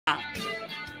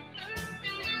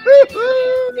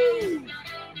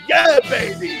Yeah,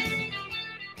 baby.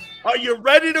 Are you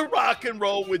ready to rock and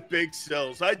roll with Big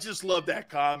Sills? I just love that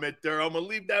comment there. I'm going to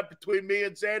leave that between me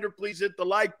and Xander. Please hit the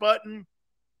like button.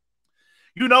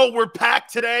 You know we're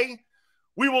packed today.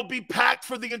 We will be packed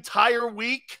for the entire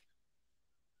week.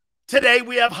 Today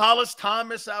we have Hollis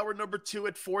Thomas, hour number 2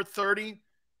 at 4:30.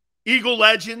 Eagle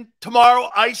Legend. Tomorrow,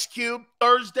 Ice Cube.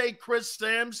 Thursday, Chris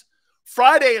Sims.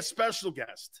 Friday, a special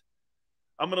guest.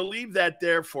 I'm going to leave that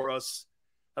there for us.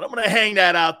 And I'm going to hang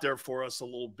that out there for us a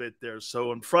little bit there.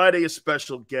 So on Friday, a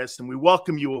special guest, and we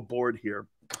welcome you aboard here.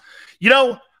 You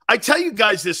know, I tell you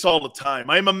guys this all the time.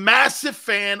 I'm a massive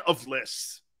fan of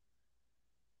lists.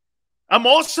 I'm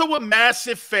also a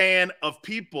massive fan of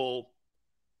people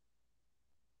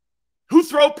who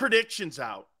throw predictions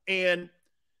out and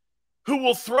who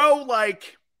will throw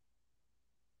like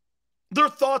their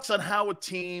thoughts on how a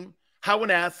team, how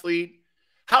an athlete,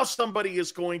 how somebody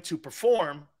is going to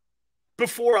perform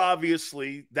before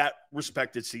obviously that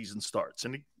respected season starts.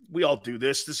 And we all do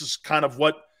this. This is kind of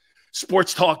what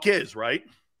sports talk is, right?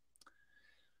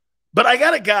 But I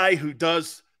got a guy who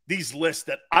does these lists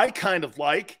that I kind of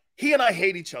like. He and I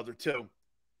hate each other too.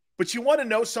 But you want to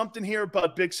know something here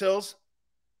about Big Sills?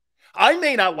 I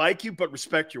may not like you, but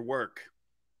respect your work.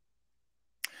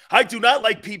 I do not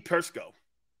like Pete Prisco.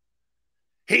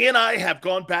 He and I have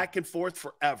gone back and forth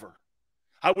forever.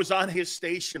 I was on his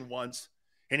station once,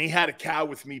 and he had a cow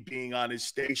with me being on his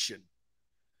station.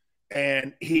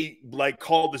 And he, like,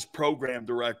 called his program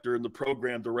director, and the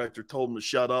program director told him to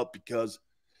shut up because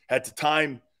at the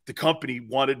time, the company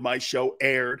wanted my show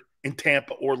aired in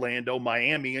Tampa, Orlando,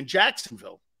 Miami, and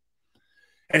Jacksonville.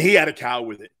 And he had a cow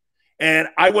with it. And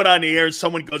I went on the air, and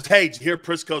someone goes, hey, did you hear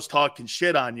Prisco's talking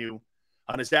shit on you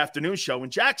on his afternoon show in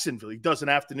Jacksonville? He does an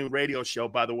afternoon radio show,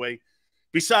 by the way,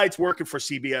 besides working for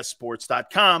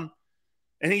CBSSports.com.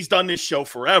 And he's done this show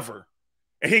forever.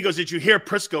 And he goes, did you hear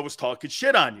Prisco was talking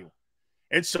shit on you?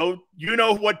 And so you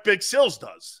know what Big Sills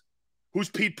does. Who's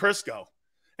Pete Prisco?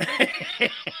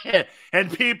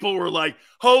 And people were like,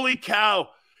 holy cow,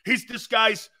 this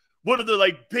guy's one of the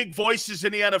like big voices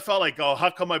in the NFL. Like, oh, how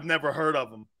come I've never heard of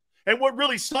him? And what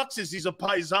really sucks is he's a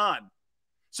Paisan.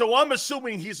 So I'm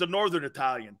assuming he's a Northern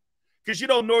Italian. Because, you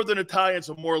know, Northern Italians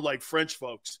are more like French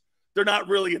folks. They're not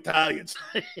really Italians.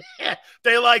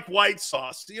 They like white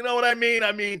sauce. You know what I mean?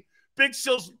 I mean, Big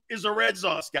Sills is a red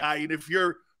sauce guy. And if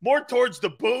you're more towards the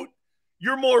boot,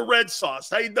 you're more red sauce.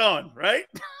 How you doing, right?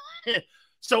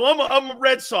 So I'm a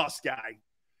red sauce guy.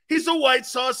 He's a white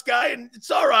sauce guy, and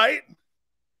it's all right.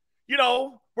 You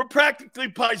know, we're practically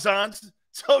paisans.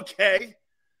 It's okay.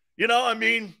 You know, I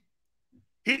mean,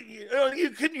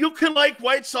 you can like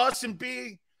white sauce and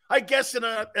be, I guess,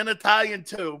 an Italian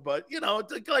too. But, you know,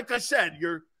 like I said,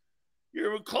 you're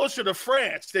closer to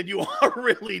France than you are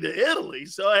really to Italy.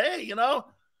 So, hey, you know,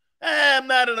 I'm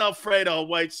not an Alfredo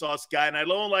white sauce guy, and I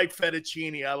don't like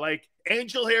fettuccine. I like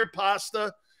angel hair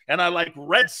pasta, and I like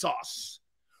red sauce.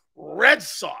 Red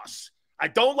sauce. I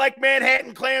don't like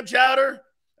Manhattan clam chowder.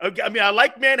 I mean, I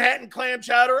like Manhattan clam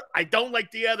chowder. I don't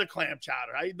like the other clam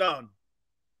chowder. How you doing?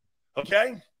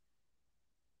 Okay?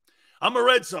 I'm a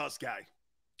red sauce guy.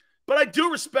 But I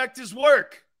do respect his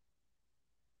work.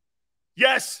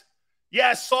 Yes.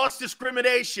 Yes, sauce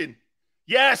discrimination.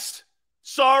 Yes.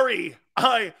 Sorry.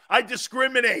 I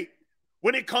discriminate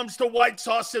when it comes to white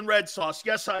sauce and red sauce.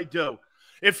 Yes, I do.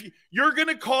 If you're going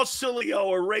to call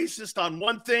Sileo a racist on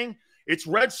one thing, it's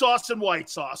red sauce and white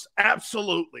sauce.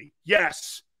 Absolutely.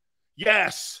 Yes.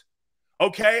 Yes.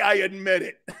 Okay, I admit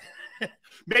it.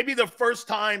 Maybe the first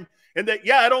time, and that,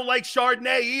 yeah, I don't like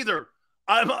Chardonnay either.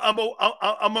 I'm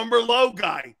a Merlot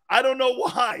guy. I don't know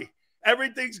why.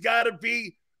 Everything's got to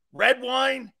be red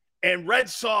wine and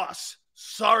red sauce.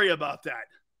 Sorry about that.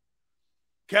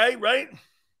 Okay, right?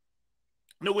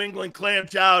 New England clam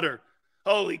chowder.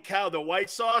 Holy cow, the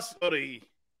white sauce?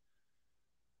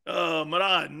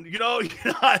 Maran, you know,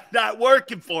 you're not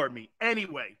working for me.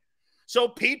 Anyway, so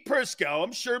Pete Prisco,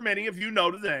 I'm sure many of you know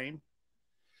the name.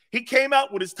 He came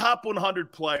out with his top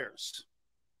 100 players.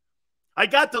 I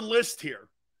got the list here,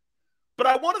 but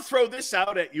I want to throw this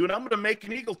out at you, and I'm going to make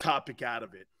an Eagle topic out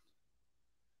of it.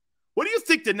 What do you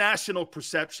think the national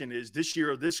perception is this year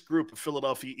of this group of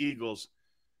Philadelphia Eagles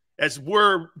as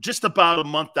we're just about a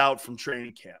month out from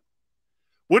training camp?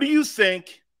 What do you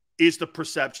think is the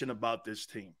perception about this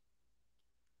team?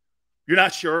 You're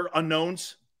not sure?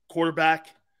 Unknowns? Quarterback?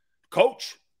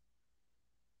 Coach?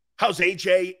 How's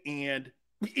AJ? And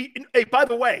hey, by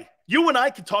the way, you and I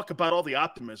can talk about all the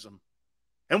optimism,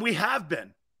 and we have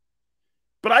been.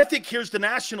 But I think here's the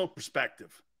national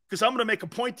perspective, because I'm going to make a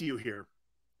point to you here.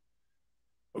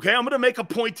 Okay, I'm going to make a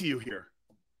point to you here.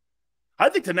 I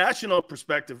think the national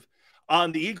perspective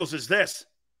on the Eagles is this.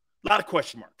 A lot of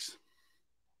question marks.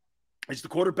 Is the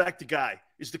quarterback the guy?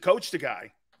 Is the coach the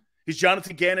guy? Is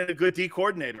Jonathan Gannon a good D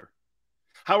coordinator?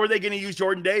 How are they going to use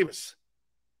Jordan Davis?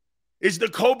 Is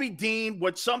Nakobe Dean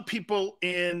what some people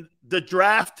in the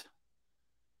draft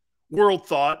world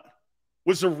thought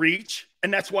was a reach,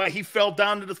 and that's why he fell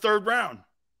down to the third round?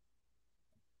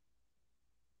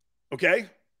 Okay?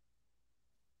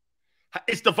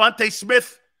 Is Devontae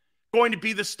Smith going to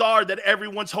be the star that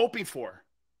everyone's hoping for?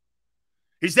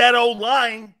 Is that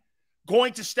O-line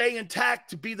going to stay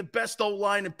intact to be the best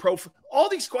O-line in pro? All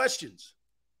these questions.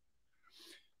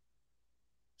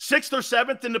 6th or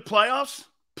 7th in the playoffs?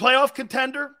 Playoff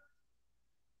contender?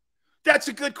 That's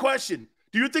a good question.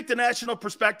 Do you think the national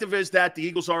perspective is that the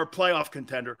Eagles are a playoff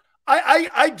contender?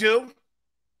 I do.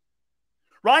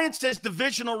 Ryan says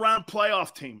divisional round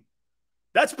playoff team.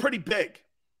 That's pretty big.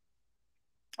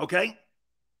 Okay?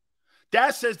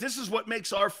 Daz says this is what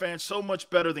makes our fans so much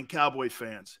better than Cowboy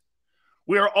fans.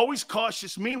 We are always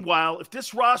cautious. Meanwhile, if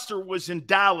this roster was in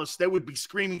Dallas, they would be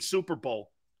screaming Super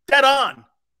Bowl. Dead on.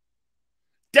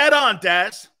 Dead on,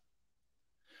 Daz.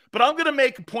 But I'm going to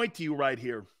make a point to you right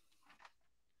here.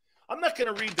 I'm not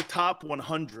going to read the top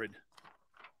 100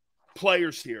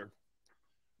 players here.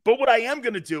 But what I am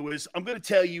going to do is I'm going to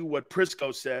tell you what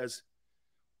Prisco says,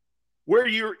 where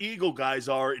your Eagle guys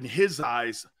are in his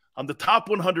eyes on the top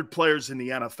 100 players in the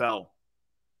NFL.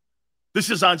 This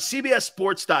is on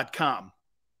CBSSports.com.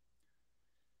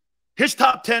 His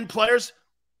top 10 players,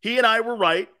 he and I were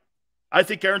right. I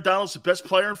think Aaron Donald's the best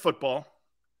player in football.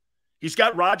 He's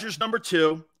got Rodgers number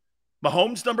 2,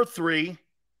 Mahomes number 3,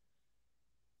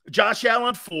 Josh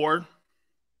Allen 4,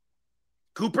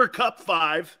 Cooper Kupp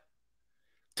 5,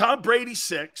 Tom Brady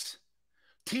 6,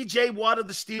 TJ Watt of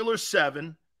the Steelers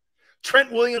 7,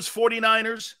 Trent Williams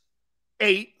 49ers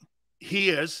 8. He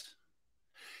is.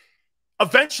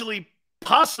 Eventually,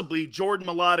 possibly Jordan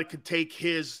Mailata could take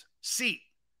his seat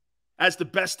as the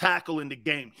best tackle in the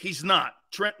game. He's not.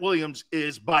 Trent Williams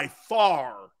is by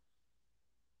far.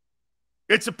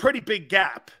 It's a pretty big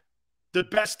gap. The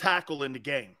best tackle in the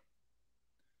game.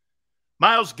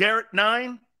 Myles Garrett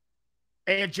 9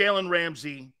 and Jalen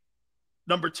Ramsey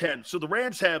number 10. So the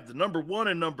Rams have the number 1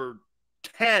 and number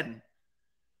 10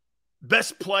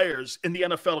 best players in the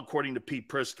NFL according to Pete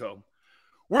Prisco.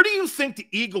 Where do you think the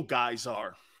Eagle guys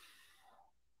are?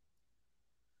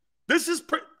 This is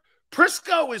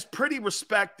Prisco is pretty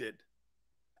respected.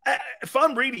 If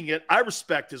I'm reading it, I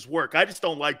respect his work. I just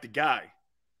don't like the guy.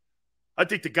 I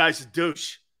think the guy's a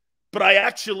douche. But I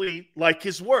actually like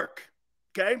his work.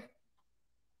 Okay?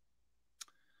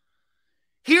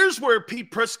 Here's where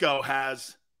Pete Prisco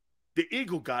has the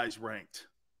Eagle guys ranked.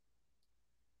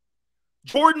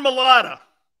 Jordan Mailata,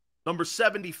 number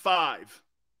 75.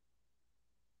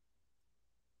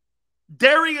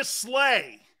 Darius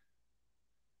Slay,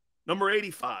 number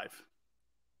 85.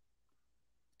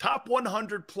 Top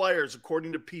 100 players,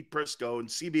 according to Pete Prisco and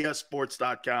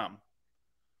CBSSports.com.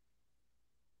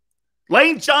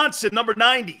 Lane Johnson, number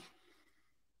 90.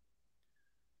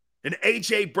 And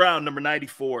A.J. Brown, number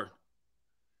 94.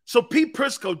 So Pete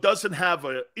Prisco doesn't have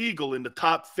an Eagle in the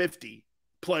top 50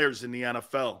 players in the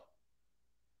NFL.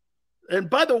 And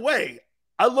by the way,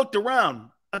 I looked around.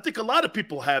 I think a lot of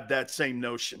people have that same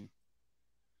notion.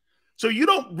 So you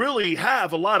don't really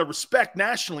have a lot of respect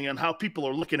nationally on how people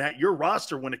are looking at your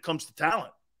roster when it comes to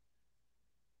talent.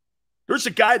 There's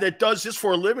a guy that does this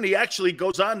for a living. He actually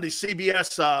goes on the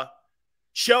CBS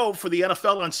show for the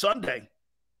NFL on Sunday.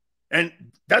 And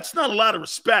that's not a lot of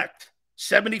respect.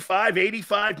 75,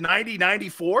 85, 90,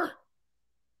 94.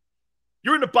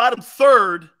 You're in the bottom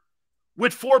third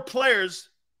with 4 players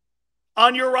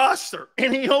on your roster,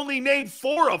 and he only named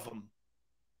 4 of them.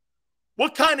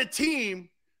 What kind of team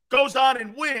goes on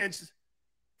and wins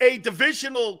a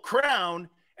divisional crown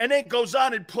and then goes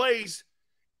on and plays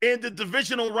in the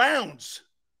divisional rounds?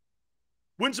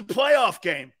 Wins a playoff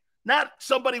game. Not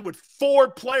somebody with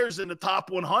 4 players in the top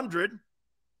 100.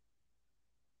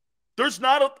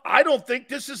 I don't think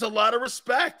this is a lot of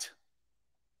respect.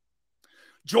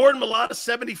 Jordan Mailata,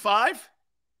 75.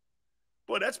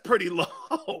 Boy, that's pretty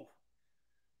low.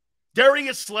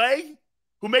 Darius Slay,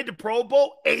 who made the Pro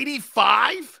Bowl,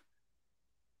 85.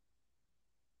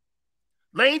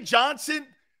 Lane Johnson,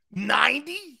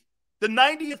 90. The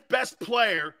 90th best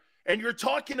player. And you're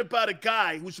talking about a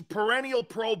guy who's a perennial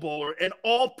Pro Bowler, an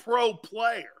all-pro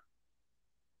player.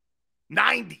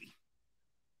 90.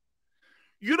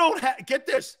 You don't have, get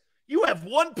this, you have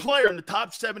 1 player in the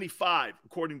top 75,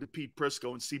 according to Pete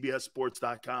Prisco and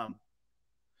CBSSports.com.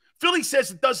 Philly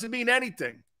says it doesn't mean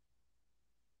anything.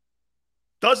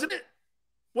 Doesn't it?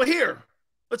 Well, here,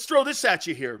 let's throw this at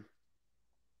you here.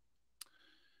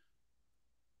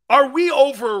 Are we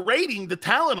overrating the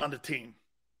talent on the team?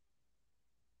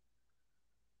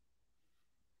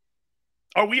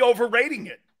 Are we overrating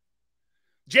it?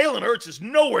 Jalen Hurts is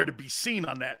nowhere to be seen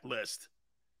on that list.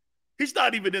 He's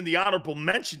not even in the honorable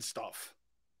mention stuff.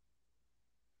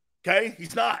 Okay?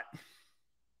 He's not.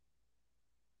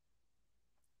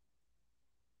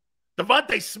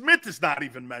 Devontae Smith is not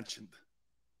even mentioned.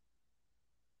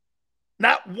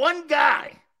 Not one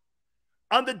guy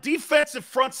on the defensive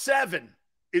front seven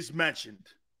is mentioned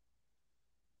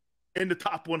in the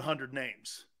top 100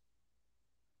 names.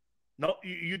 No,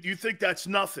 you think that's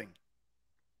nothing.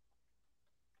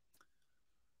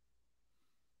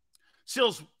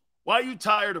 Sills, why are you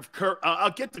tired of Curry?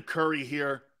 I'll get to Curry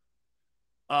here.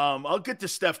 I'll get to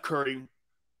Steph Curry.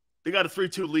 They got a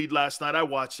 3-2 lead last night. I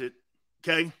watched it.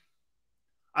 Okay?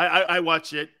 I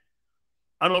watched it.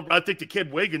 I think the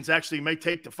kid Wiggins actually may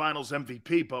take the finals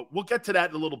MVP, but we'll get to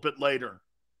that a little bit later.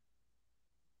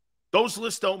 Those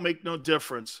lists don't make no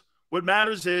difference. What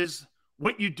matters is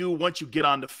what you do once you get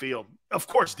on the field. Of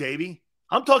course, Davey.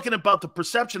 I'm talking about the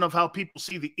perception of how people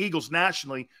see the Eagles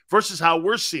nationally versus how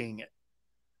we're seeing it.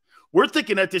 We're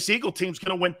thinking that this Eagle team's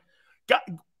going to win.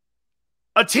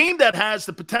 A team that has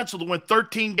the potential to win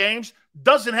 13 games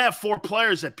doesn't have 4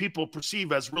 players that people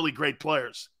perceive as really great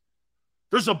players.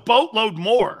 There's a boatload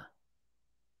more.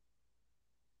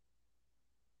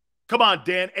 Come on,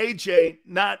 Dan. AJ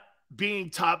not being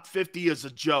top 50 is a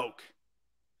joke.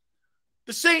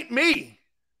 This ain't me.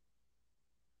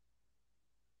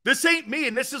 This ain't me,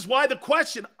 and this is why the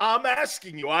question I'm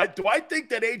asking you. Do I think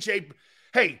that AJ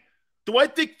 – hey, do I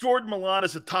think Jordan Milan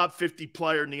is a top 50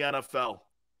 player in the NFL?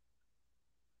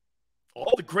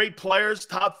 All the great players,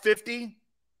 top 50,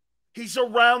 he's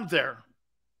around there.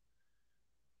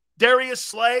 Darius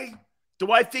Slay,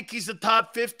 do I think he's a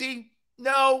top 50?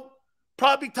 No,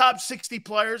 probably top 60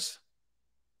 players.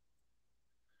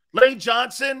 Lane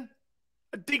Johnson,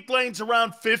 I think Lane's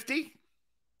around 50.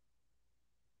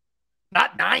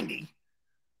 Not 90.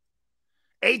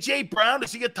 A.J. Brown,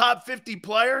 is he a top 50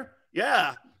 player?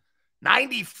 Yeah.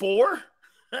 94?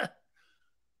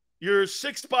 You're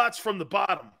 6 spots from the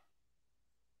bottom.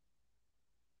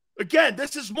 Again,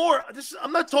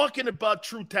 I'm not talking about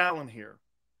true talent here.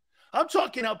 I'm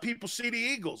talking how people see the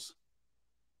Eagles.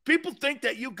 People think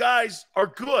that you guys are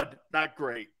good, not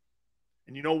great.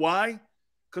 And you know why?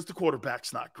 Because the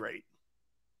quarterback's not great.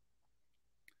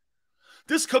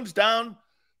 This comes down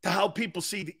to how people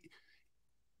see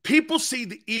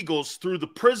the Eagles through the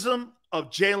prism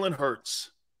of Jalen Hurts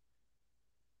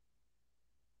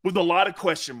with a lot of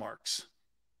question marks.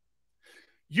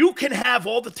 You can have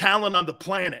all the talent on the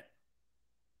planet,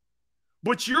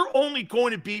 but you're only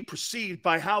going to be perceived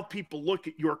by how people look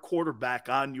at your quarterback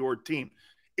on your team.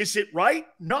 Is it right?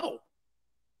 No.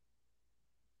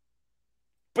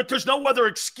 But there's no other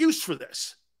excuse for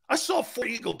this. I saw 4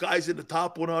 Eagle guys in the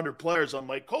top 100 players. I'm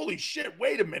like, holy shit,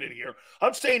 wait a minute here.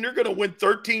 I'm saying they're going to win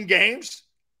 13 games?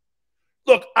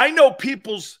 Look, I know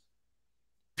people's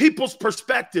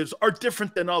perspectives are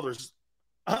different than others.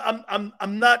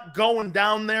 I'm not going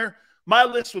down there. My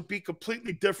list would be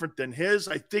completely different than his,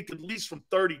 I think at least from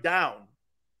 30 down.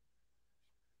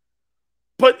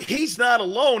 But he's not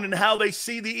alone in how they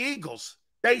see the Eagles.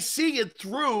 They see it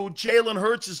through Jalen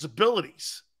Hurts'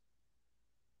 abilities.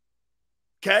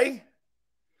 Okay?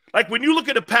 Like when you look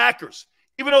at the Packers,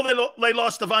 even though they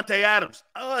lost Devontae Adams,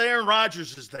 Aaron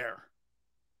Rodgers is there.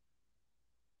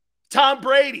 Tom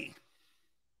Brady.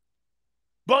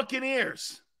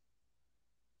 Buccaneers.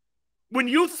 When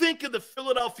you think of the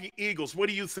Philadelphia Eagles, what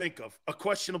do you think of? A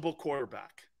questionable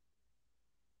quarterback.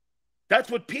 That's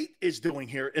what Pete is doing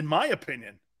here, in my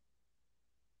opinion.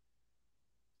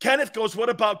 Kenneth goes, what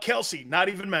about Kelsey? Not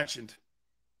even mentioned.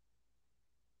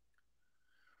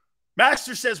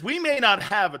 Master says, we may not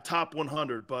have a top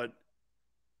 100, but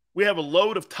we have a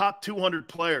load of top 200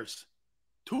 players.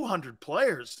 200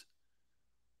 players?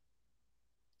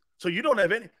 So you don't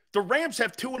have any. The Rams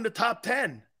have 2 in the top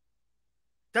 10.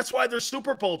 That's why they're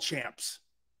Super Bowl champs.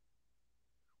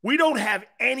 We don't have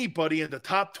anybody in the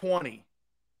top 20.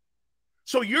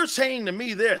 So you're saying to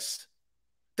me this,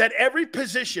 that every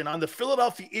position on the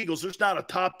Philadelphia Eagles, there's not a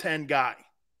top 10 guy.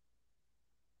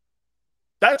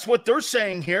 That's what they're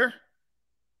saying here.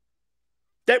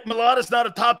 That Milana's not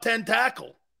a top 10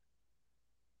 tackle.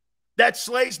 That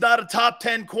Slay's not a top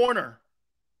 10 corner.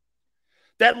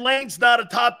 That Lane's not a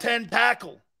top 10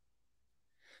 tackle.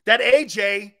 That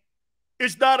AJ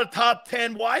is not a top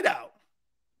 10 wideout.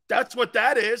 That's what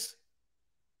that is.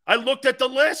 I looked at the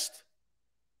list.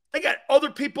 They got other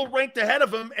people ranked ahead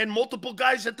of them and multiple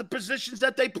guys at the positions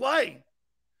that they play.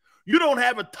 You don't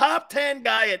have a top 10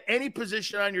 guy at any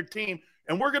position on your team,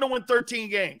 and we're going to win 13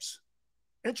 games.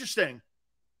 Interesting.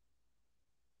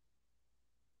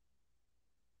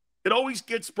 It always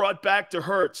gets brought back to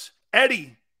Hurts.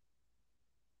 Eddie,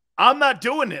 I'm not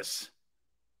doing this.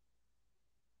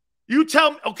 You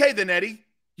tell me, okay then, Eddie,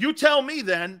 you tell me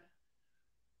then,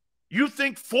 you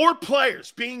think 4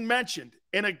 players being mentioned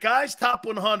in a guy's top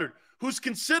 100 who's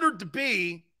considered to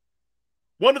be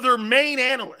one of their main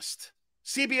analysts,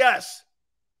 CBS,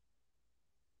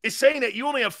 is saying that you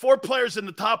only have 4 players in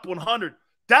the top 100.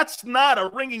 That's not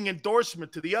a ringing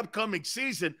endorsement to the upcoming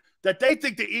season that they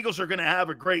think the Eagles are going to have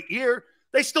a great year.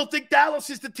 They still think Dallas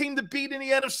is the team to beat in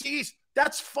the NFC East.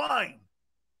 That's fine.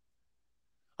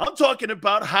 I'm talking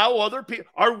about how other people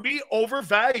 – are we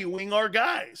overvaluing our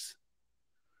guys?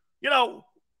 You know,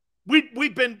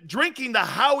 we've been drinking the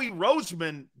Howie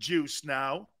Roseman juice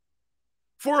now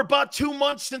for about 2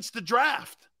 months since the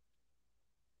draft.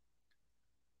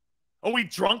 Are we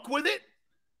drunk with it?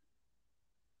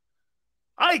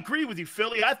 I agree with you,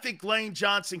 Philly. I think Lane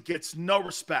Johnson gets no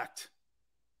respect.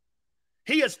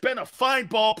 He has been a fine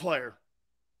ball player.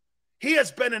 He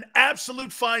has been an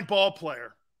absolute fine ball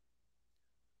player.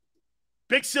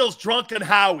 Big Sil's drunken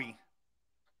Howie.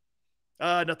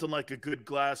 Nothing like a good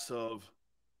glass of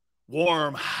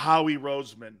warm Howie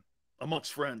Roseman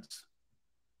amongst friends.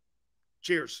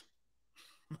 Cheers.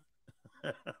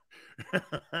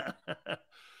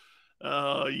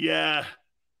 Oh, yeah.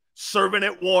 Serving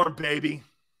it warm, baby.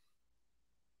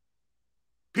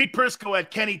 Pete Prisco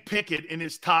had Kenny Pickett in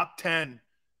his top 10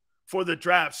 for the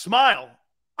draft. Smile.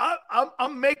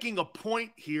 I'm making a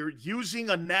point here using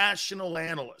a national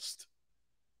analyst.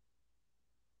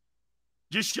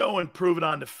 Just show and prove it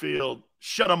on the field.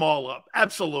 Shut them all up.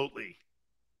 Absolutely.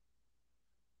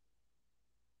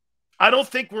 I don't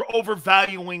think we're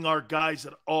overvaluing our guys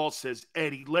at all, says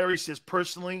Eddie. Larry says,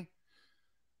 personally,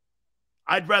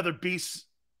 I'd rather be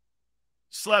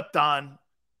slept on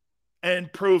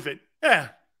and prove it. Yeah.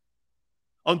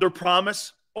 Under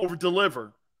promise, over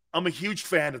deliver. I'm a huge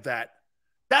fan of that.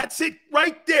 That's it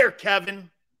right there, Kevin.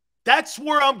 That's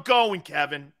where I'm going,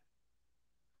 Kevin.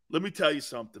 Let me tell you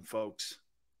something, folks.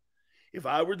 If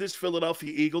I were this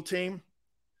Philadelphia Eagle team,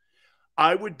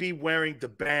 I would be wearing the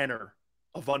banner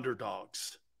of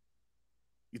underdogs.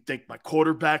 You think my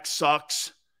quarterback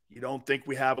sucks? You don't think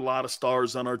we have a lot of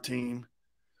stars on our team?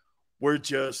 We're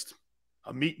just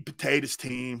a meat and potatoes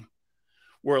team.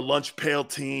 We're a lunch pail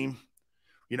team.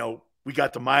 You know, we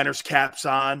got the miners caps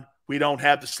on. We don't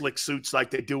have the slick suits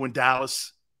like they do in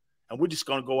Dallas. And we're just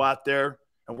going to go out there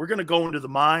and we're going to go into the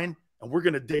mine and we're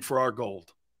going to dig for our gold.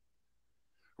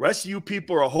 The rest of you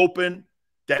people are hoping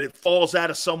that it falls out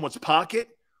of someone's pocket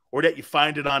or that you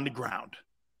find it on the ground.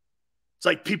 It's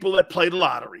like people that play the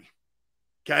lottery,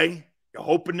 okay? You're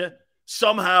hoping to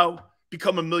somehow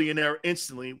become a millionaire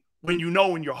instantly when you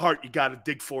know in your heart you got to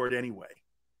dig for it anyway.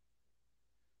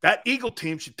 That Eagle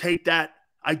team should take that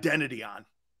identity on.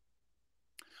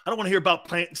 I don't want to hear about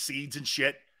planting seeds and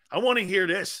shit. I want to hear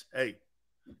this. Hey,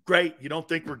 great, you don't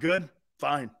think we're good?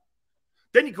 Fine.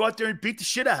 Then you go out there and beat the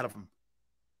shit out of them.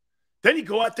 Then you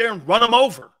go out there and run them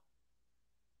over.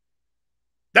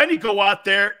 Then you go out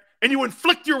there and you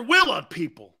inflict your will on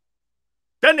people.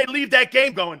 Then they leave that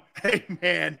game going, hey,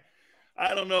 man,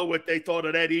 I don't know what they thought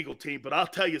of that Eagle team, but I'll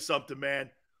tell you something, man.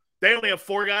 They only have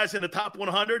 4 guys in the top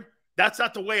 100. That's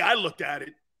not the way I looked at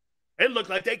it. It looked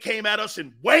like they came at us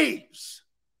in waves.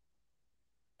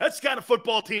 That's the kind of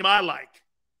football team I like.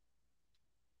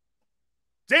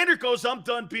 Xander goes, I'm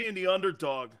done being the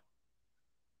underdog.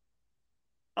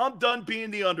 I'm done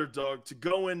being the underdog to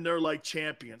go in there like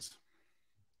champions.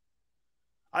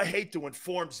 I hate to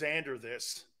inform Xander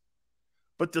this,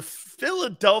 but the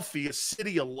Philadelphia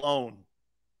city alone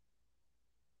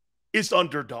is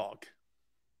underdog.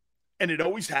 And it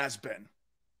always has been.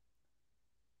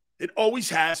 It always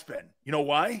has been. You know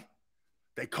why?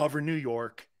 They cover New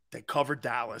York. They cover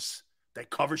Dallas. They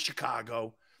cover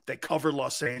Chicago. They cover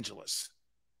Los Angeles.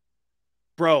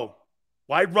 Bro,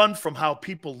 why run from how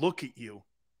people look at you?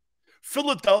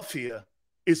 Philadelphia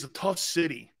is a tough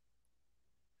city.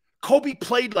 Kobe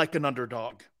played like an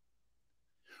underdog.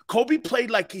 Kobe played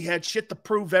like he had shit to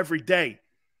prove every day.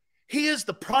 He is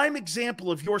the prime example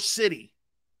of your city.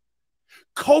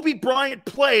 Kobe Bryant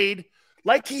played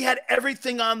like he had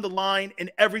everything on the line and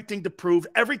everything to prove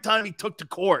every time he took to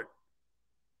court.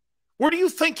 Where do you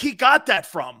think he got that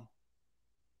from?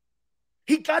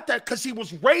 He got that because he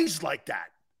was raised like that.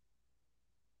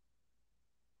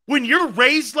 When you're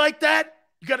raised like that,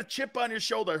 you got a chip on your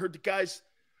shoulder. I heard the guys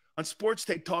on Sports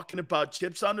Take talking about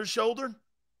chips on their shoulder.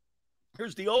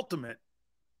 Here's the ultimate.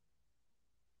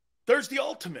 There's the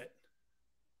ultimate.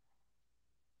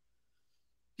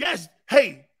 Yes.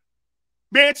 Hey,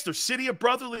 Manchester, city of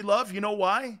brotherly love. You know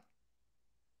why?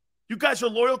 You guys are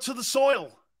loyal to the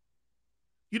soil.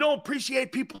 You don't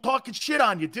appreciate people talking shit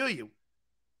on you, do you?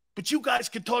 But you guys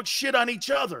can talk shit on each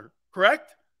other,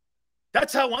 correct?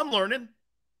 That's how I'm learning.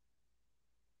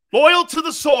 Loyal to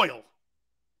the soil.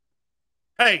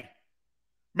 Hey,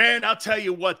 man, I'll tell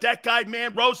you what, that guy,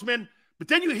 man, Roseman, but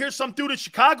then you hear some dude in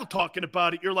Chicago talking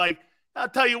about it. You're like, I'll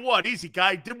tell you what, easy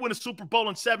guy, did win a Super Bowl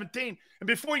in 17. And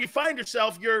before you find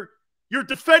yourself, you're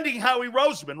defending Howie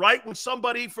Roseman, right? When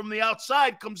somebody from the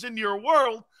outside comes into your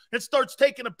world and starts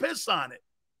taking a piss on it.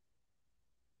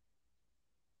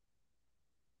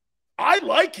 I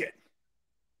like it.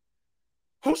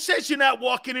 Who says you're not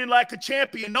walking in like a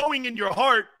champion, knowing in your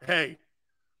heart, hey,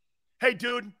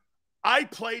 dude, I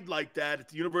played like that at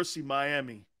the University of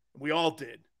Miami. We all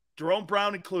did. Jerome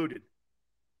Brown included.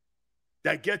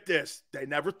 That, get this, they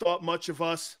never thought much of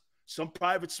us. Some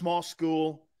private small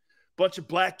school, bunch of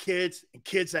black kids and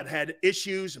kids that had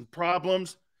issues and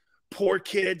problems, poor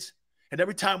kids. And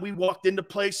every time we walked into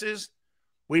places,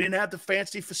 we didn't have the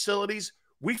fancy facilities.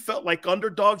 We felt like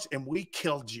underdogs, and we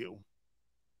killed you.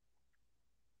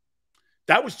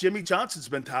 That was Jimmy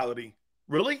Johnson's mentality.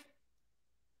 Really?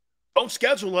 Don't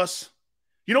schedule us.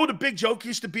 You know what the big joke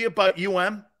used to be about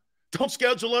UM? Don't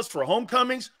schedule us for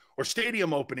homecomings or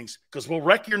stadium openings because we'll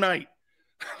wreck your night.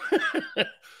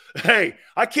 Hey,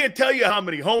 I can't tell you how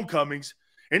many homecomings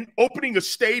and opening of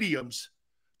stadiums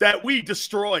that we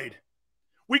destroyed.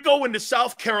 We go into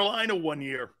South Carolina one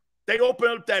year. They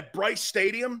opened up that Bryce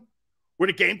Stadium where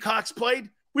the Gamecocks played.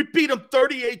 We beat them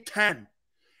 38-10.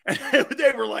 And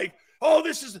they were like, oh,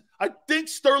 this is – I think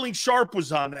Sterling Sharp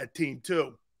was on that team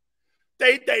too.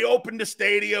 They opened the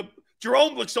stadium.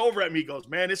 Jerome looks over at me and goes,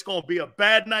 man, it's going to be a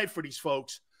bad night for these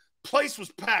folks. Place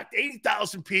was packed,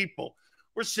 80,000 people.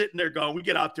 We're sitting there going, we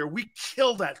get out there, we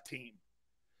kill that team.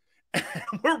 And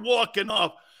we're walking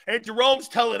off. And Jerome's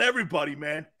telling everybody,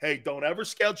 man, hey, don't ever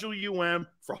schedule UM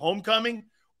for homecoming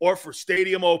or for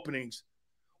stadium openings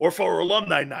or for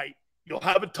alumni night. You'll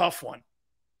have a tough one.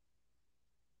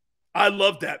 I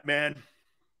love that, man.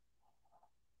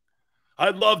 I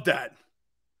love that.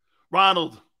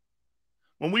 Ronald,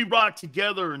 when we rock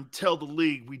together and tell the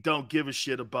league we don't give a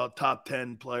shit about top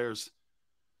 10 players,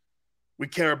 we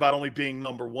care about only being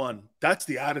number one. That's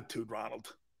the attitude,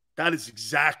 Ronald. That is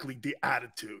exactly the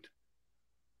attitude.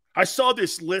 I saw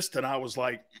this list and I was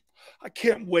like, I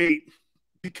can't wait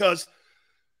because,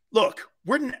 look,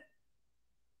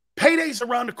 payday's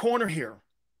around the corner here.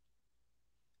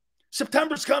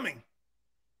 September's coming.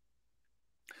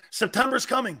 September's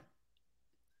coming.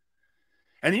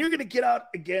 And you're going to get out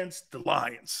against the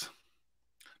Lions.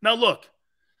 Now, look,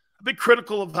 I've been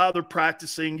critical of how they're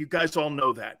practicing. You guys all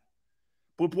know that.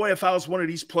 But, boy, if I was one of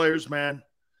these players, man,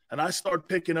 and I start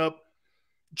picking up,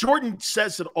 Jordan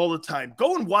says it all the time.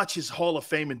 Go and watch his Hall of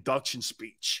Fame induction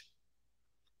speech.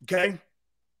 Okay?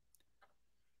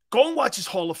 Go and watch his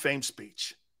Hall of Fame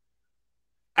speech.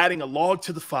 Adding a log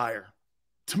to the fire.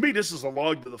 To me, this is a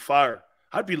log to the fire.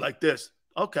 I'd be like this.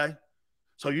 Okay.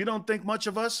 So you don't think much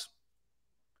of us?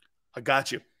 I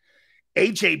got you.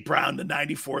 A.J. Brown, the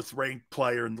 94th ranked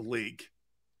player in the league.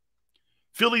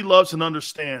 Philly loves and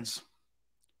understands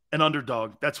an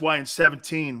underdog. That's why in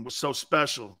 17 was so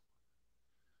special.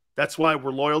 That's why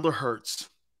we're loyal to Hurts.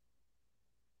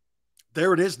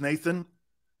 There it is, Nathan.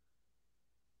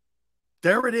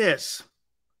 There it is.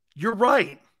 You're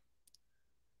right.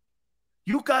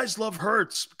 You guys love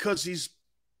Hurts because he's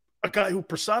a guy who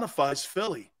personifies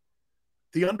Philly,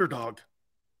 the underdog.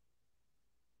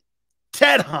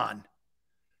 Dead on.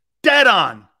 Dead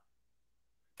on.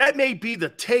 That may be the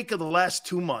take of the last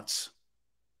 2 months.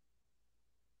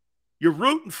 You're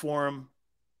rooting for him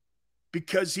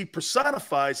because he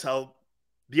personifies how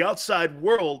the outside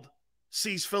world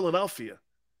sees Philadelphia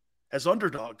as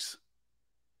underdogs.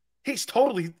 He's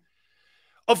totally,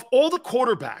 of all the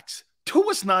quarterbacks,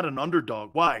 Tua's not an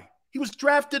underdog. Why? He was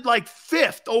drafted like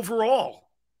 5th overall.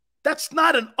 That's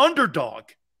not an underdog.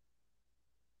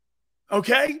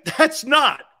 Okay? That's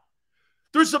not.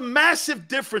 There's a massive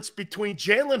difference between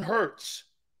Jalen Hurts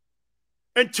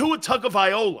and Tua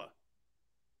Tagovailoa.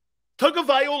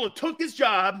 Tagovailoa took his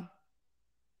job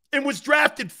and was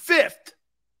drafted 5th.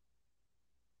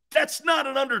 That's not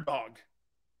an underdog.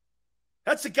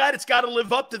 That's the guy that's got to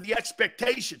live up to the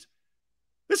expectations.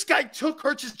 This guy took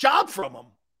Hurts' job from him.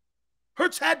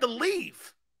 Hurts had to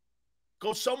leave.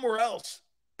 Go somewhere else.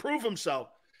 Prove himself.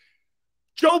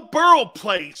 Joe Burrow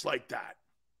plays like that.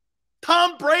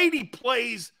 Tom Brady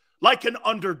plays like an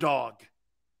underdog.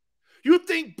 You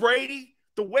think Brady,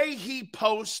 the way he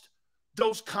posts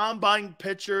those combine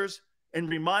pictures and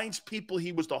reminds people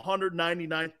he was the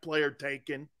 199th player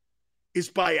taken is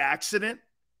by accident?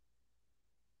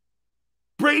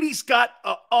 Brady's got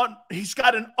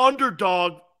an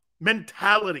underdog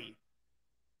mentality.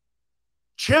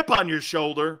 Chip on your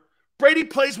shoulder. Brady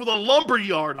plays with a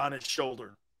lumberyard on his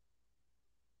shoulder.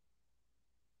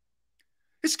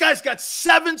 This guy's got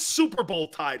 7 Super Bowl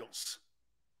titles,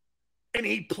 and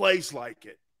he plays like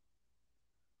it.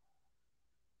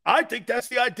 I think that's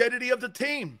the identity of the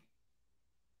team.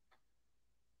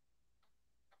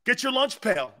 Get your lunch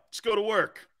pail. Let's go to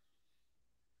work.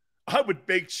 I would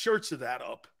bake shirts of that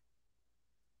up.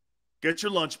 Get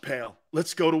your lunch pail.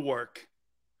 Let's go to work.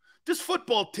 This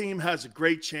football team has a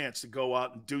great chance to go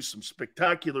out and do some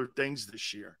spectacular things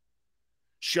this year.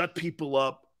 Shut people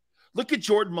up. Look at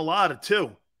Jordan Mailata,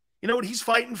 too. You know what he's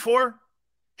fighting for?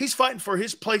 He's fighting for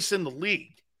his place in the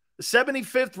league. The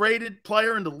 75th rated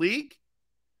player in the league.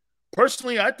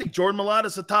 Personally, I think Jordan Mailata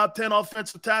is a top 10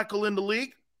 offensive tackle in the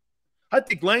league. I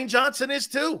think Lane Johnson is,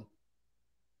 too.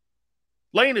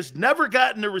 Lane has never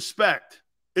gotten the respect.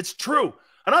 It's true.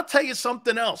 And I'll tell you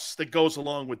something else that goes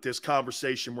along with this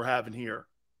conversation we're having here.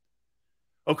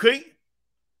 Okay?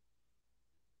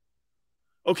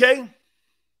 Okay?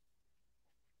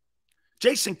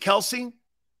 Jason Kelce.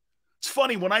 It's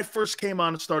funny, when I first came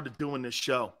on and started doing this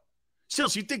show,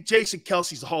 Sills, you think Jason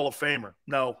Kelce's a Hall of Famer?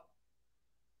 No.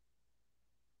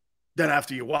 Then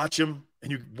after you watch him,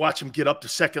 and you watch him get up to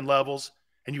second levels,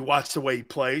 and you watch the way he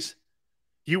plays,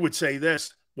 you would say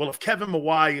this: well, if Kevin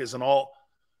Mawai is an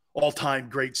all-time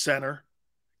great center,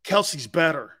 Kelce's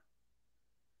better.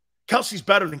 Kelce's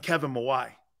better than Kevin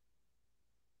Mawai.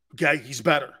 Okay, he's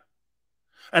better.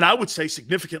 And I would say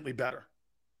significantly better.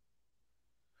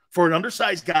 For an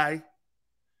undersized guy,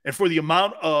 and for the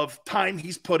amount of time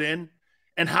he's put in,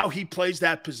 and how he plays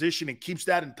that position and keeps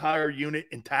that entire unit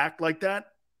intact like that,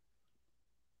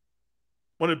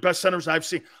 one of the best centers I've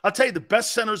seen. I'll tell you, the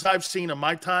best centers I've seen in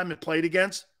my time and played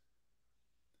against,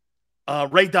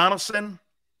 Ray Donaldson,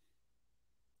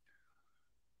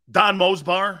 Don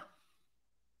Mosbar,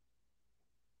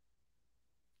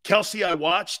 Kelce I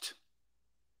watched.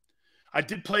 I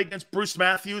did play against Bruce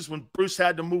Matthews when Bruce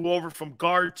had to move over from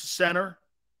guard to center.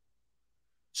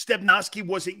 Stepnoski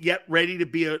wasn't yet ready to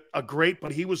be a great,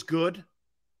 but he was good.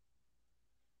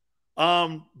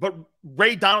 But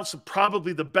Ray Donaldson,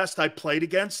 probably the best I played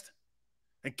against.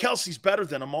 And Kelce's better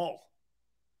than them all.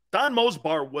 Don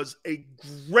Mosbar was a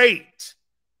great.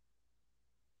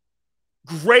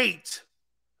 Kelce's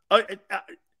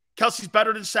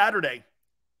better than Saturday.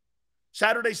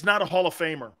 Saturday's not a Hall of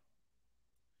Famer.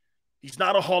 He's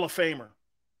not a Hall of Famer.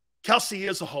 Kelce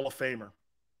is a Hall of Famer.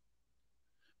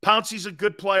 Pouncey's a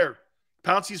good player.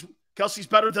 Kelce's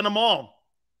better than them all.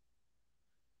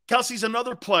 Kelce's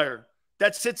another player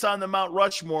that sits on the Mount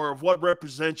Rushmore of what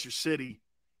represents your city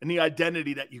and the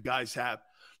identity that you guys have.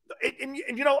 And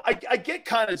you know, I get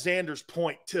kind of Xander's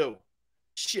point too.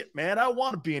 Shit, man, I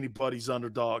want to be anybody's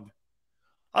underdog.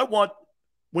 I want,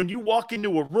 when you walk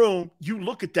into a room, you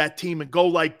look at that team and go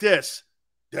like this: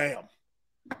 damn,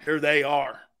 here they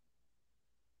are.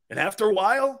 And after a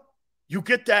while, you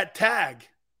get that tag.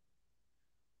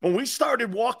 When we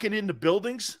started walking into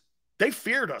buildings, they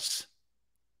feared us.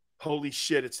 Holy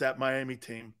shit, it's that Miami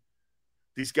team.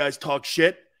 These guys talk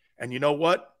shit, and you know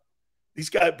what? These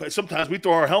guys, sometimes we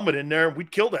throw our helmet in there and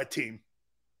we'd kill that team.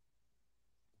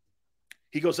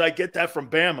 He goes, I get that from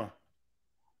Bama.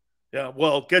 Yeah,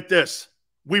 well, get this.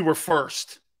 We were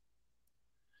first.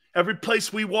 Every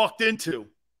place we walked into,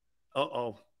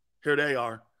 here they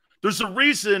are. There's a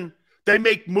reason they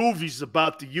make movies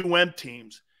about the UM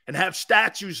teams and have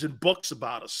statues and books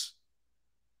about us.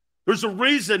 There's a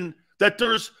reason that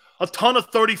there's a ton of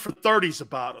 30 for 30s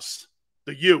about us.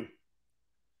 The U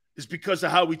is because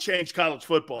of how we changed college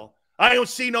football. I don't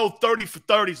see no 30 for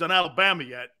 30s on Alabama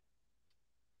yet.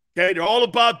 Okay, they're all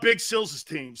about Big Sills'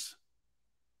 teams.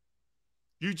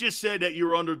 You just said that you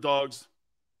were underdogs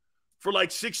for like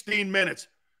 16 minutes.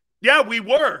 Yeah, we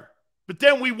were, but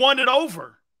then we won it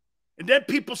over. And then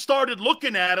people started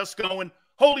looking at us going,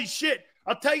 holy shit,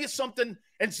 I'll tell you something,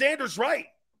 and Xander's right.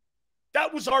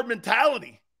 That was our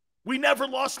mentality. We never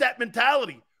lost that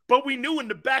mentality. But we knew in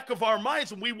the back of our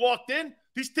minds when we walked in,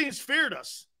 these teams feared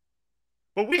us.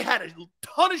 But we had a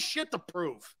ton of shit to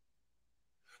prove.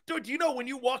 Dude, you know when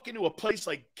you walk into a place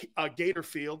like Gator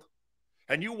Field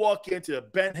and you walk into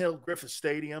Ben Hill Griffith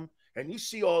Stadium and you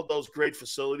see all those great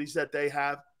facilities that they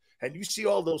have and you see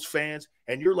all those fans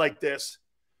and you're like this.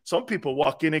 Some people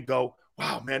walk in and go,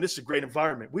 wow, man, this is a great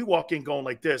environment. We walk in going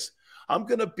like this: I'm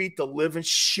going to beat the living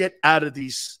shit out of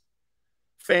these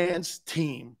fans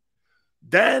team,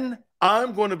 then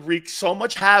I'm going to wreak so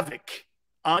much havoc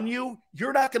on you,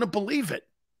 you're not going to believe it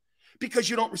because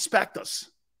you don't respect us.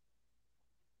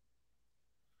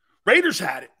 Raiders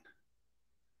had it.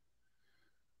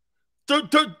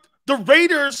 The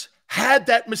Raiders had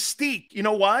that mystique. You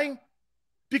know why?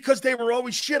 Because they were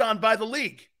always shit on by the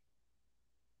league.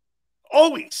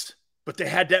 Always. But they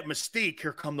had that mystique.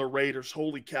 Here come the Raiders.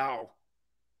 Holy cow.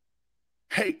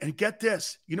 Hey, and get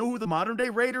this. You know who the modern day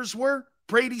Raiders were?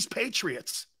 Brady's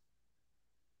Patriots.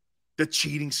 The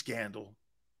cheating scandal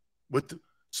with the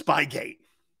Spygate,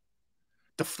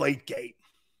 Deflategate,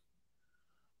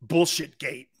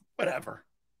 Bullshitgate, whatever.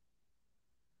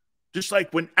 Just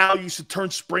like when Al used to turn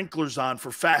sprinklers on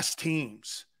for fast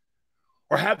teams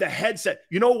or have the headset.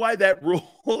 You know why that rule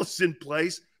is in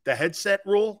place, the headset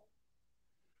rule?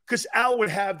 Because Al would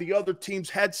have the other team's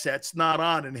headsets not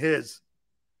on in his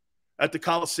at the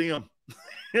Coliseum.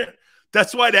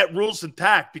 That's why that rule's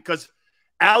intact, because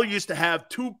Al used to have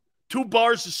two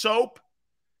bars of soap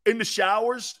in the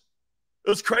showers. It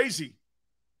was crazy.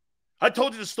 I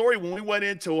told you the story when we went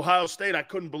into Ohio State. I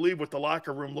couldn't believe what the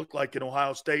locker room looked like in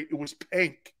Ohio State. It was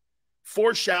pink,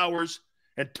 4 showers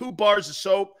and 2 bars of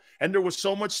soap, and there was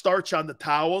so much starch on the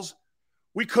towels.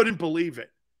 We couldn't believe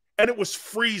it. And it was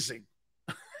freezing.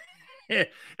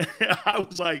 I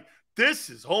was like, this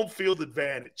is home field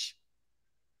advantage.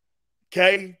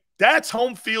 Okay? That's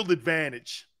home field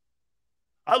advantage.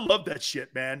 I love that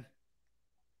shit, man.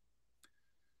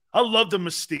 I love the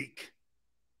mystique.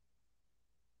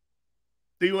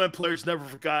 The UN players never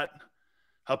forgot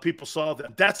how people saw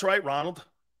them. That's right, Ronald.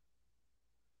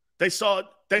 They saw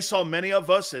many of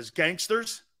us as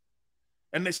gangsters,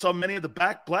 and they saw many of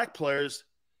the black players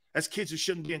as kids who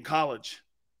shouldn't be in college,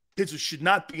 kids who should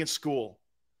not be in school.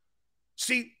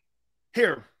 See,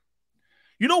 here,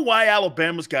 you know why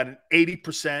Alabama's got an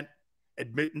 80%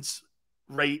 admittance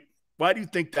rate? Why do you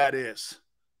think that is?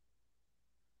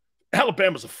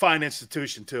 Alabama's a fine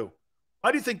institution, too.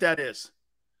 Why do you think that is?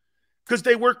 Because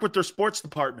they work with their sports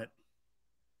department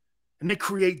and they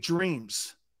create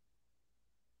dreams.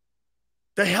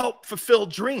 They help fulfill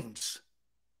dreams.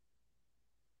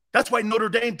 That's why Notre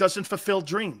Dame doesn't fulfill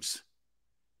dreams.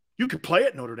 You could play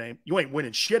at Notre Dame. You ain't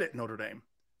winning shit at Notre Dame.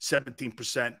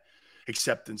 17%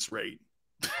 acceptance rate.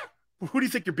 Who do you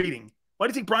think you're beating? Why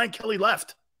do you think Brian Kelly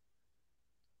left?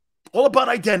 All about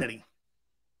identity.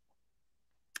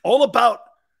 All about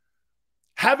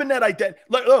having that identity.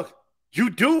 Look, you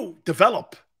do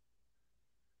develop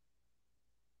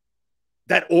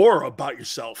that aura about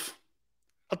yourself.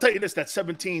 I'll tell you this, that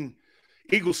 17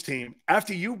 Eagles team, I'm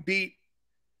going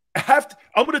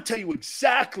to tell you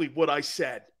exactly what I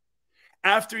said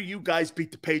after you guys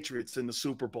beat the Patriots in the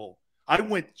Super Bowl.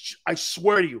 I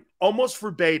swear to you, almost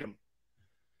verbatim,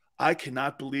 I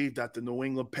cannot believe that the New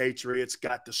England Patriots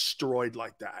got destroyed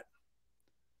like that.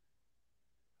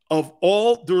 Of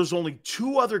all, there was only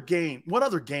one other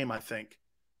game, I think,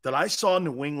 that I saw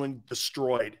New England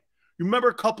destroyed. You remember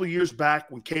a couple of years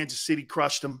back when Kansas City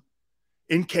crushed them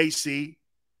in KC,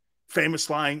 famous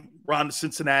line, Ron to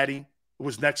Cincinnati, it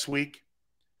was next week,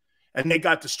 and they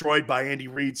got destroyed by Andy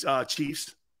Reid's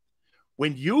Chiefs.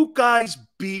 When you guys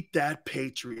beat that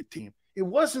Patriot team, it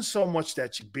wasn't so much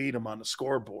that you beat them on the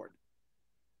scoreboard.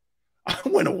 I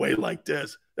went away like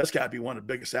this. That's got to be one of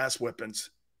the biggest ass whippings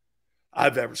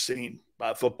I've ever seen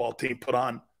by a football team put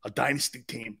on a dynasty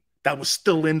team that was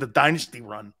still in the dynasty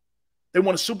run. They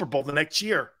won a Super Bowl the next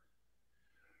year.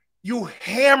 You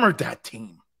hammered that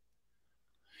team.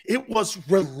 It was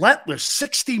relentless.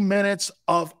 60 minutes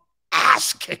of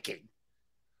ass kicking.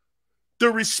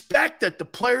 The respect that the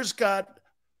players got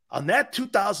on that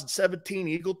 2017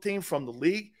 Eagle team from the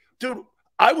league. Dude,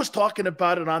 I was talking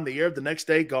about it on the air the next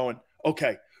day going,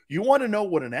 okay, you want to know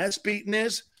what an ass beating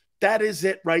is? That is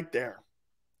it right there.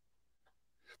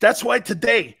 That's why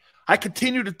today I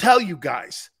continue to tell you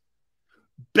guys,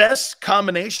 best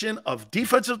combination of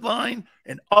defensive line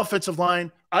and offensive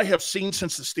line I have seen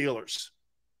since the Steelers.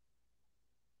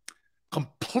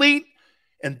 Complete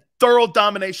and thorough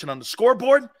domination on the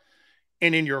scoreboard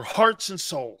and in your hearts and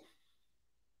soul.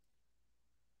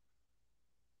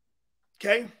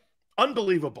 Okay?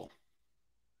 Unbelievable.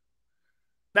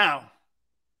 Now,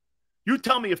 you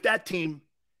tell me if that team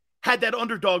had that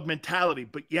underdog mentality,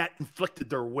 but yet inflicted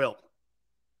their will.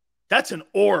 That's an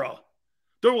aura.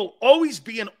 There will always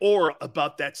be an aura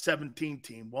about that 17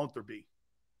 team, won't there be?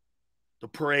 The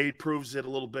parade proves it a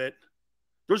little bit.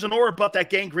 There's an aura about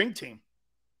that Gang Green team.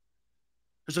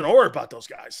 There's an aura about those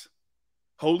guys.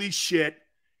 Holy shit,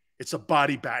 it's a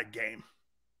body bag game.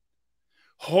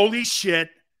 Holy shit,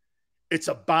 it's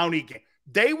a bounty game.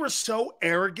 They were so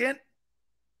arrogant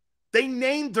They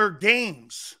named their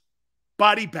games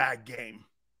Body Bag Game.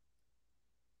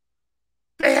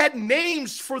 They had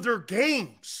names for their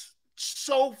games.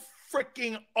 So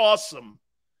freaking awesome.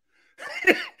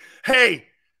 Hey,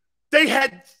 they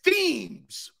had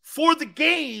themes for the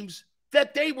games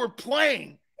that they were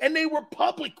playing, and they were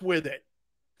public with it.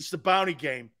 It's the bounty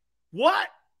game. What?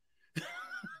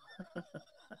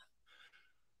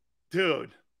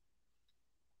 Dude.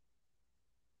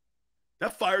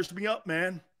 That fires me up,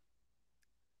 man.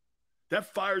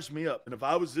 That fires me up. And if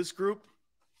I was this group,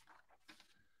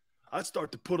 I'd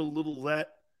start to put a little of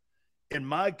that in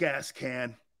my gas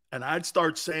can, and I'd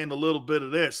start saying a little bit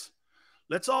of this.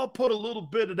 Let's all put a little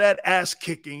bit of that ass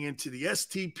kicking into the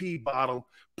STP bottle,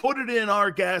 put it in our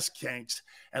gas tanks,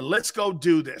 and let's go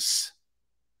do this.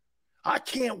 I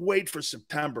can't wait for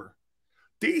September.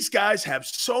 These guys have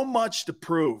so much to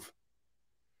prove.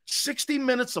 60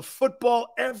 minutes of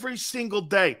football every single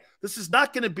day. This is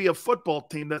not going to be a football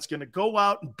team that's going to go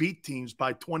out and beat teams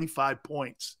by 25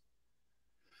 points.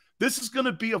 This is going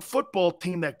to be a football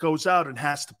team that goes out and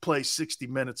has to play 60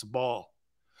 minutes of ball.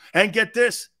 And get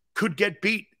this, could get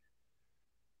beat.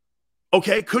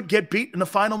 Okay, could get beat in the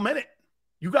final minute.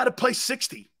 You got to play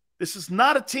 60. This is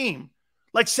not a team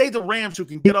like, say, the Rams, who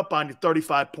can get up on you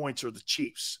 35 points, or the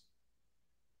Chiefs.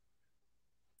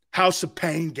 House of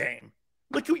Pain game.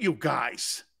 Look at you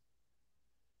guys.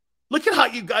 Look at how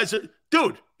you guys are.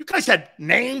 Dude, you guys had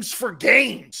names for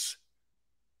games.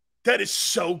 That is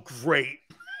so great.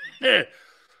 Hey,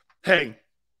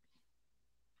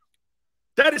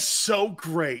 that is so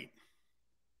great.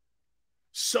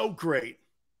 So great.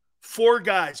 4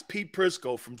 guys, Pete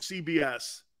Prisco from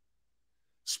CBS,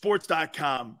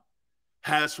 Sports.com,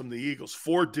 has from the Eagles.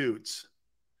 4 dudes.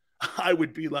 I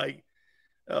would be like,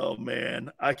 oh,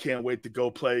 man, I can't wait to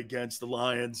go play against the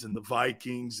Lions and the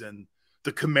Vikings and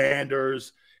the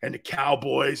Commanders and the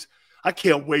Cowboys. I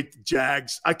can't wait, the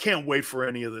Jags. I can't wait for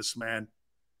any of this, man.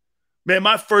 Man,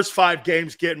 my first 5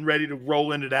 games getting ready to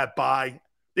roll into that bye.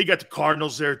 They got the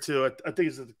Cardinals there, too. I think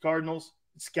it's the Cardinals.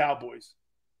 It's Cowboys.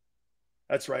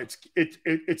 That's right.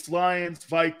 It's Lions,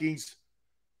 Vikings,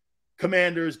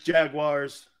 Commanders,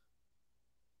 Jaguars.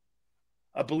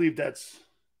 I believe that's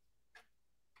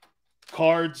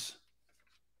Cards.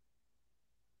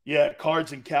 Yeah,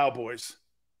 Cards and Cowboys.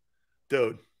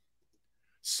 Dude,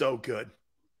 so good.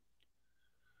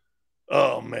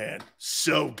 Oh, man,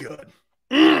 so good.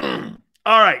 All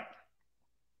right.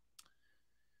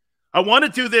 I want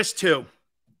to do this, too.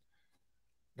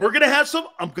 We're going to have some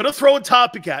 – I'm going to throw a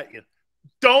topic at you.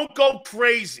 Don't go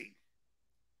crazy.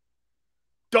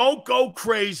 Don't go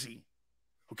crazy,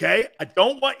 okay? I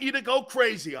don't want you to go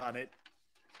crazy on it.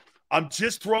 I'm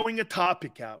just throwing a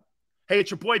topic out. Hey, it's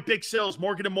your boy Big Sills,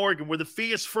 Morgan & Morgan, where the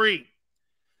fee is free.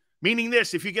 Meaning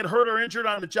this, if you get hurt or injured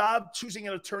on the job, choosing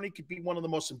an attorney could be one of the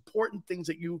most important things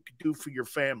that you could do for your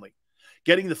family.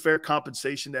 Getting the fair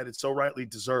compensation that it so rightly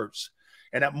deserves.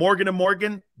 And at Morgan &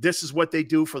 Morgan, this is what they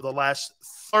do for the last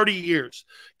 30 years,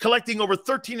 collecting over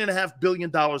 $13.5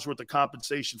 billion worth of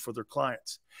compensation for their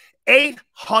clients.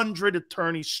 800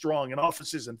 attorneys strong in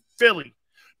offices in Philly,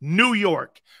 New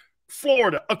York,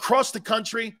 Florida, across the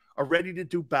country are ready to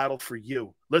do battle for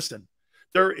you. Listen,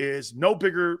 there is no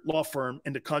bigger law firm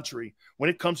in the country when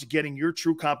it comes to getting your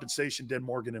true compensation than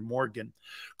Morgan & Morgan.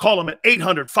 Call them at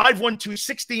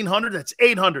 800-512-1600. That's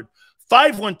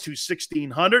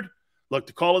 800-512-1600. Look,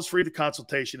 the call is free. The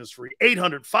consultation is free.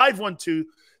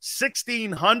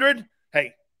 800-512-1600.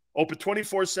 Hey, open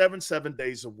 24/7, 7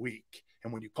 days a week.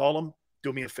 And when you call them,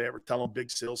 do me a favor. Tell them Big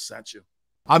Sills sent you.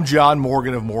 I'm John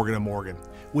Morgan of Morgan & Morgan.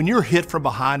 When you're hit from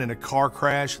behind in a car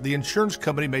crash, the insurance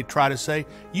company may try to say,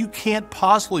 you can't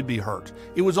possibly be hurt.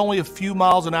 It was only a few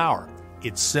miles an hour.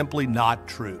 It's simply not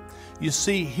true. You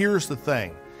see, here's the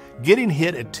thing. Getting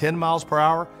hit at 10 miles per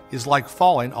hour is like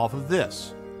falling off of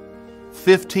this.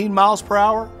 15 miles per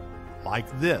hour, like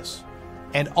this.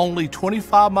 And only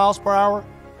 25 miles per hour,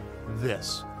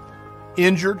 this.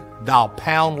 Injured, dial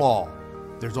pound law.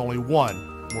 There's only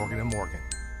one Morgan & Morgan.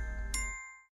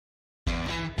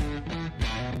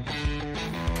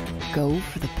 Go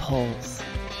for the poles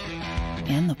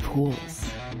and the pools.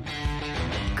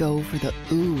 Go for the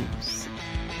oohs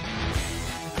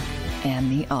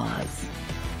and the ahs.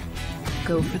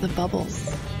 Go for the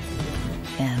bubbles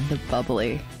and the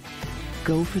bubbly.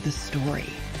 Go for the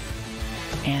story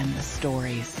and the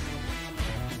stories.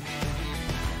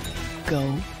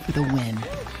 Go for the win.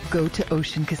 Go to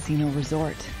Ocean Casino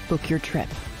Resort. Book your trip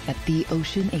at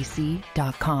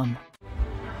theoceanac.com.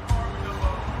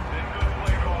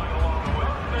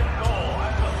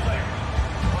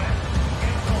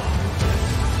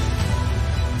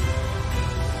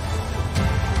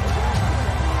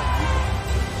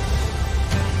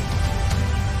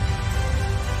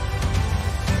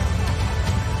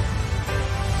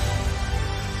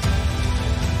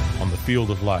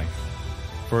 field of life,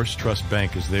 First Trust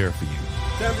Bank is there for you.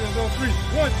 Champions on three.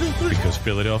 1, 2, 3. Because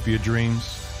Philadelphia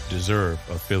dreams deserve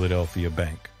a Philadelphia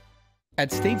bank. At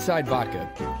Stateside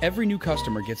Vodka, every new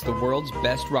customer gets the world's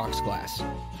best rocks glass,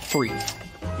 free.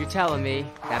 You're telling me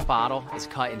that bottle is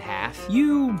cut in half?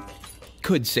 You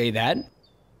could say that.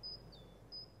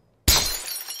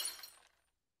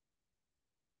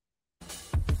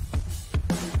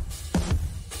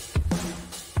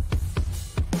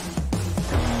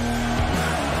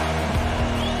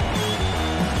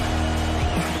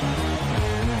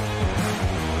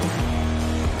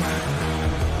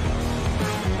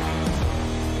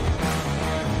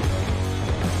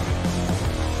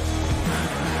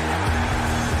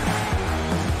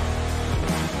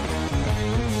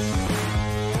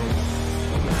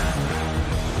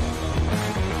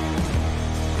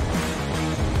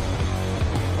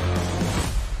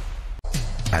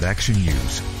 At Action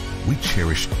News, we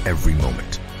cherish every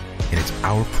moment, and it's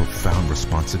our profound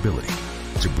responsibility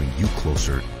to bring you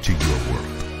closer to your world.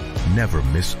 Never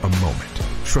miss a moment.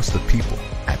 Trust the people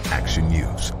at Action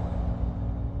News. All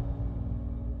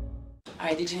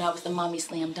right, did you know I was the Mommy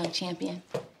Slam Dunk Champion?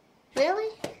 Really?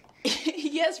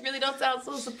 Yes, really, don't sound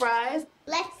so surprised.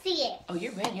 Let's see it. Oh,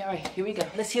 you're ready. All right, here we go.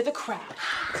 Let's hear the crowd.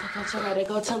 So go to right,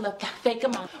 go to left, fake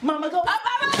 'em out. Mama, go up,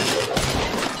 mama!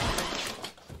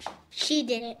 She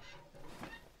did it.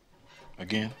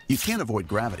 Again? You can't avoid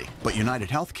gravity, but United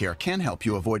Healthcare can help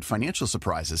you avoid financial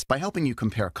surprises by helping you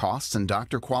compare costs and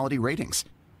doctor quality ratings.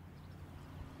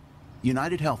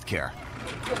 United Healthcare.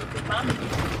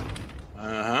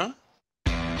 Uh-huh.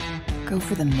 Go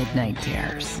for the midnight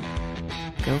dares.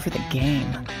 Go for the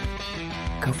game.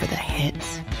 Go for the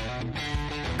hits.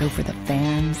 Go for the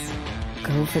fans.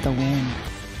 Go for the win.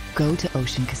 Go to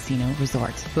Ocean Casino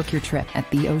Resort. Book your trip at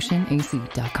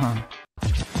theoceanac.com.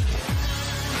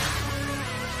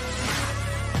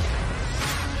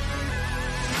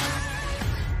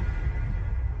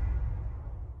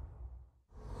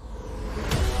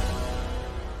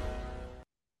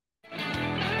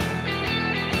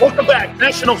 Welcome back,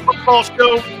 National Football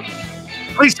Show.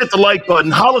 Please hit the like button.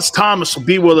 Hollis Thomas will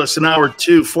be with us in hour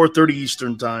 2, 4:30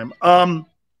 Eastern time. I'm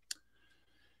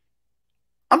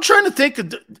trying to think.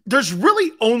 There's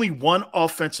really only one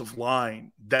offensive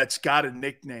line that's got a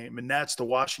nickname, and that's the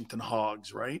Washington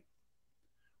Hogs, right?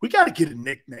 We got to get a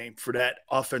nickname for that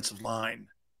offensive line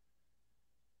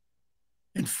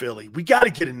in Philly. We got to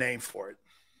get a name for it.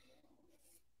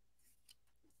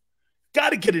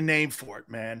 Got to get a name for it,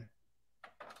 man.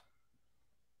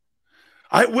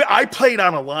 I played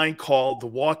on a line called The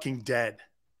Walking Dead.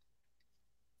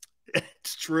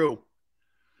 It's true.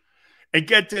 And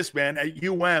get this, man, at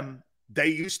UM, they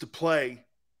used to play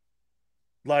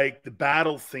like the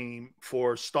battle theme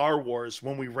for Star Wars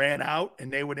when we ran out,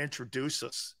 and they would introduce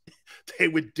us. They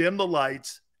would dim the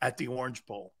lights at the Orange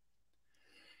Bowl.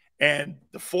 And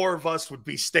the four of us would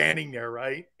be standing there,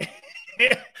 right?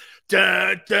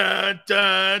 Dun, dun,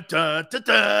 dun, dun, dun,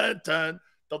 dun, dun.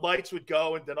 The lights would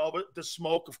go, and then all the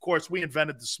smoke. Of course, we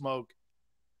invented the smoke.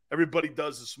 Everybody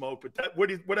does the smoke, but where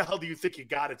the hell do you think you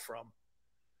got it from?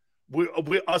 We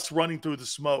us running through the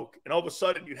smoke, and all of a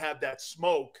sudden you'd have that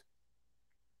smoke,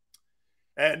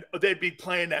 and they'd be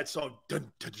playing that song. Dun,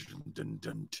 dun, dun,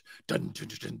 dun, dun, dun,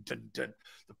 dun, dun, dun.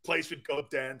 The place would go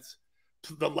dense.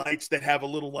 The lights, they'd have a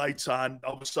little lights on.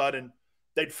 All of a sudden,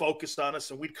 they'd focus on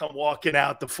us, and we'd come walking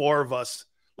out, the four of us,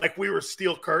 like we were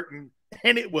steel curtain,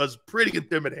 and it was pretty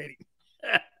intimidating.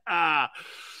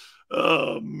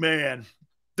 Oh, man.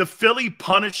 The Philly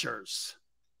Punishers.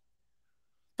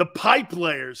 The Pipe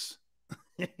Layers.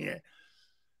 The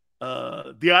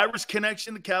Irish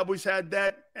Connection, the Cowboys had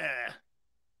that.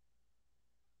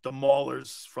 The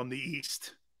Maulers from the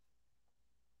East.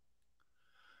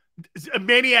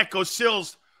 Maniac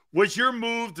O'Sills, was your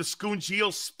move the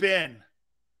Scungil spin?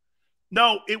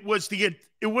 No, it was the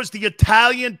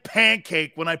Italian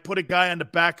pancake when I put a guy on the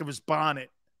back of his bonnet.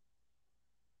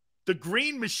 The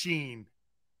Green Machine.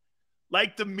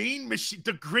 Like the Mean Machine.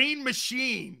 The Green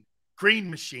Machine. Green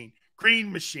Machine.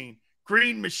 Green Machine.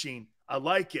 Green Machine. I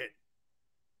like it.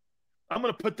 I'm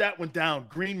going to put that one down.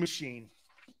 Green Machine.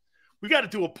 We got to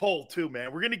do a poll too,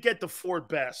 man. We're going to get the 4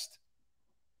 best.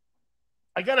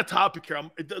 I got a topic here.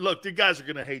 Look, the guys are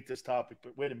going to hate this topic,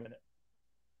 but wait a minute.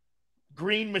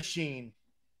 Green Machine.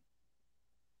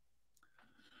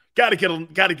 Got to get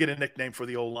a nickname for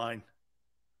the O-line.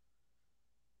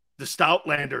 The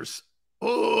Stoutlanders.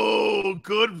 Oh,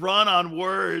 good run on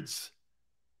words.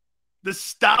 The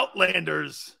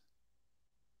Stoutlanders.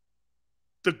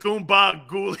 The Goomba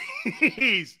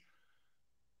Ghoulies.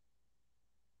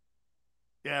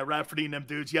 Yeah, Rafferty and them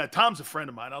dudes. Yeah, Tom's a friend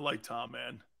of mine. I like Tom,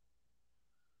 man.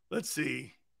 Let's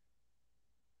see.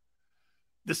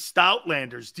 The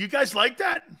Stoutlanders. Do you guys like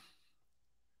that?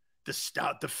 The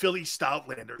Philly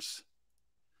Stoutlanders.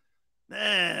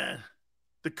 The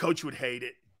coach would hate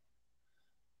it.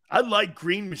 I like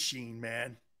Green Machine,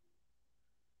 man.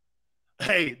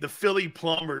 Hey, the Philly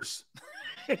Plumbers.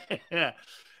 It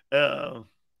was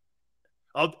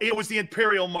the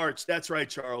Imperial March. That's right,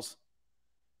 Charles.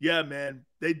 Yeah, man.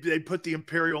 They put the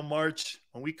Imperial March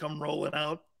when we come rolling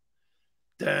out.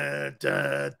 Da,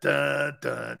 da, da, da,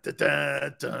 da, da,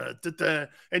 da, da, da.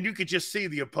 And you could just see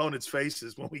the opponent's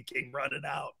faces when we came running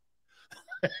out.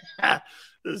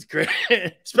 This is great,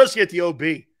 especially at the OB.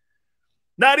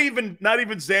 Not even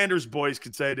Xander's boys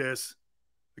could say this,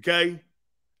 okay?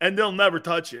 And they'll never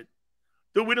touch it.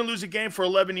 We didn't lose a game for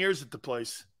 11 years at the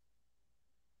place.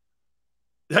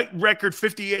 That record,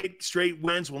 58 straight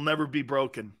wins, will never be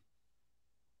broken.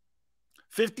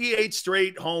 58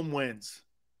 straight home wins.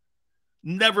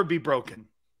 Never be broken.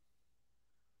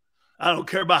 I don't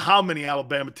care about how many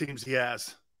Alabama teams he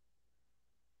has.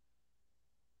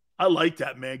 I like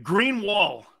that, man. Green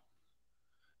Wall.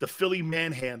 The Philly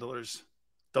Manhandlers.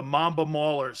 The Mamba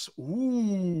Maulers.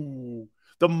 Ooh.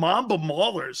 The Mamba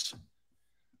Maulers. I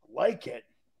like it.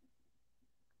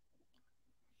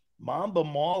 Mamba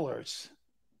Maulers.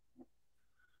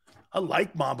 I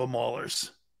like Mamba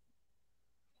Maulers.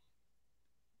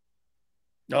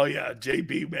 Oh, yeah,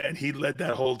 JB, man, he led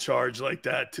that whole charge like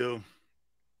that, too.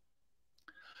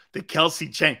 The Kelsey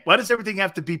chain. Why does everything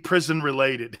have to be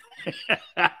prison-related?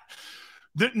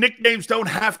 The nicknames don't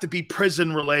have to be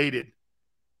prison-related,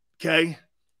 okay?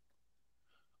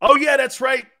 Oh, yeah, that's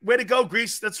right. Way to go,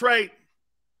 Grease. That's right.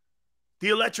 The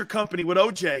Electric Company with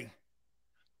OJ.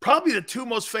 Probably the two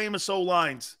most famous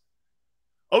O-lines.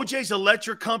 OJ's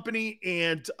Electric Company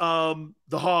and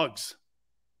the Hogs.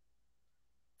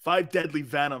 5 Deadly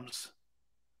Venoms.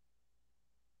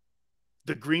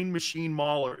 The Green Machine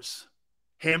Maulers.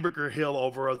 Hamburger Hill,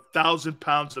 over 1,000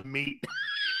 pounds of meat.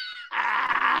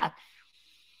 I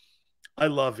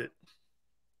love it.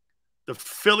 The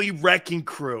Philly Wrecking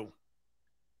Crew.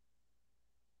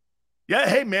 Yeah,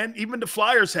 hey, man, even the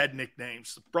Flyers had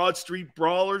nicknames. The Broad Street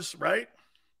Brawlers, right?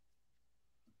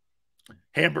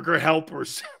 Hamburger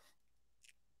Helpers.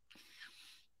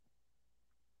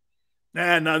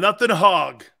 Nah, nothing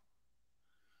hog.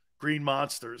 Green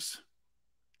Monsters.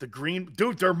 The green,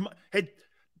 dude, hey,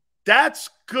 that's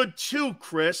good too,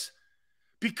 Chris,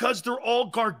 because they're all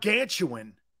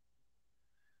gargantuan.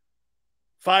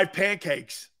 5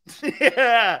 pancakes.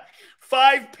 Yeah,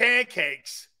 5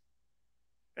 pancakes.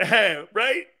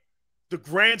 Right? The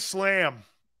Grand Slam.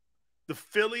 The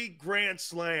Philly Grand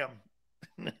Slam.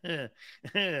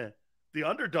 The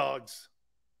Underdogs.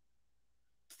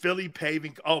 Philly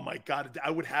Paving. Oh, my God. I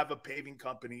would have a paving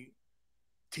company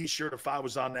T-shirt if I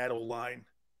was on that O-line.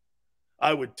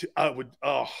 I would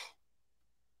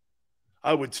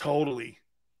totally.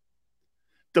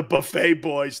 The Buffet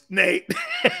Boys. Nate.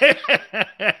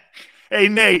 Hey,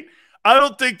 Nate, I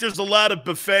don't think there's a lot of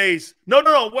buffets.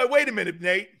 No. Wait a minute,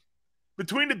 Nate.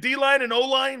 Between the D-line and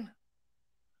O-line,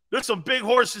 there's some big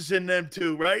horses in them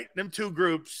too, right? Them two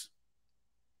groups.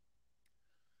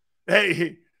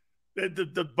 Hey,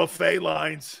 the buffet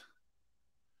lines.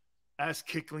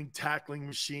 Ass-kickling, tackling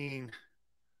machine.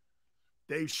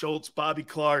 Dave Schultz, Bobby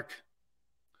Clark.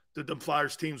 The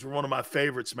Flyers teams were one of my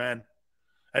favorites, man.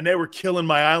 And they were killing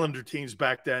my Islander teams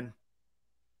back then.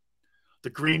 The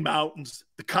Green Mountains,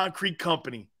 the Concrete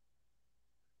Company.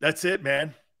 That's it,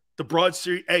 man. The Broad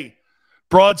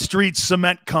Street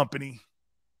Cement Company.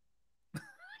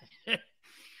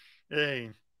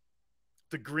 Hey,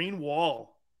 the Green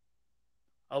Wall.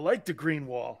 I like the Green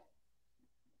Wall.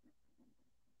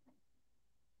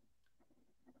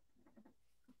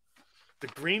 The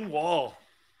Green Wall.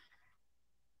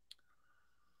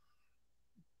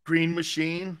 Green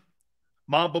Machine,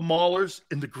 Mamba Maulers,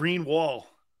 and the Green Wall.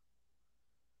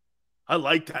 I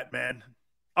like that, man.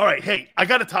 All right, hey, I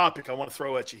got a topic I want to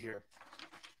throw at you here.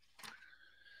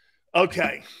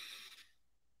 Okay.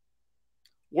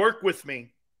 Work with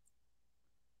me.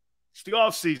 It's the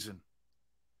offseason.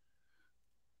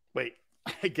 Wait,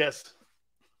 I guess.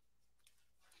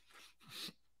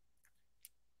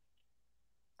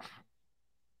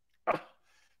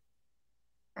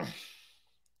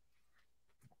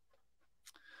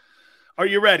 Are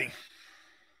you ready?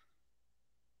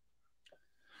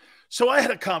 So I had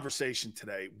a conversation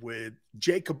today with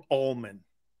JAKIB Ullman.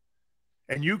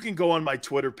 And you can go on my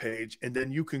Twitter page, and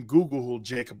then you can Google who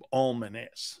JAKIB Ullman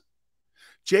is.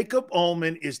 JAKIB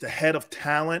Ullman is the head of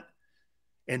talent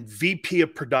and VP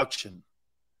of production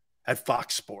at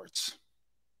Fox Sports.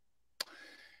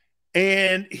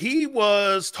 And he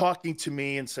was talking to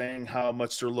me and saying how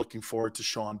much they're looking forward to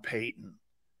Sean Payton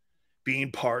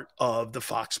being part of the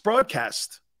Fox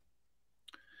broadcast.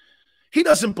 He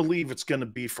doesn't believe it's going to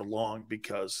be for long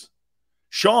because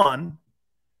Sean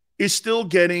is still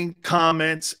getting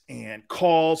comments and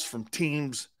calls from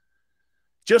teams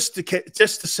just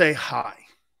to say hi.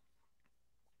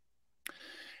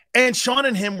 And Sean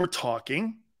and him were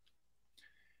talking,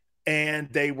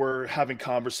 and they were having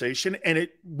conversation, and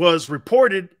it was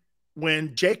reported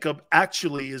when JAKIB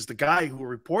actually is the guy who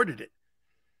reported it.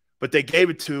 But they gave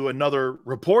it to another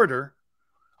reporter,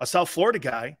 a South Florida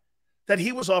guy, that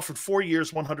he was offered 4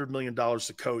 years, $100 million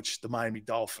to coach the Miami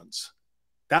Dolphins.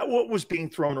 That what was being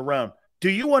thrown around. Do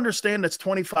you understand that's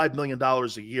 $25 million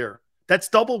a year? That's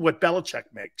double what Belichick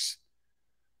makes.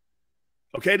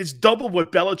 Okay, it's double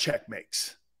what Belichick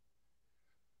makes.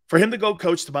 For him to go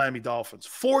coach the Miami Dolphins,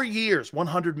 4 years,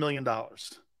 $100 million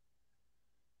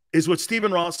is what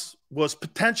Stephen Ross was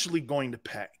potentially going to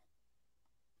pay.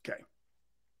 Okay.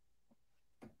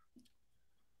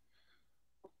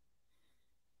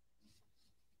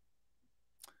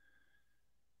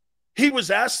 He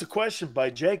was asked the question by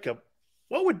JAKIB,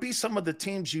 what would be some of the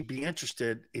teams you'd be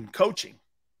interested in coaching?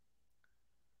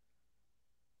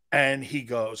 And he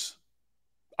goes,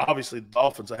 obviously the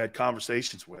Dolphins I had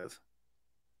conversations with.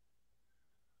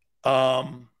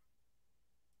 The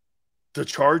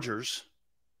Chargers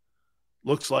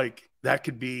looks like that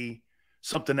could be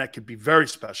something that could be very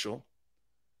special.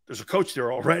 There's a coach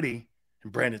there already in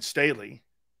Brandon Staley.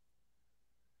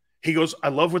 He goes, I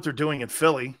love what they're doing in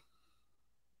Philly.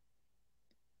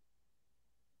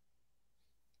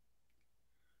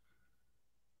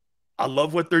 I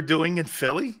love what they're doing in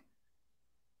Philly.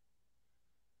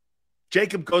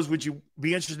 JAKIB goes, would you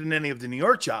be interested in any of the New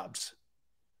York jobs?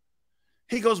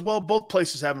 He goes, well, both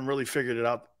places haven't really figured it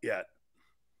out yet.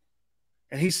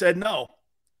 And he said, no.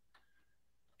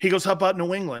 He goes, how about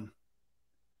New England?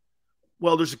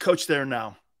 Well, there's a coach there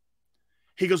now.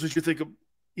 He goes, what you think of?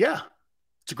 Yeah,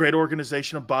 it's a great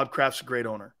organization, and Bob Kraft's a great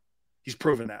owner. He's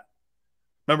proven that.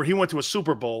 Remember, he went to a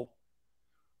Super Bowl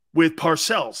with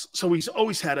Parcells, so he's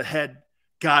always had a head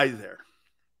guy there.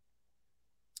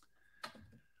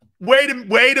 Wait a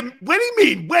minute. What do you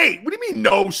mean? Wait, what do you mean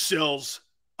no, Sills?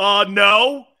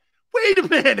 No. Wait a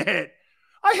minute.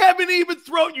 I haven't even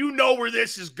thrown, you know where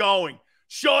this is going.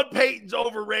 Sean Payton's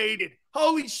overrated.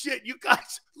 Holy shit, you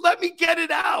guys, let me get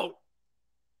it out.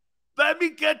 Let me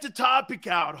get the topic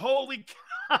out. Holy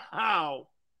cow.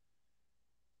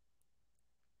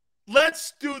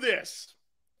 Let's do this.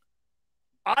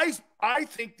 I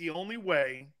think the only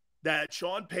way that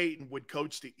Sean Payton would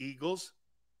coach the Eagles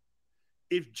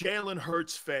if Jalen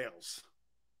Hurts fails.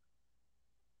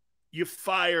 You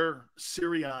fire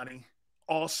Sirianni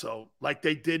also, like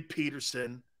they did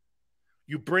Peterson.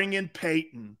 You bring in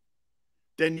Payton.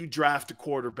 Then you draft a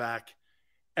quarterback.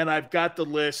 And I've got the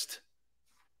list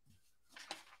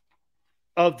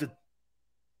of the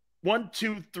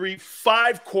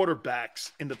 5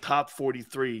 quarterbacks in the top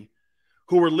 43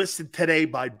 who were listed today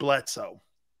by Bledsoe.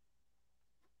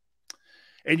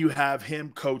 And you have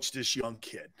him coach this young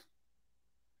kid.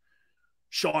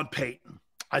 Sean Payton.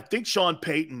 I think Sean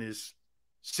Payton is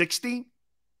 60.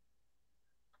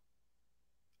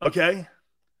 Okay.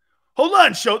 Hold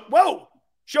on.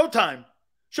 Showtime.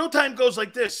 Showtime goes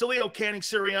like this. Sileo canning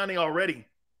Sirianni already.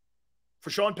 For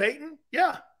Sean Payton?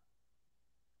 Yeah.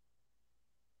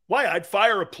 Why? I'd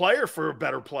fire a player for a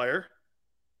better player.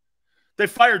 They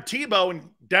fired Tebow in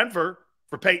Denver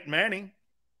for Peyton Manning.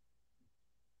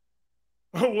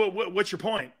 What's your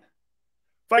point?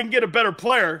 If I can get a better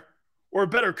player or a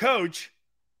better coach,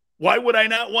 why would I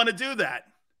not want to do that?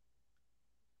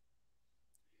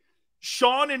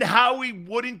 Sean and Howie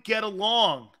wouldn't get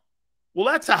along. Well,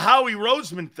 that's a Howie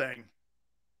Roseman thing.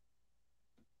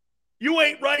 You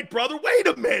ain't right, brother. Wait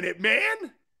a minute,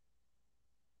 man.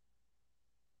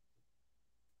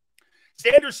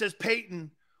 Sanders says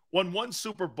Peyton won 1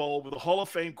 Super Bowl with a Hall of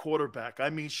Fame quarterback. I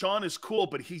mean, Sean is cool,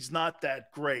 but he's not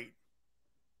that great.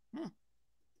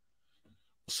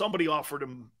 Somebody offered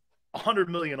him $100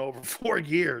 million over 4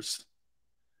 years.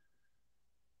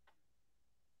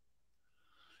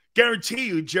 Guarantee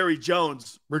you Jerry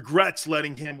Jones regrets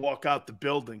letting him walk out the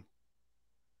building.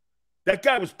 That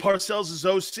guy was Parcells'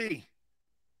 OC.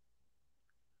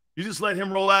 You just let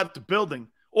him roll out the building.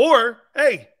 Or,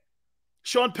 hey,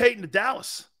 Sean Payton to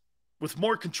Dallas with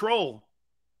more control.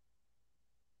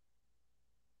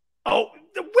 Oh,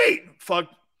 wait. Fuck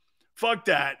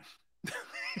that.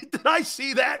 Did I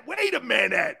see that? Wait a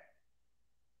minute.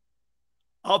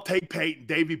 I'll take Peyton,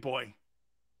 Davey boy.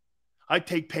 I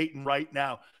take Peyton right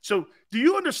now. So do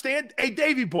you understand? Hey,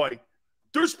 Davey boy,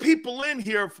 there's people in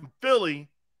here from Philly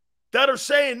that are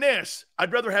saying this.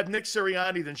 I'd rather have Nick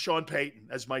Sirianni than Sean Payton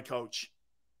as my coach.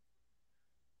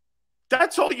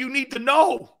 That's all you need to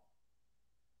know.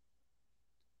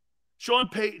 Sean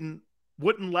Payton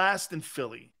wouldn't last in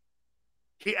Philly.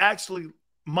 He actually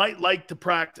might like to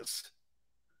practice.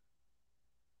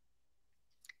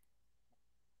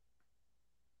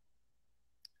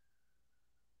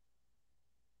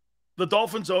 The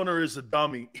Dolphins owner is a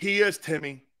dummy. He is,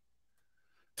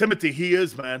 Timothy, he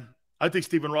is, man. I think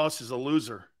Stephen Ross is a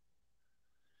loser.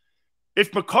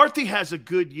 If McCarthy has a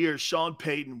good year, Sean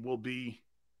Payton will be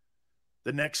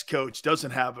the next coach.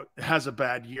 Has a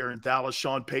bad year in Dallas.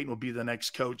 Sean Payton will be the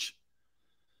next coach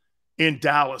in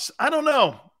Dallas. I don't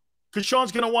know. Because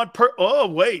Sean's going to want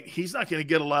he's not going to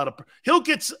get a lot of he'll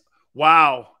get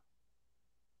wow.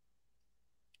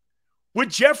 Would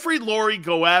Jeffrey Lurie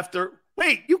go after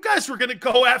you guys were going to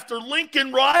go after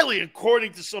Lincoln Riley,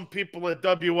 according to some people at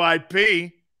WIP.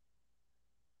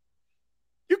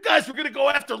 You guys were going to go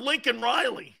after Lincoln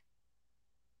Riley.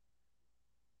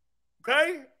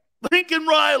 Okay? Lincoln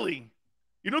Riley.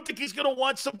 You don't think he's going to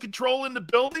want some control in the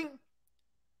building?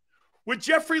 Would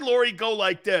Jeffrey Lurie go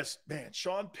like this? Man,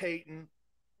 Sean Payton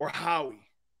or Howie?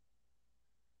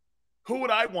 Who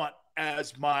would I want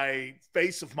as my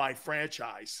face of my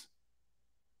franchise?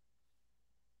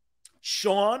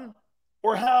 Sean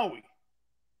or Howie?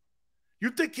 You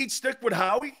think he'd stick with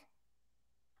Howie?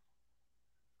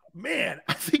 Man,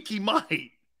 I think he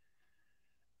might.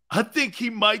 I think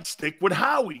he might stick with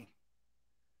Howie.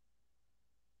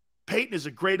 Peyton is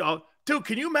a great... Dude,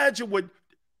 can you imagine what...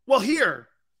 Well, here.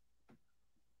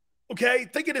 Okay,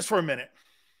 think of this for a minute.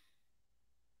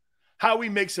 Howie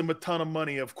makes him a ton of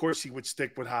money. Of course he would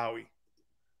stick with Howie.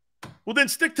 Well, then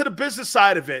stick to the business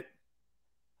side of it.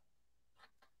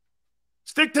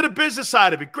 Stick to the business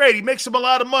side of it. Great. He makes him a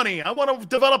lot of money. I want to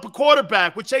develop a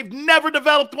quarterback, which they've never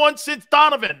developed one since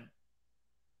Donovan.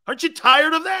 Aren't you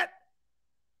tired of that?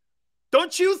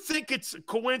 Don't you think it's a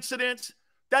coincidence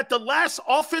that the last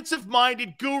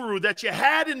offensive-minded guru that you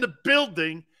had in the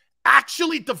building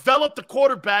actually developed a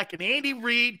quarterback in Andy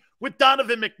Reid with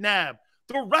Donovan McNabb?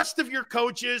 The rest of your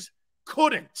coaches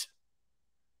couldn't.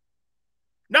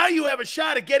 Now you have a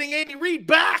shot at getting Andy Reid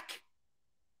back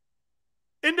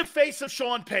in the face of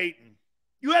Sean Payton.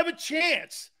 You have a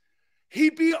chance.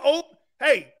 He'd be open.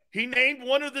 Hey, he named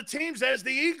one of the teams as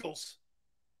the Eagles.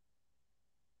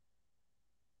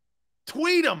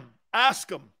 Tweet him.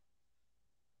 Ask him.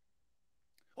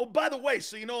 Oh, by the way,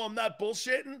 so you know I'm not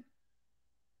bullshitting?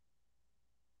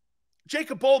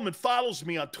 Jacob Boldman follows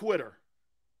me on Twitter.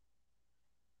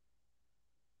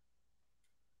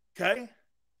 Okay?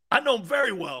 I know him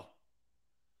very well.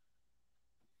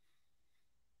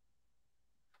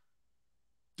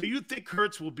 Do you think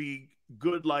Hurts will be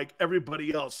good like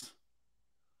everybody else?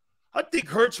 I think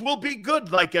Hurts will be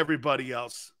good like everybody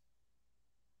else.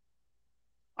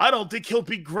 I don't think he'll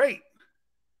be great.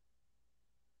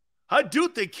 I do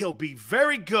think he'll be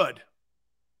very good.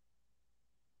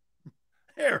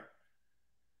 Here.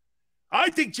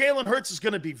 I think Jalen Hurts is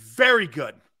going to be very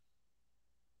good.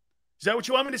 Is that what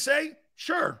you want me to say?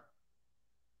 Sure.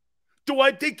 Do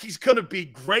I think he's going to be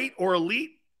great or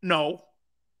elite? No.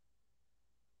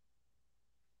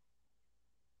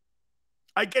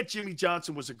 I get Jimmy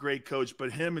Johnson was a great coach,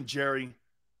 but him and Jerry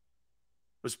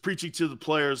was preaching to the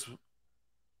players,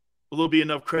 will there be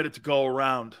enough credit to go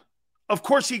around? Of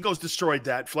course egos destroyed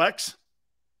that, Flex.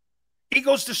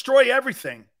 Egos destroy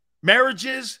everything.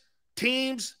 Marriages,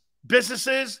 teams,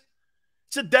 businesses.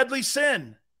 It's a deadly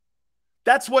sin.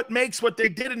 That's what makes what they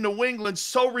did in New England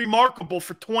so remarkable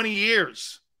for 20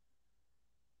 years.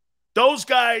 Those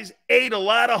guys ate a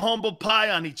lot of humble pie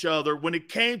on each other when it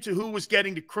came to who was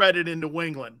getting the credit in New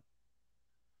England.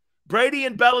 Brady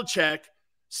and Belichick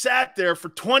sat there for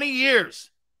 20 years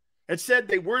and said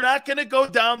they were not going to go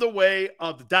down the way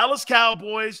of the Dallas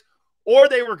Cowboys, or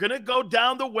they were going to go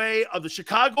down the way of the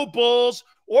Chicago Bulls,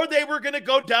 or they were going to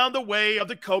go down the way of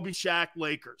the Kobe Shaq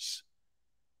Lakers.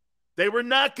 They were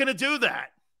not going to do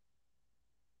that.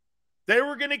 They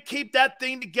were going to keep that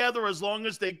thing together as long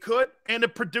as they could, and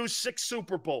it produced 6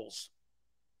 Super Bowls.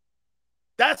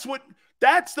 That's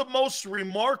the most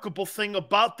remarkable thing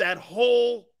about that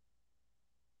whole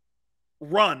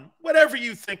run. Whatever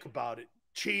you think about it,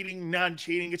 cheating,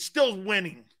 non-cheating, it's still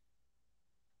winning.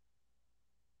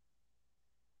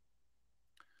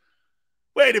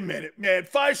 Wait a minute, man.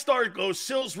 5-star goes,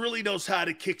 Sills really knows how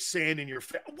to kick sand in your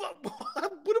face. What am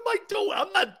I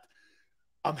doing?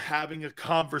 I'm having a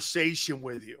conversation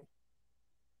with you.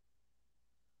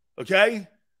 Okay?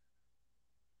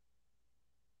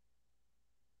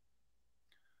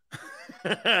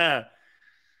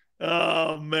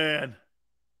 Oh, man.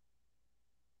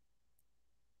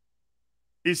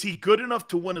 Is he good enough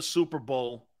to win a Super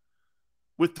Bowl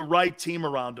with the right team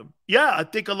around him? Yeah, I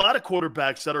think a lot of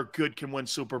quarterbacks that are good can win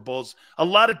Super Bowls. A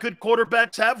lot of good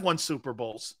quarterbacks have won Super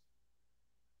Bowls.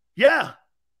 Yeah.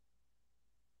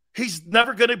 He's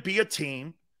never going to be a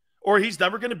team, or he's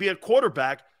never going to be a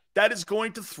quarterback that is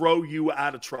going to throw you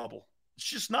out of trouble. It's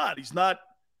just not. He's not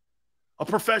a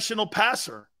professional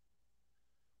passer.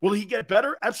 Will he get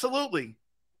better? Absolutely.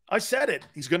 I said it.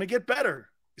 He's going to get better.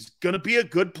 He's going to be a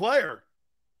good player.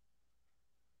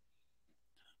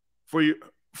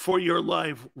 For your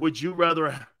life, would you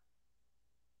rather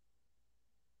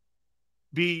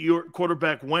be your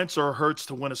quarterback Wentz or Hurts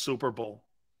to win a Super Bowl?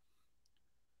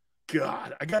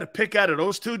 God, I got to pick out of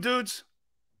those two dudes.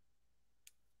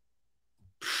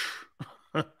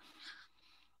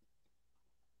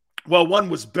 Well, one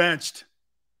was benched.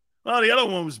 Well, the other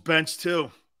one was benched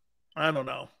too. I don't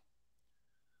know.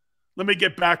 Let me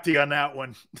get back to you on that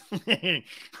one.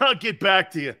 I'll get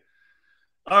back to you.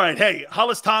 All right. Hey,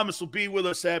 Hollis Thomas will be with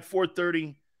us at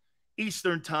 4:30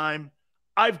 Eastern time.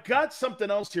 I've got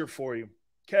something else here for you.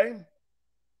 Okay.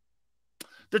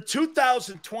 The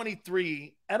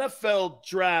 2023 NFL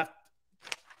draft,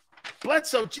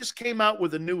 Bledsoe just came out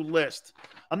with a new list.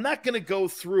 I'm not going to go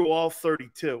through all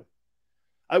 32.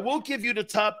 I will give you the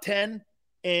top 10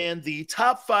 and the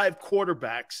top 5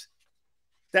 quarterbacks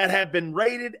that have been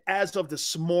rated as of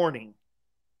this morning.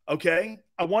 Okay?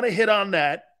 I want to hit on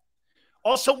that.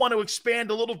 Also want to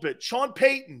expand a little bit. Sean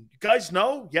Payton, you guys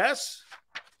know? Yes?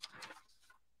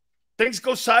 Things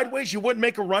go sideways, you wouldn't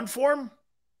make a run for him?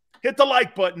 Hit the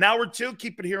like button. Hour 2,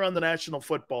 keep it here on the National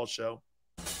Football Show.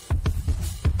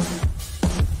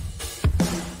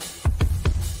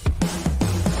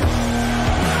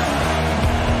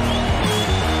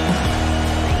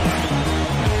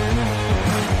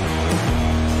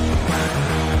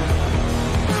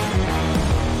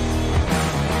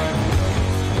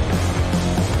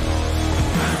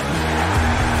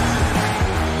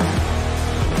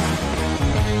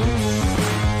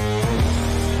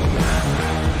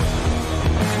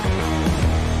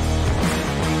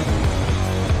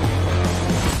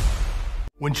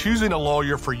 When choosing a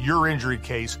lawyer for your injury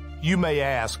case, you may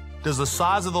ask, does the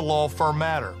size of the law firm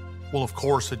matter? Well, of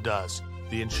course it does.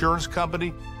 The insurance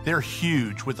company, they're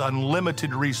huge with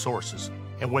unlimited resources.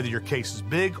 And whether your case is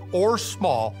big or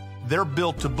small, they're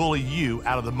built to bully you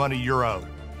out of the money you're owed.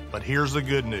 But here's the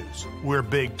good news. We're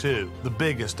big too, the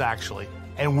biggest actually.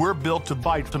 And we're built to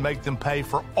fight to make them pay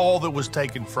for all that was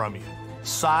taken from you.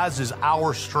 Size is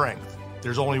our strength.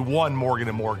 There's only one Morgan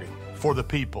 & Morgan,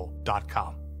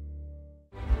 forthepeople.com.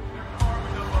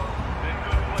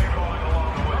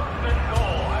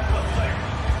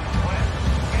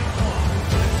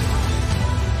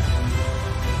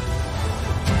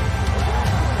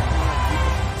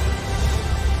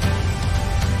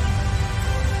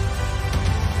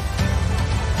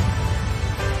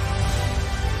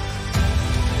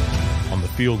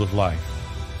 Field of life,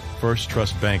 First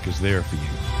Trust Bank is there for you.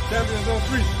 Champions on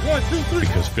 3. 1, 2, 3.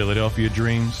 Because Philadelphia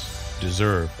dreams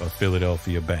deserve a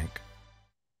Philadelphia bank.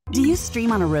 Do you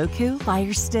stream on a Roku,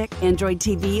 Fire Stick, Android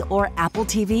TV, or Apple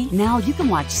TV? Now you can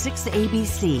watch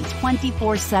 6ABC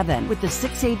 24/7 with the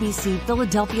 6ABC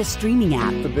Philadelphia streaming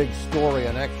app. The big story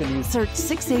on Action News. Search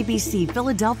 6ABC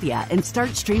Philadelphia and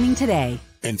start streaming today.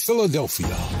 In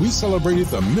Philadelphia, we celebrated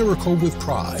the miracle with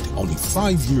pride only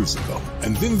 5 years ago.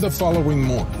 And then the following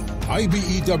morning,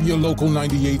 IBEW Local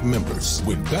 98 members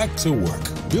went back to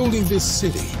work, building this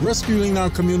city, rescuing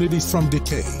our communities from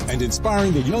decay, and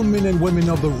inspiring the young men and women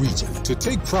of the region to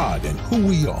take pride in who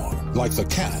we are. Like the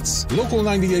Cats, Local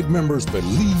 98 members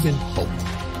believe in hope.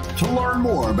 To learn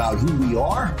more about who we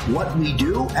are, what we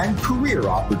do, and career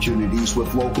opportunities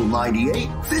with Local 98,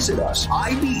 visit us,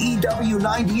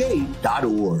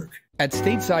 IBEW98.org. At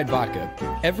Stateside Vodka,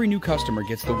 every new customer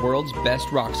gets the world's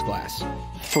best rocks glass.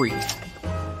 Free.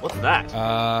 What's that?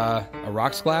 A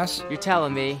rocks glass? You're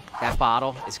telling me that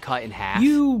bottle is cut in half?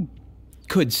 You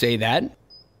could say that.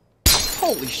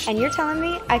 Holy shit. And you're telling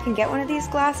me I can get one of these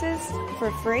glasses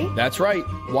for free? That's right.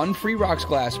 1 free rocks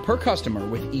glass per customer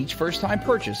with each first-time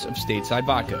purchase of Stateside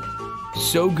Vodka.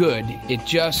 So good, it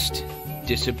just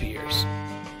disappears.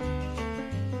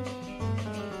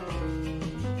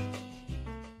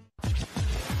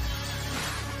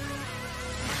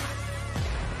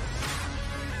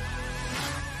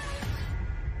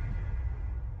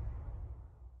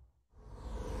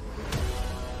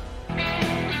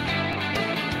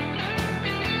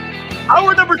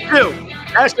 Hour number 2,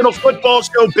 National Football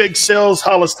Show, Big Sills,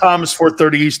 Hollis Thomas,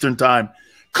 4:30 Eastern Time.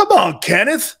 Come on,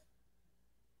 Kenneth.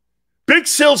 Big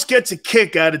Sills gets a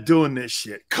kick out of doing this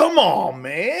shit. Come on,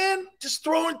 man. Just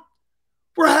throwing.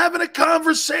 We're having a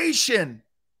conversation.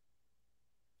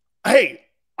 Hey,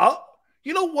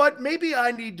 you know what? Maybe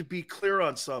I need to be clear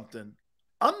on something.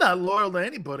 I'm not loyal to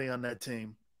anybody on that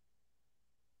team.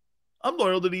 I'm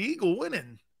loyal to the Eagle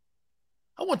winning.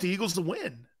 I want the Eagles to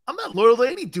win. I'm not loyal to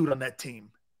any dude on that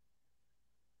team.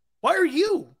 Why are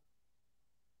you?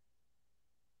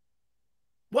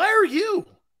 Why are you?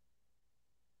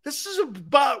 This is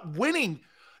about winning.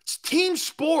 It's team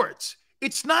sports.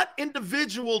 It's not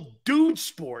individual dude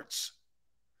sports.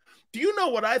 Do you know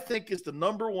what I think is the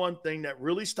number one thing that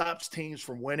really stops teams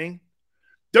from winning?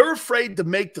 They're afraid to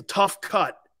make the tough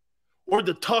cut or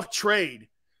the tough trade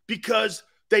because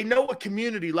they know a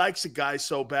community likes a guy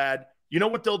so bad. You know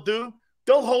what they'll do?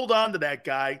 They'll hold on to that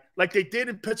guy like they did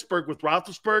in Pittsburgh with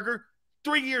Roethlisberger,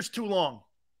 3 years too long.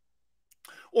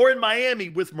 Or in Miami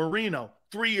with Marino,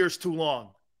 3 years too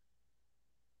long.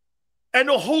 And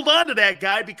they'll hold on to that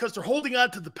guy because they're holding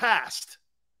on to the past.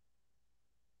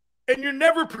 And you're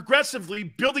never progressively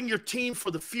building your team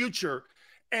for the future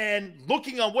and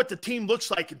looking on what the team looks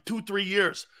like in 2-3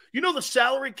 years. You know, the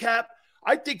salary cap,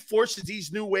 I think, forces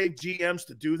these new wave GMs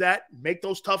to do that, make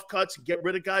those tough cuts and get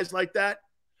rid of guys like that.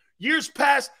 Years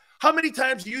past, how many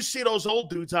times do you see those old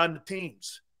dudes on the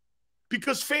teams?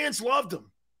 Because fans loved them.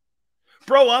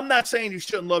 Bro, I'm not saying you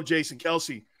shouldn't love Jason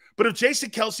Kelce, but if Jason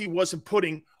Kelce wasn't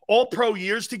putting all-pro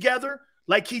years together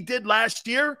like he did last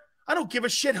year, I don't give a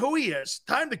shit who he is.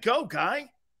 Time to go, guy.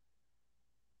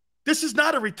 This is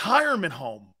not a retirement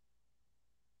home.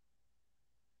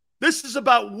 This is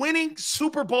about winning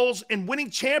Super Bowls and winning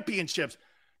championships.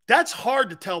 That's hard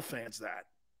to tell fans that.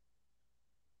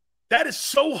 That is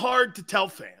so hard to tell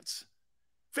fans.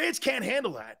 Fans can't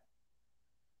handle that.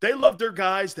 They love their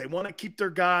guys. They want to keep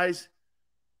their guys.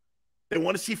 They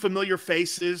want to see familiar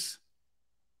faces.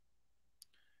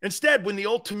 Instead, when the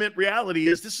ultimate reality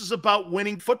is this is about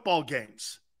winning football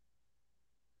games.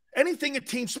 Anything in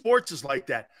team sports is like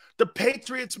that. The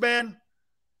Patriots, man,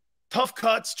 tough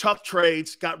cuts, tough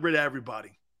trades, got rid of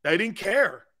everybody. They didn't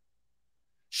care.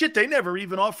 Shit, they never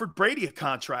even offered Brady a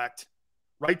contract.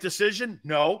 Right decision?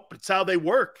 No, but it's how they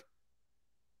work.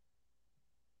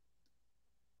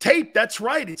 Tape, that's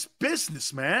right. It's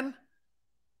business, man.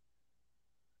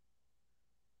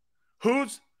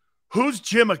 Who's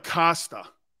Jim Acosta?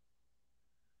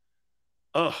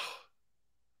 Ugh.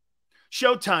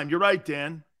 Showtime, you're right,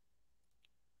 Dan.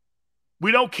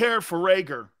 We don't care for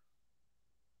Rager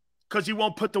because he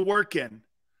won't put the work in.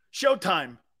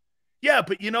 Showtime. Yeah,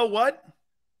 but you know what?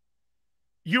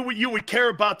 You would care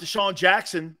about Deshaun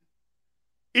Jackson.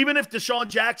 Even if Deshaun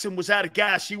Jackson was out of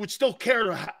gas, you would still care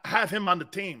to have him on the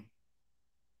team.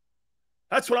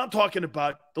 That's what I'm talking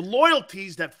about. The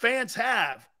loyalties that fans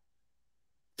have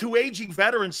to aging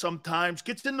veterans sometimes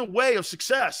gets in the way of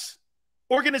success.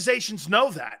 Organizations know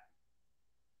that.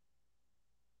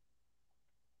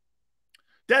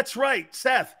 That's right,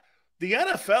 Seth. The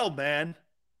NFL, man,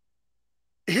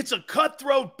 it's a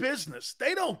cutthroat business.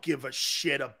 They don't give a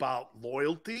shit about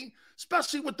loyalty,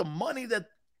 especially with the money that's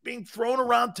being thrown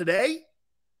around today.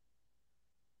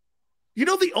 You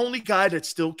know, the only guy that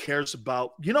still cares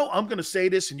about, I'm going to say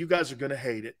this and you guys are going to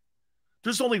hate it.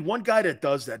 There's only one guy that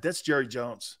does that. That's Jerry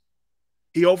Jones.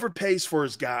 He overpays for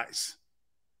his guys.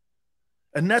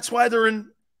 And that's why they're in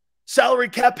salary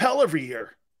cap hell every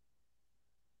year.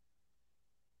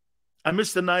 I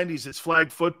miss the 90s. It's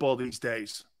flag football these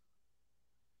days.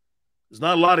 There's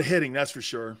not a lot of hitting, that's for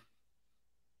sure.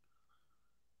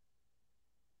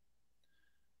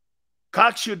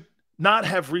 Cox should not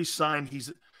have re-signed.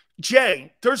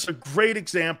 Jay, there's a great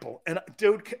example. And,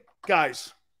 dude,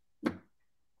 guys, do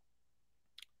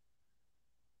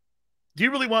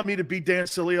you really want me to beat Dan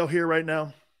Sileo here right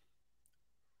now?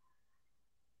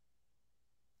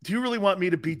 Do you really want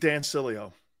me to beat Dan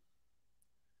Sileo?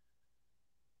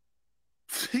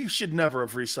 You should never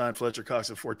have re-signed Fletcher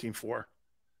Cox at 14-4.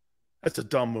 That's a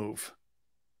dumb move.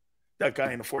 That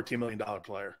guy ain't a $14 million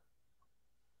player.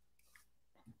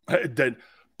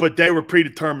 But they were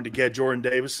predetermined to get Jordan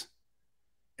Davis.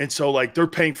 And so, they're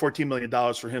paying $14 million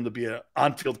for him to be an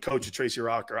on-field coach of Tracy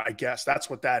Rocker. I guess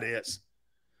that's what that is.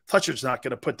 Fletcher's not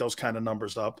going to put those kind of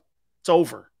numbers up. It's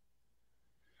over.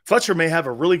 Fletcher may have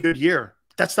a really good year.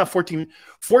 That's not 14.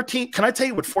 14. Can I tell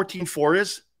you what 14-4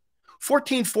 is?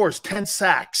 14-4 is 10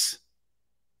 sacks.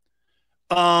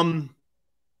 8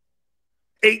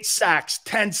 sacks,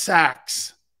 10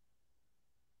 sacks,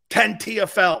 10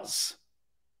 TFLs.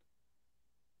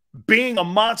 Being a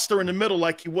monster in the middle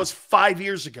like he was 5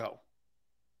 years ago.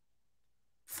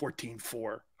 14-4.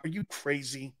 Are you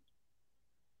crazy?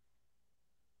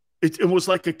 It was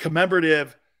like a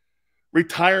commemorative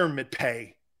retirement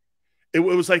pay. It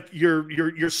was like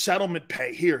your settlement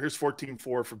pay. Here's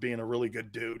 14-4 for being a really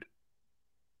good dude.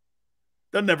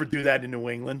 They'll never do that in New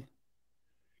England.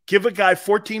 Give a guy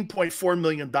 $14.4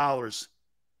 million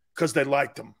because they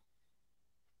liked him.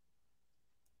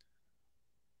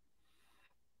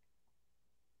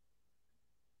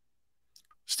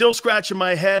 Still scratching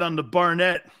my head on the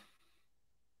Barnett.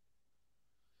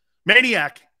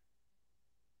 Maniac.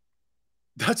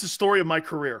 That's the story of my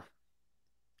career.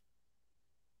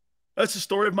 That's the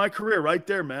story of my career right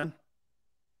there, man.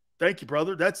 Thank you,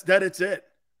 brother. It's it.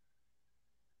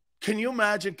 Can you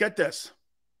imagine? Get this.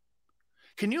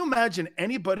 Can you imagine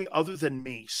anybody other than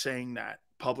me saying that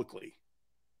publicly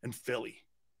in Philly?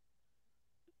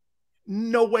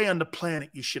 No way on the planet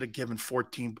you should have given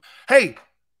 14. Hey,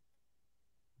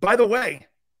 by the way,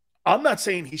 I'm not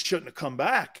saying he shouldn't have come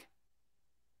back.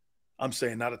 I'm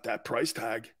saying not at that price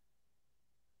tag.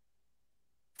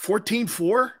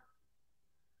 14-4?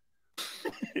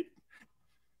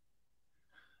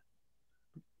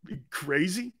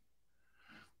 Crazy?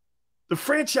 The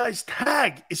franchise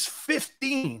tag is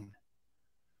 15.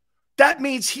 That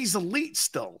means he's elite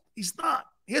still. He's not.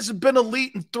 He hasn't been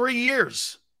elite in 3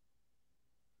 years.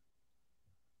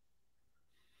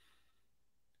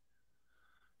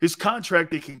 His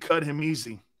contract, they can cut him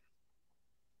easy.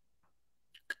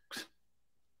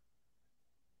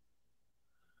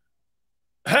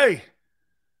 Hey,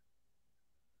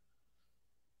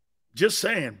 just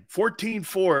saying,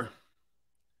 14-4.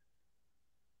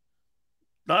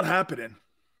 Not happening.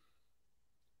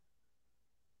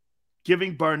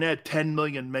 Giving Barnett $10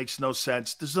 million makes no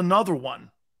sense. There's another one.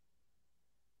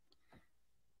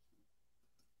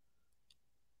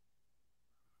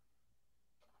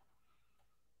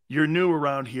 You're new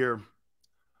around here.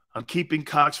 I'm keeping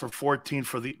Cox for 14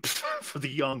 for the for the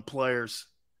young players.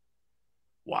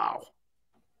 Wow.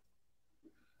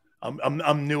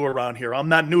 I'm new around here. I'm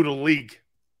not new to the league.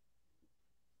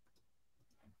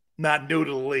 Not new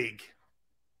to the league.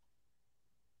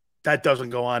 That doesn't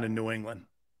go on in New England.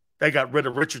 They got rid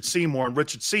of Richard Seymour, and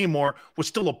Richard Seymour was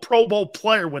still a Pro Bowl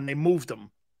player when they moved him.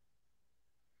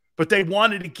 But they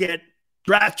wanted to get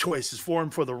draft choices for him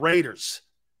for the Raiders,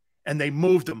 and they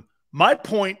moved him. My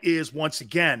point is, once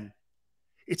again,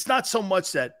 it's not so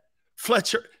much that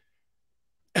Fletcher –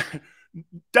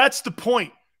 that's the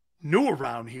point. New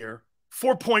around here,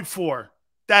 4.4.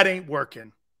 That ain't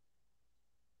working.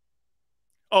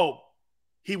 Oh,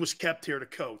 he was kept here to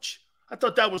coach. I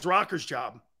thought that was Rocker's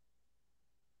job.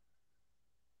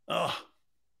 Oh,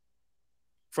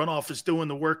 front office doing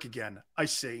the work again. I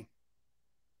see.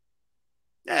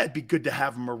 Yeah, it'd be good to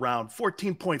have him around.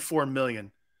 $14.4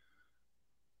 million.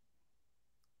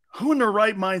 Who in their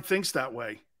right mind thinks that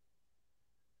way?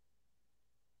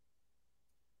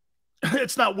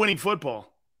 It's not winning football.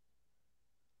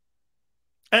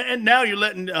 And now you're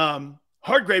letting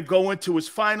Hargrave go into his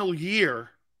final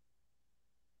year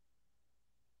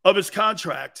of his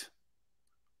contract,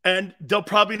 and they'll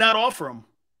probably not offer him.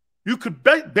 You could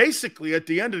basically, at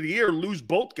the end of the year, lose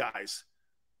both guys.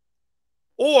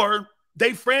 Or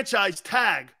they franchise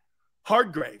tag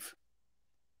Hargrave.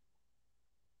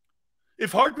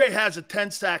 If Hargrave has a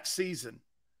 10-sack season,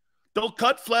 they'll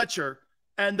cut Fletcher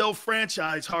and they'll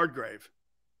franchise Hargrave.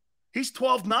 He's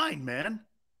 12-9, man.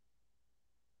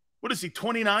 What is he,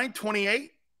 29,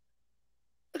 28?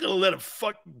 They're going to let a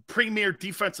fucking premier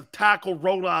defensive tackle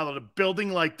roll out of the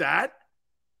building like that?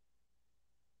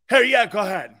 Hey, yeah, go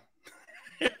ahead.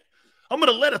 I'm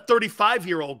going to let a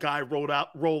 35-year-old guy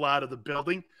roll out of the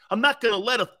building. I'm not going to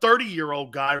let a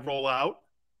 30-year-old guy roll out.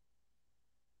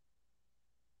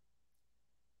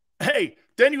 Hey,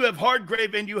 then you have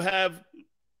Hargrave and you have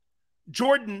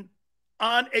Jordan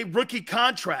on a rookie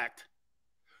contract.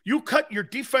 You cut your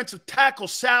defensive tackle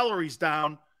salaries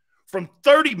down from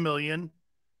 $30 million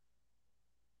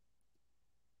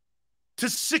to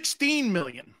 $16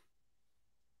 million.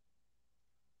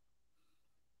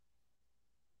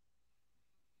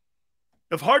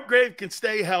 If Hargrave can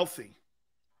stay healthy,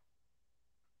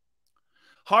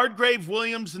 Hargrave,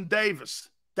 Williams, and Davis,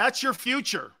 that's your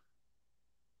future.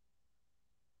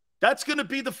 That's going to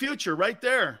be the future right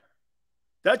there.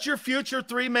 That's your future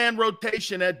three-man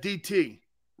rotation at DT.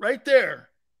 Right there.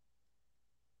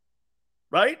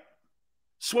 Right?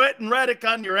 Sweat and Reddick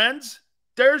on your ends.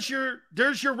 There's your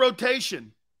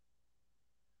rotation.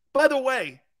 By the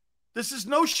way, this is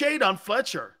no shade on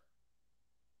Fletcher.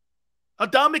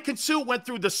 Ndamukong Suh went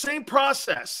through the same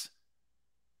process.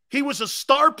 He was a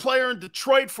star player in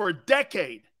Detroit for a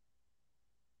decade.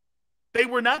 They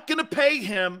were not going to pay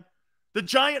him the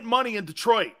giant money in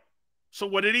Detroit. So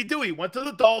what did he do? He went to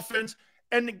the Dolphins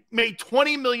and made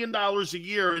 $20 million a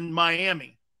year in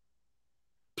Miami.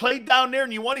 Played down there,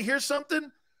 and you want to hear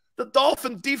something? The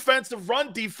Dolphin defensive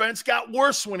run defense got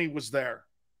worse when he was there.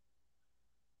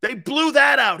 They blew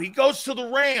that out. He goes to the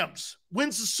Rams,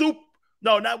 wins the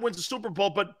Super Bowl,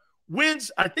 but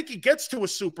wins, I think he gets to a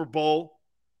Super Bowl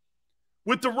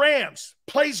with the Rams.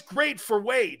 Plays great for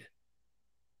Wade.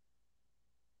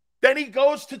 Then he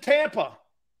goes to Tampa.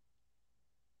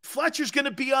 Fletcher's going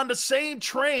to be on the same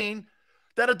train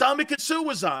that Ndamukong Suh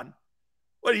was on.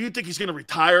 What, do you think he's going to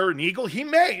retire an Eagle? He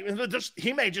may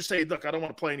just say, look, I don't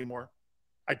want to play anymore.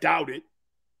 I doubt it.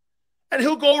 And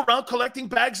he'll go around collecting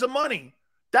bags of money.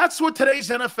 That's what today's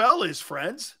NFL is,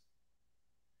 friends.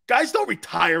 Guys don't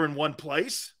retire in one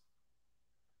place.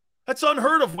 That's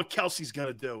unheard of what Kelsey's going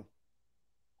to do.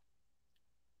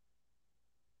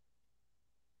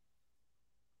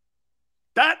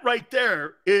 That right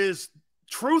there is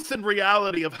truth and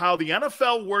reality of how the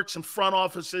NFL works in front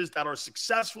offices that are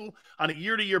successful on a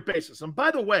year-to-year basis. And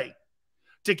by the way,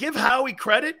 to give Howie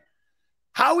credit,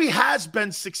 Howie has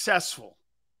been successful.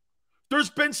 There's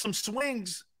been some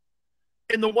swings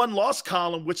in the one-loss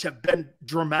column which have been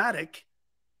dramatic.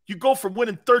 You go from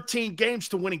winning 13 games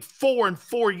to winning 4 in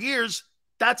 4 years,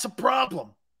 that's a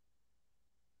problem.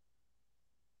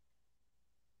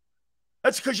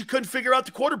 That's because you couldn't figure out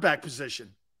the quarterback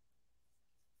position.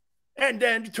 And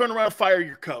then you turn around and fire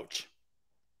your coach.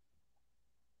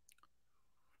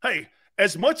 Hey,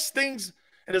 as much things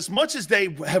and as much as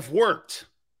they have worked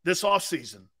this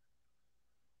offseason,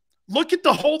 look at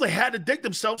the hole they had to dig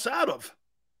themselves out of.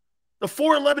 The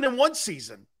 4-11-1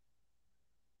 season.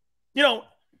 You know,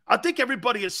 I think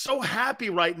everybody is so happy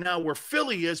right now where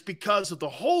Philly is because of the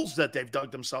holes that they've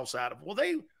dug themselves out of. Well,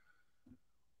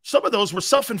 some of those were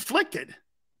self-inflicted.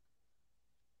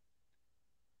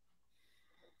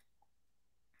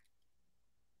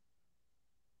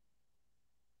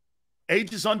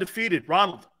 Age is undefeated,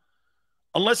 Ronald,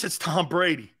 unless it's Tom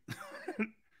Brady.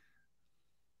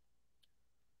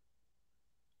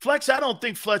 Flex, I don't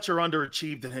think Fletcher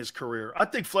underachieved in his career. I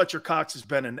think Fletcher Cox has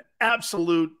been an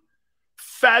absolute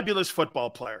fabulous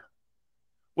football player.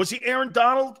 Was he Aaron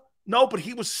Donald? No, but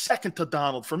he was second to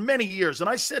Donald for many years. And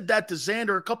I said that to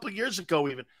Xander a couple of years ago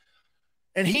even.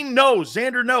 And he knows,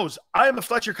 Xander knows, I am a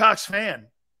Fletcher Cox fan.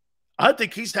 I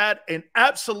think he's had an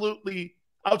absolutely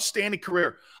outstanding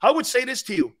career. I would say this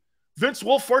to you. Vince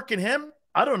Wilfork and him,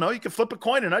 I don't know, you could flip a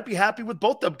coin and I'd be happy with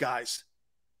both them guys.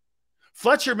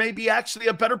 Fletcher may be actually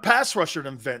a better pass rusher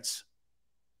than Vince.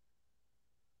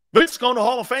 Vince going to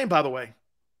Hall of Fame, by the way.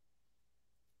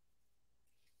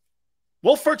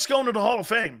 Wilfork's going to the Hall of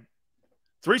Fame.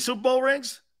 3 Super Bowl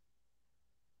rings.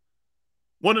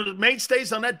 One of the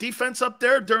mainstays on that defense up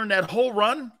there during that whole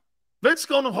run. Vince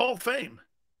going to the Hall of Fame.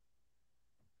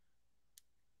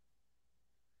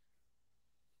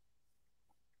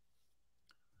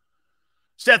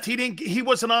 Seth, he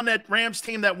wasn't on that Rams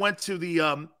team that went to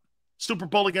the Super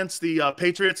Bowl against the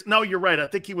Patriots. No, you're right. I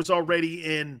think he was already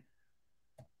in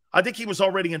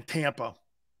Tampa.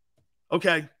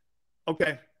 Okay.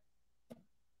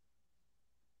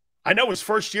 I know his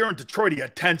first year in Detroit, he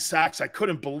had 10 sacks. I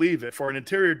couldn't believe it. For an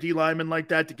interior D lineman like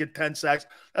that to get 10 sacks,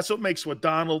 that's what makes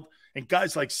Donald and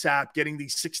guys like Sapp getting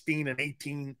these 16 and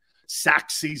 18 sack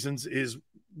seasons is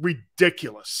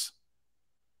ridiculous.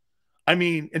 I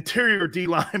mean, interior D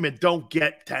linemen don't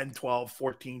get 10, 12,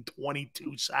 14,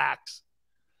 22 sacks.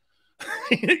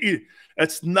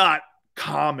 That's not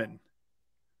common.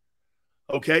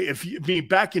 Okay?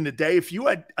 Back in the day, if you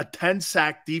had a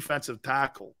 10-sack defensive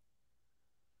tackle,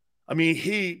 I mean,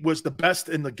 he was the best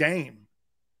in the game.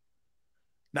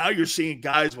 Now you're seeing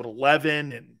guys with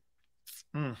 11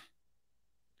 and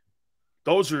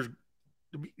those are,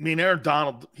 Aaron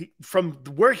Donald, from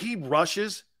where he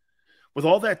rushes with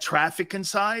all that traffic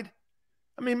inside.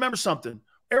 I mean, remember something.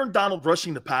 Aaron Donald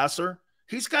rushing the passer,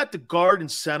 he's got the guard and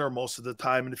center most of the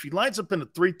time. And if he lines up in a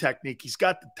 3 technique, he's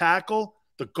got the tackle,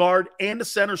 the guard, and the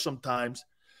center sometimes.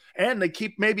 And they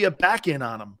keep maybe a back in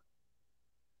on him.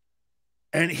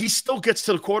 And he still gets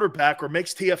to the quarterback or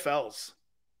makes TFLs.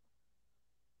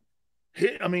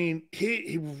 He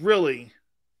really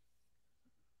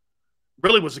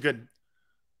was a good.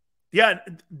 Yeah,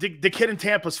 the kid in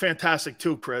Tampa is fantastic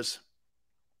too, Chris.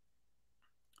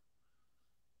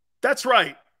 That's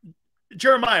right.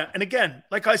 Jeremiah. And again,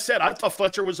 like I said, I thought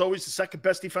Fletcher was always the second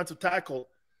best defensive tackle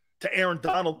to Aaron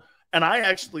Donald. And I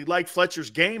actually like Fletcher's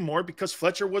game more because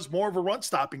Fletcher was more of a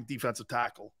run-stopping defensive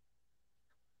tackle.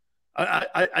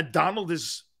 Donald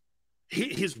is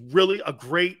he's really a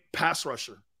great pass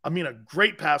rusher. I mean, a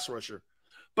great pass rusher.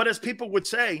 But as people would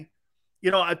say,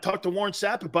 I've talked to Warren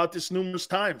Sapp about this numerous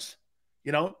times.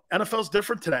 NFL's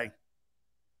different today.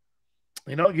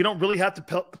 You know, you don't really have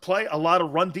to play a lot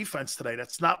of run defense today.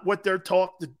 That's not what they're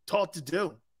taught to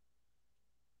do.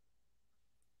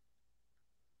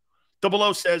 Double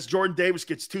O says Jordan Davis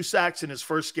gets 2 sacks in his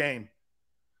first game.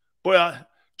 Boy,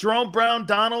 Jerome Brown,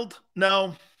 Donald,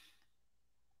 no.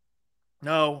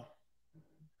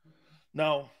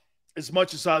 As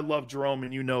much as I love Jerome,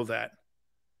 and you know that.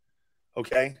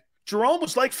 Okay? Jerome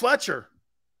was like Fletcher.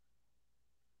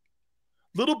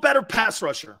 Little better pass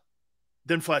rusher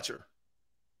than Fletcher.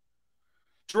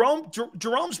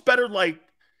 Jerome's better like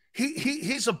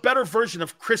he's a better version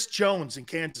of Chris Jones in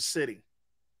Kansas City.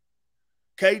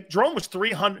 Okay? Jerome was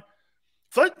 300.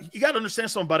 You got to understand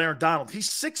something about Aaron Donald. He's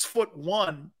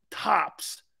 6'1"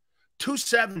 tops,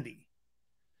 270.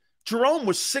 Jerome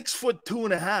was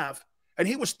 6'2.5", and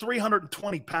he was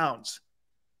 320 pounds.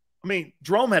 I mean,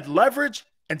 Jerome had leverage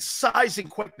and size and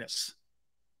quickness.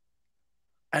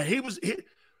 And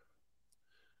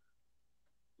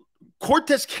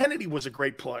Cortez Kennedy was a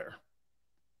great player.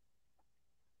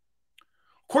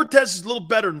 Cortez is a little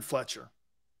better than Fletcher.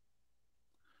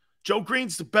 Joe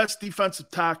Green's the best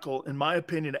defensive tackle, in my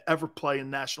opinion, to ever play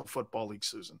in National Football League,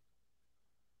 Susan.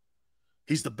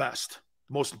 He's the best,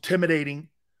 the most intimidating,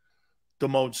 the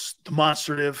most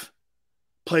demonstrative,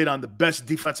 played on the best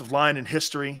defensive line in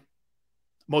history,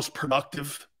 most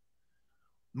productive,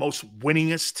 most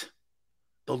winningest,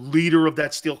 the leader of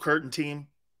that Steel Curtain team.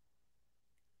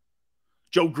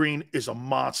 Joe Green is a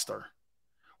monster.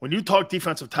 When you talk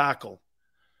defensive tackle,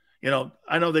 you know,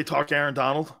 I know they talk Aaron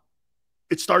Donald.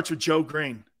 It starts with Joe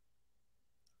Green.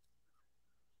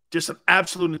 Just an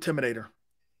absolute intimidator.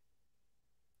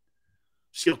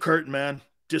 Steel Curtain, man.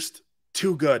 Just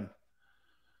too good.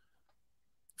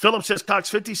 Phillips says Cox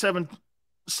 57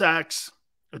 sacks,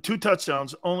 2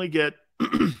 touchdowns, only get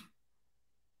an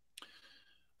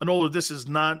older. This is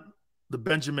not the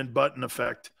Benjamin Button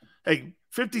effect. Hey,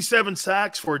 57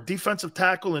 sacks for a defensive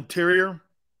tackle interior.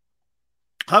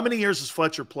 How many years has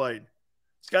Fletcher played?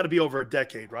 It's got to be over a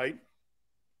decade, right?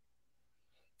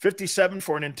 57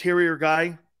 for an interior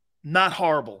guy, not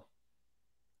horrible.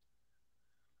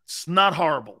 It's not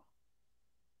horrible.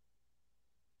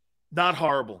 Not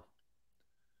horrible.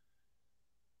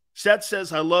 Seth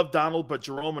says, I love Donald, but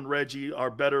Jerome and Reggie are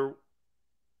better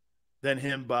than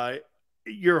him by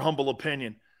your humble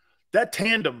opinion. That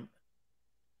tandem,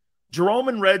 Jerome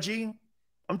and Reggie,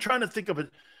 I'm trying to think of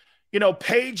it. You know,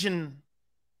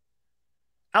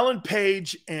 Alan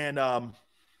Page and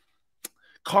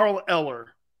Carl Eller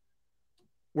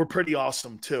were pretty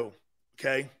awesome too.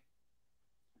 Okay,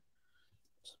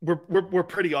 we're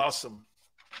pretty awesome.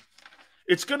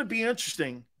 It's going to be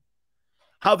interesting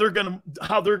how they're going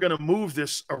to move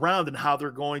this around and how they're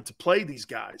going to play these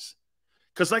guys.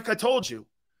 Because like I told you,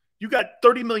 you got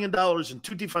 $30 million in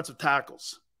 2 defensive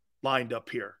tackles lined up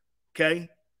here. Okay,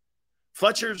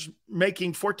 Fletcher's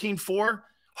making 14.4.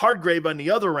 Hargrave on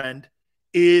the other end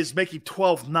is making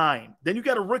 12.9. Then you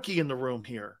got a rookie in the room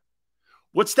here.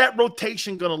 What's that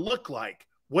rotation going to look like?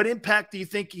 What impact do you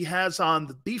think he has on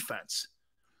the defense?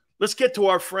 Let's get to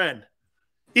our friend,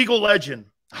 Eagle legend,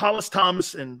 Hollis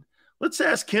Thomas, and let's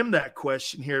ask him that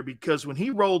question here, because when he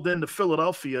rolled into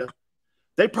Philadelphia,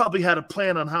 they probably had a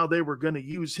plan on how they were going to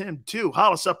use him too.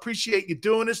 Hollis, I appreciate you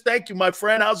doing this. Thank you, my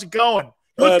friend. How's it going?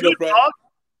 Good, dog?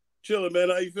 Chilling, man.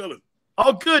 How you feeling?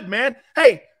 Oh, good, man.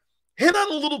 Hey, hit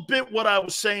on a little bit what I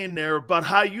was saying there about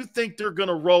how you think they're going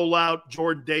to roll out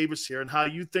Jordan Davis here and how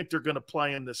you think they're going to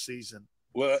play him this season.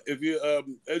 Well, if you,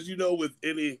 as you know, with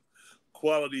any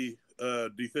quality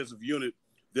defensive unit,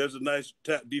 there's a nice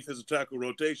defensive tackle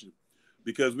rotation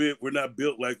because we're not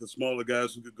built like the smaller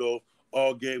guys who could go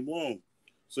all game long.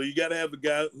 So you got to have a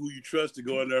guy who you trust to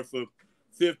go in there for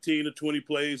 15 to 20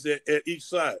 plays at each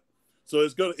side. So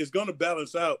it's gonna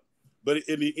balance out. But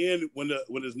in the end, when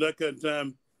it's nut cutting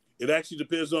time, it actually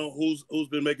depends on who's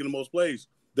been making the most plays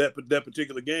that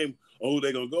particular game on who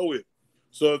they're gonna go with.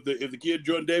 So if the kid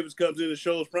Jordan Davis comes in and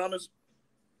shows promise,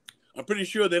 I'm pretty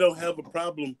sure they don't have a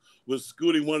problem with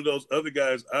scooting one of those other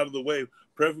guys out of the way,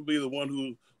 preferably the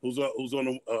one who's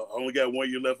on only got 1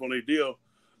 year left on their deal,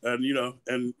 and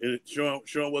and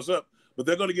showing what's up. But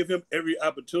they're going to give him every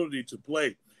opportunity to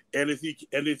play, and if he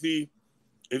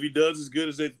does as good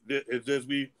as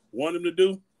we want him to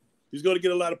do, he's going to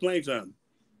get a lot of playing time.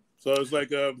 So it's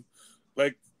like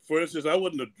for instance, I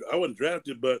wasn't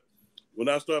drafted, but when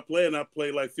I start playing, I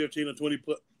play like 15 or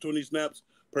 20 snaps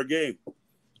per game.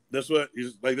 That's what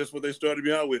they started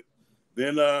me out with.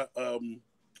 Then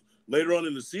later on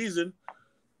in the season,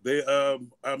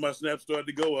 my snaps started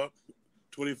to go up,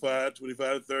 25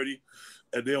 to 30.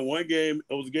 And then one game,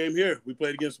 it was a game here. We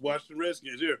played against Washington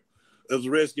Redskins here. It was the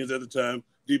Redskins at the time.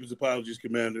 Deepest apologies,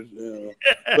 Commander.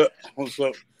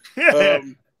 So,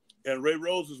 and Ray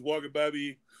Rose was walking by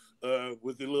me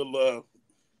with the little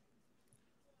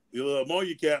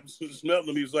ammonia caps, smelling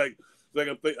them. He's like,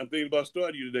 I'm thinking about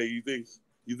starting you today. You think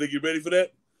you're ready for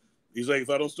that? He's like, if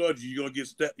I don't start you, you're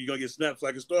gonna get snaps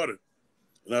like a starter.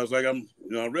 And I was like, I'm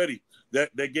ready.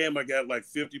 That game I got like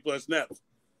 50+ snaps.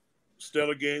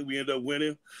 Stellar game. We ended up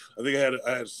winning. I think I had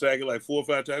a sack at like 4 or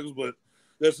 5 tackles, but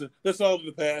that's all in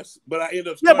the past. But I ended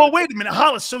up starting. Yeah, but wait a minute,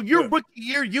 Hollis. So your rookie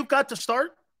year, you got to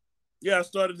start? Yeah, I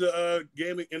started the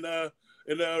game in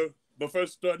my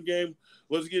first starting game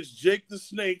was against Jake the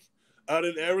Snake out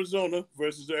in Arizona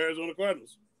versus the Arizona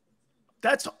Cardinals.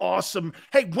 That's awesome.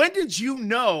 Hey, when did you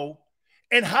know,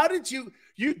 and how did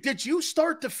you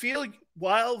start to feel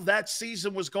while that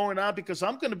season was going on? Because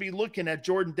I'm going to be looking at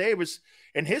Jordan Davis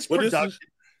and his production.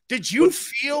 Did you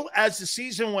feel as the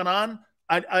season went on,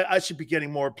 I should be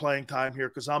getting more playing time here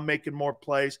because I'm making more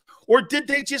plays? Or did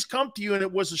they just come to you and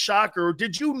it was a shocker? Or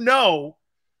did you know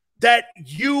that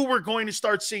you were going to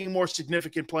start seeing more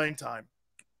significant playing time?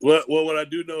 Well, what I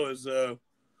do know is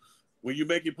when you're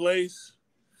making plays,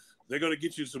 they're going to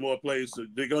get you some more plays. So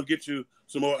they're going to get you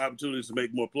some more opportunities to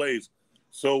make more plays.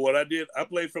 So what I did, I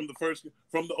played from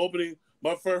the opening.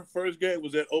 My first game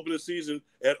was at opening season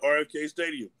at RFK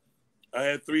Stadium. I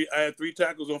had three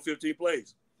tackles on 15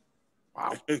 plays.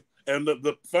 Wow. And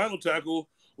the final tackle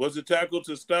was a tackle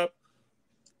to stop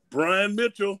Brian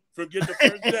Mitchell from getting the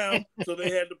first down, so they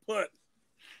had to punt.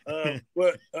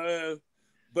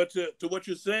 But to what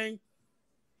you're saying,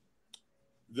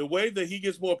 the way that he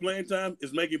gets more playing time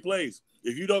is making plays.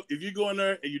 If you go in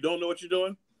there and you don't know what you're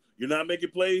doing, you're not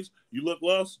making plays, you look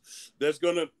lost, you're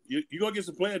gonna get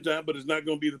some playing time, but it's not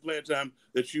gonna be the playing time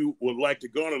that you would like to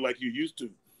garner like you used to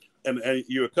and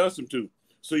you're accustomed to.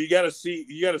 So you gotta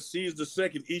seize the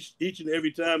second each and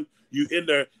every time you in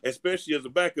there, especially as a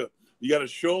backup. You gotta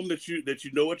show them that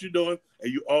you know what you're doing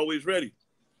and you're always ready.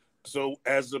 So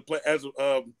as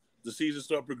the season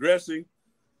start progressing,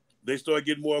 they start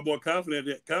getting more and more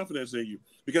confidence in you,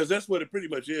 because that's what it pretty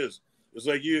much is. It's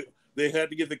like they had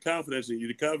to get the confidence in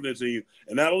you,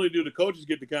 and not only do the coaches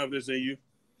get the confidence in you,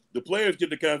 the players get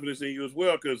the confidence in you as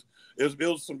well. Because it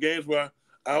was some games where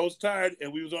I was tired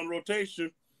and we was on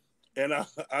rotation, and I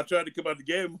tried to come out the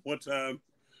game one time,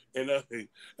 and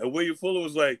William Fuller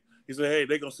was like, he said, "Hey,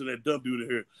 they're gonna send that dumb dude in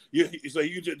here." He's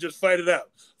like, "You just fight it out."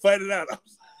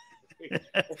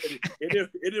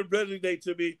 It didn't resonate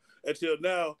to me until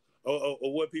now. Or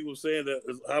what people are saying, that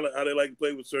how they like to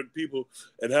play with certain people,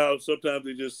 and how sometimes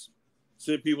they just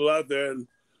send people out there, and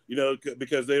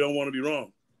because they don't want to be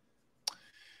wrong.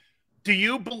 Do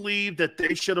you believe that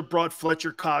they should have brought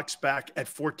Fletcher Cox back at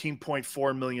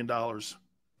 $14.4 million?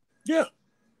 Yeah.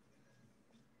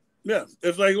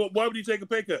 It's like, why would he take a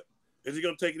pay cut? Is he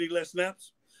going to take any less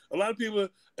snaps? A lot of people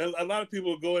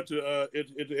go into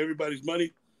everybody's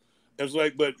money. It's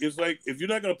like, if you're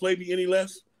not going to play me any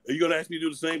less, are you going to ask me to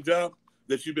do the same job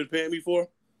that you've been paying me for?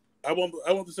 I want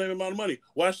the same amount of money.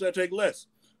 Why should I take less?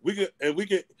 And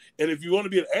if you want to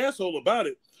be an asshole about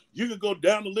it, you could go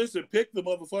down the list and pick the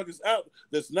motherfuckers out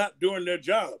that's not doing their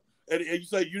job. And you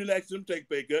say you didn't ask them to take a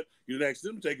pay cut. You didn't ask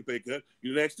them to take a pay cut.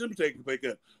 You didn't ask them to take a pay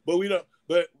cut. But we don't.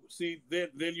 But see, then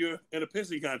you're in a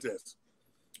pissing contest.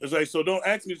 It's like, so don't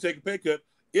ask me to take a pay cut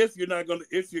if you're not going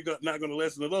to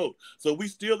lessen the load. So we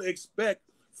still expect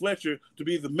Fletcher to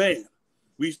be the man.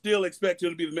 We still expect him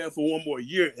to be the man for one more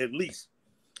year at least.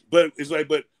 But it's like,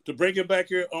 to bring him back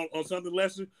here on something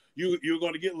lesser, you're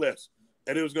going to get less,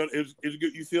 and it's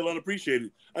good. You feel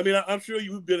unappreciated. I mean, I'm sure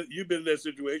you've been in that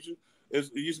situation.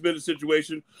 You've been in a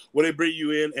situation where they bring you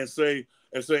in and say,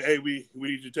 hey, we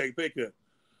need you to take a pay cut.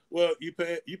 Well, you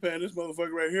paying this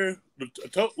motherfucker right here.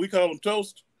 We call him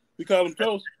Toast.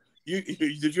 Did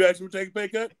you ask him to take a pay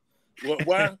cut?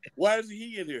 Well, why is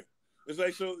he in here? It's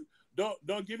like, so.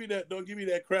 Don't give me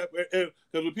that crap. Because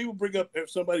when people bring up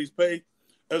somebody's pay,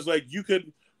 it's like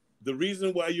the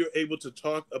reason why you're able to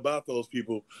talk about those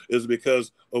people is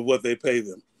because of what they pay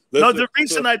them. The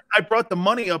reason I brought the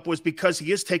money up was because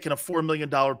he is taking a $4 million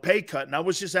pay cut, and I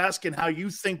was just asking how you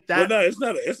think that. Well,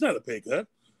 no, it's not a pay cut.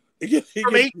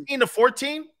 From 18 to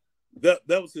 14. That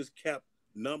was his cap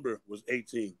number, was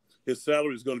 18. His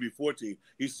salary is going to be 14.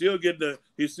 He's still getting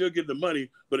the money,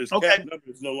 but his cap number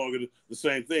is no longer the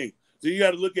same thing. So you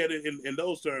got to look at it in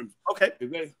those terms. Okay.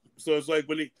 So it's like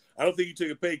I don't think you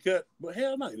take a pay cut, but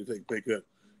hell no, you take a pay cut,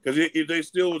 because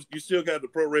you still got to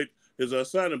prorate his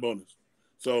signing bonus.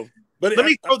 So, but let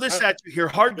me throw this at you here.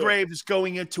 Hargrave is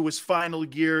going into his final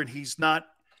year, and he's not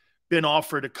been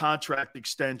offered a contract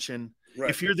extension.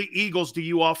 Right. If you're the Eagles, do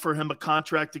you offer him a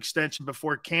contract extension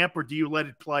before camp, or do you let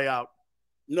it play out?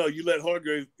 No, you let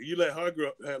Hargrove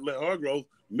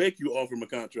make you offer him a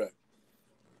contract.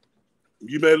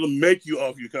 You made him make you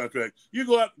offer your contract. You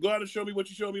go out and show me what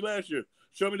you showed me last year.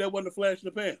 Show me that wasn't a flash in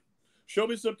the pan. Show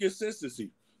me some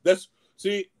consistency.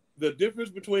 See the difference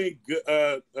between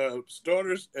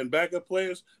starters and backup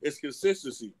players is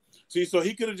consistency. See, so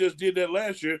he could have just did that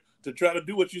last year to try to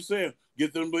do what you're saying,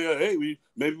 get them to be like, hey,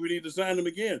 maybe we need to sign him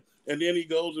again, and then he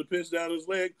goes and pins down his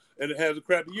leg and it has a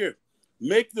crappy year. You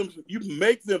make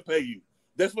them pay you.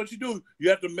 That's what you do. You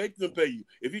have to make them pay you.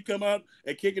 If he come out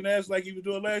and kicking ass like he was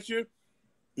doing last year,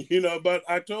 about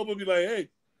October, be like, hey,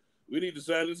 we need to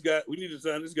sign this guy. We need to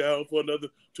sign this guy on for another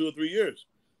 2 or 3 years.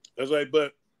 I was like,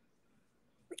 but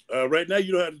right now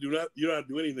you don't have to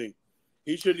do anything.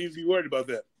 He shouldn't even be worried about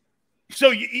that.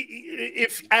 So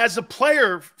if as a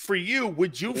player for you,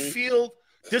 would you feel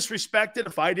disrespected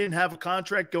if I didn't have a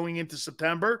contract going into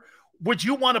September? Would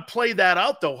you want to play that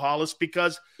out though, Hollis?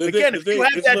 Because again, if you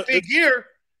have that big year,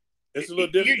 it's a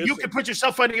little different. You can put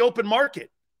yourself on the open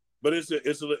market. But it's a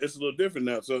little different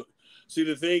now. So, see,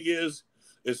 the thing is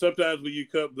sometimes when you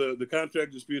come the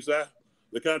contract disputes,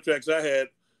 the contracts I had,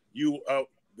 you out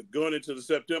going into the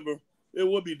September, it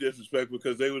would be disrespectful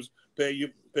because they was paying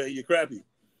you crappy.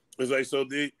 It's like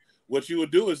what you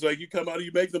would do is like you come out and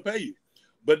you make them pay you,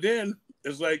 but then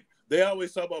it's like they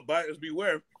always talk about buyers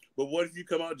beware. But what if you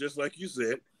come out just like you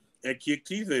said and kick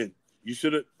teeth in? You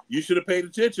should have paid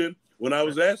attention when I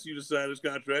was asking you to sign this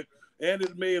contract. And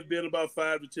it may have been about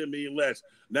 5 to 10 million less.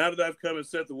 Now that I've come and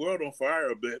set the world on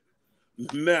fire a bit,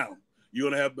 now you're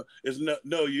gonna have. It's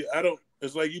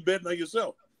like you betting on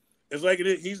yourself. It's like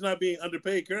he's not being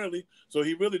underpaid currently, so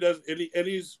he really does.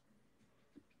 He's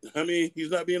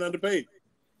not being underpaid.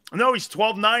 No, he's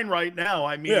 12-9 right now.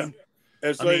 I mean, yeah.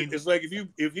 It's like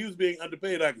if he was being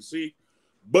underpaid, I could see,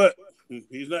 but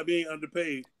he's not being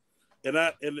underpaid. And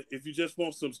if you just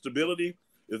want some stability,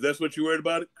 if that's what you're worried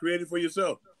about, create it for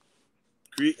yourself.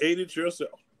 Create it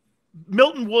yourself.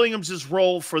 Milton Williams'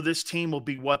 role for this team will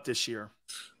be what this year?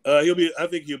 I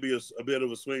think he'll be a bit of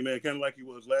a swing man, kind of like he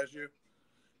was last year.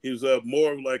 He was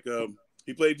more like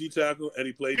he played D tackle and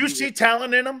he played. Do you see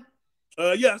talent in him?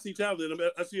 Yeah, I see talent in him.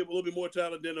 I see a little bit more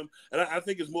talent in him, and I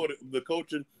think it's more the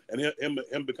coaching and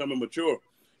him becoming mature.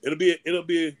 It'll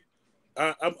be.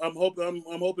 I'm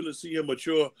hoping to see him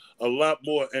mature a lot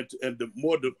more and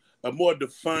a more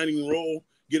defining role.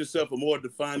 Get himself a more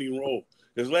defining role.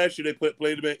 Because last year they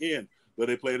played him at end, but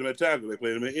they played him at tackle. They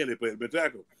played him at end. They played him at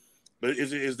tackle. But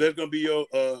is that going to be your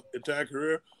entire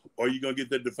career, or are you going to get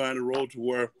that defining role to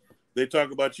where they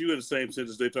talk about you in the same sense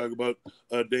as they talk about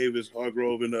Davis,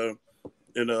 Hargrove, and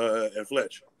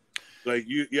Fletch? Like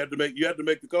you have to make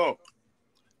the call.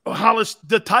 Hollis,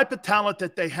 the type of talent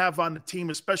that they have on the team,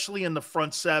 especially in the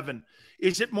front seven,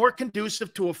 is it more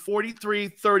conducive to a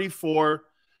 43-34?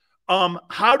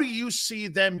 How do you see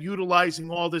them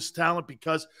utilizing all this talent?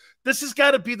 Because this has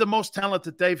got to be the most talent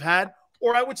that they've had.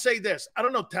 Or I would say this, I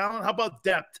don't know, talent. How about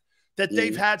depth that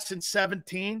they've had since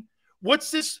 17?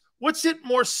 What's it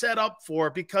more set up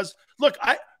for? Because look,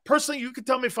 I personally, you can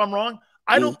tell me if I'm wrong.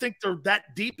 I don't think they're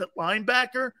that deep at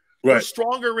linebacker. Right. They're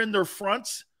stronger in their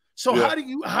fronts. So how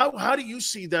do you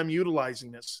see them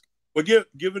utilizing this? Well,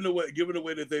 given the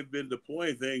way that they've been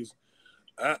deploying things,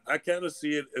 I kind of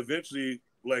see it eventually.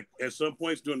 Like at some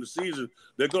points during the season,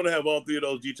 they're going to have all three of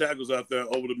those D tackles out there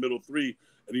over the middle three,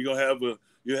 and you're going to have the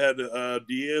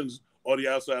DNs or the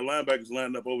outside linebackers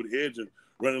lining up over the edge and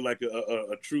running like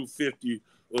a true 50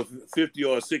 or a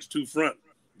 6-2 front,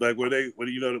 like where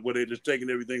they're just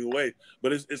taking everything away.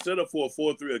 But it's set up for a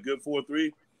 4-3, a good 4-3,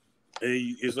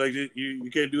 and it's like you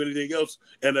can't do anything else.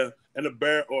 And a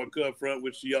bear or a cub front,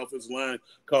 which the offensive line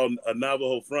called a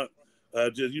Navajo front.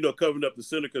 Just covering up the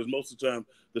center, because most of the time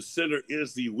the center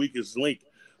is the weakest link.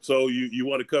 So you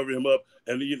want to cover him up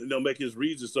and make his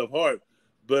reads and stuff hard.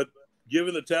 But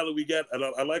given the talent we got, and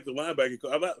I like the linebacker.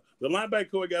 The linebacker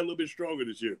core got a little bit stronger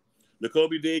this year.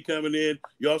 Nakobe Dean coming in.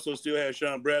 You also still have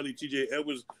Sean Bradley, T.J.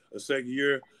 Edwards, a second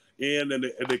year in, and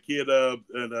the kid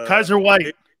Kaiser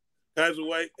White,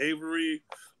 Avery.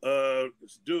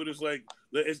 Dude, it's like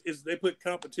they put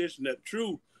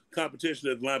true competition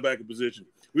at the linebacker position.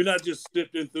 We're not just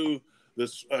sifting through the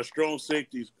strong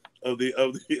safeties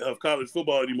of college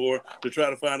football anymore to try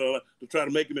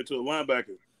to make him into a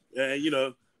linebacker.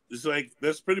 And it's like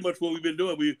that's pretty much what we've been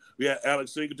doing. We had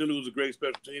Alex Singleton, who was a great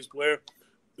special teams player,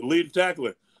 the leading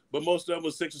tackler, but most of them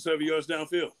were 6 or 7 yards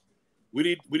downfield.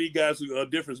 We need guys who are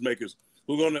difference makers,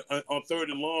 who are going to on third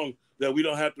and long that we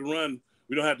don't have to run.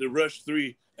 We don't have to rush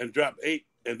 3 and drop 8,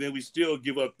 and then we still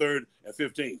give up 3rd and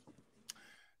 15.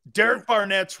 Derek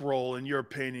Barnett's role, in your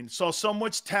opinion, saw so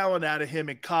much talent out of him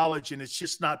in college, and it's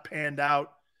just not panned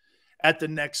out. at the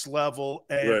next level.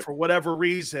 And for whatever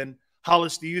reason,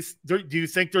 Hollis, do you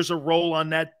think there's a role on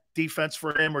that defense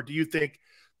for him, or do you think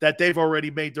that they've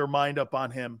already made their mind up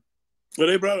on him? Well,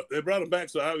 they brought him back,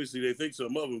 so obviously they think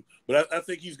some of him. But I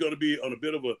think he's going to be on a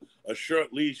bit of a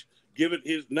short leash, given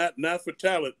his not for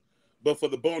talent, but for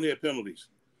the bonehead penalties.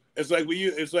 It's like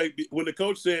when the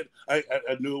coach said, I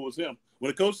knew it was him.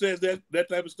 When the coach says that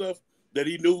type of stuff, that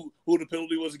he knew who the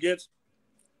penalty was against,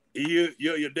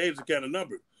 your days are kind of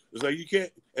numbered. It's like you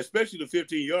can't, especially the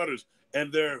 15-yarders,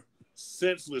 and they're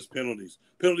senseless penalties.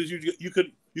 Penalties you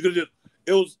could just.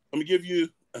 It was.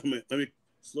 Let me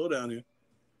slow down here.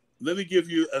 Let me give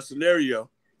you a scenario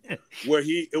where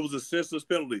it was a senseless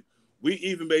penalty. We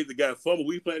even made the guy fumble.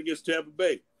 We playing against Tampa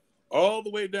Bay. All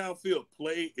the way downfield,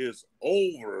 play is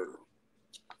over.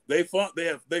 They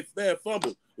have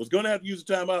fumbled. Was going to have to use a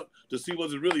timeout to see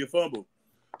was it really a fumble.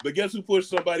 But guess who pushed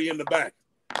somebody in the back?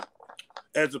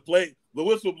 As the play, the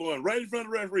whistle blowing right in front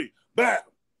of the referee. Bam!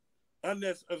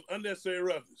 Unnecessary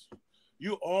roughness.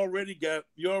 You already got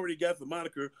the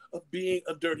moniker of being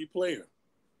a dirty player.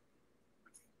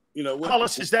 You know,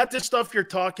 Hollis, is that the stuff you're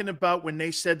talking about when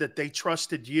they said that they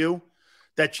trusted you,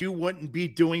 that you wouldn't be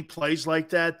doing plays like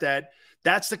that?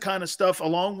 That's the kind of stuff,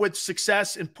 along with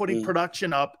success in putting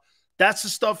production up. That's the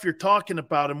stuff you're talking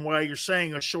about, and why you're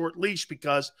saying a short leash,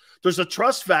 because there's a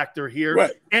trust factor here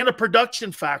and a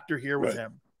production factor here with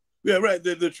him. Yeah, right.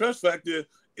 The trust factor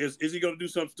is he going to do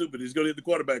something stupid? He's going to hit the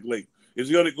quarterback late. Is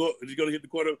he going to hit the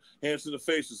quarter hands to the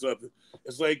face or something?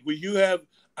 It's like when you have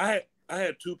I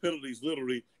had 2 penalties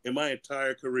literally in my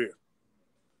entire career.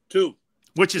 2.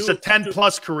 Which is a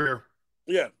 10-plus career.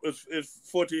 Yeah, it's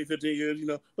 14, 15 years, you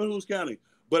know, but who's counting?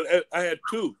 But I had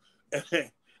 2.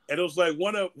 And it was like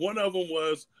one of them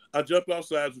was I jumped off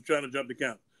sides for trying to jump the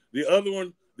count. The other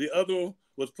one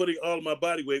was putting all of my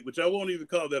body weight, which I won't even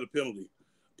call that a penalty.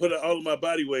 Put all of my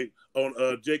body weight on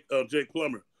Jake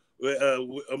Plummer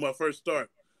on my first start.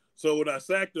 So when I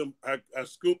sacked him, I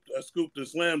scooped and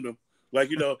slammed him. Like,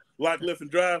 you know, lock, lift,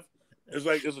 and drive. It's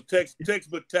like it's a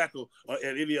textbook tackle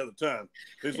at any other time.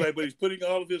 It's like, but he's putting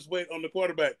all of his weight on the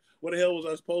quarterback. What the hell was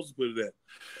I supposed to put it at?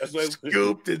 That's like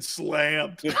scooped and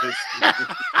slammed. It's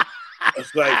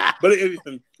like, but if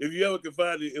you ever can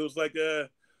find it, it was like I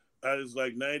was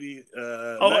like 90.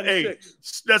 96. Hey,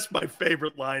 that's my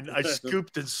favorite line. I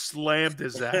scooped and slammed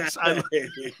his ass.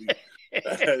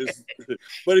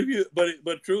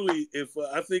 But truly, if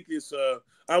I think it's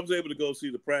I was able to go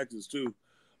see the practice too.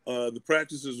 The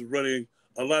practices are running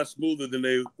a lot smoother than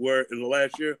they were in the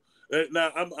last year.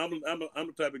 Now I'm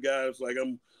the type of guy. It's like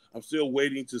I'm still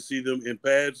waiting to see them in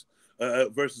pads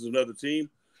versus another team.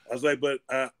 I was like, but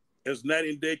it's night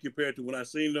and day compared to when I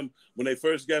seen them when they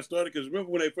first got started. Because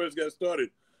remember when they first got started,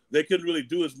 they couldn't really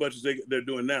do as much as they're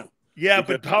doing now. Yeah,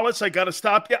 but Hollis, I got to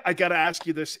stop you. I got to ask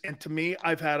you this. And to me,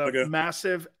 I've had a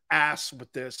massive ass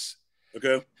with this.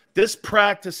 Okay. This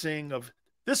practicing of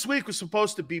this week was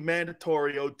supposed to be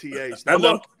mandatory OTAs.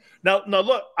 Now,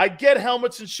 look, I get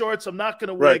helmets and shorts. I'm not going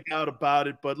to wig out about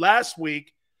it. But last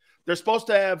week, they're supposed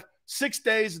to have 6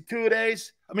 days and 2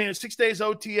 days. 6 days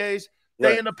OTAs.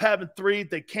 They end up having 3.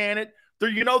 They can it.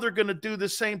 They're going to do the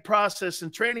same process in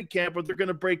training camp, but they're going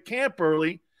to break camp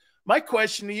early. My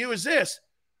question to you is this.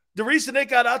 The reason they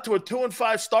got out to a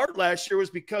 2-5 start last year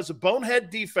was because of bonehead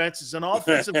defenses and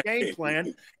offensive game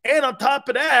plan. And on top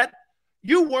of that,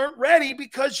 you weren't ready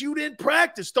because you didn't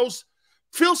practice.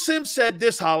 Phil Simms said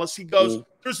this, Hollis. He goes,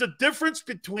 there's a difference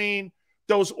between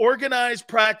those organized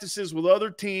practices with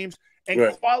other teams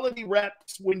and quality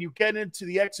reps when you get into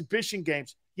the exhibition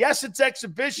games. Yes, it's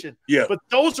exhibition, but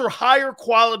those are higher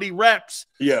quality reps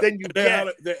than you get.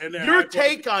 Your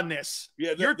take on this,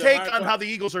 your take on how the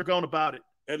Eagles are going about it.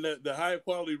 And the higher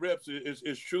quality reps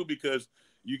is true because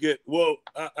you get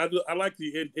I like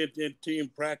the in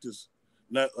team practice,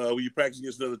 not when you practice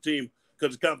against another team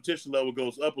because the competition level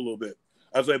goes up a little bit.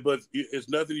 I was like, but it's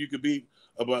nothing you could beat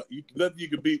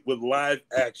with live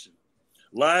action.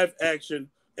 Live action,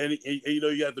 and you know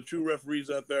you got the true referees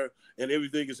out there, and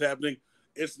everything is happening.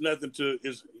 It's nothing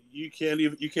you can't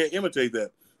imitate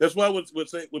that. That's why when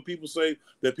people say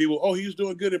that he's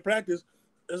doing good in practice.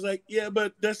 It's like, yeah,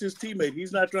 but that's his teammate.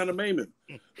 He's not trying to maim him.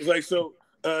 It's like, so,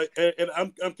 and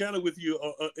I'm kind of with you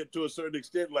to a certain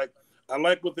extent. Like, I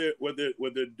like what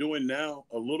they're doing now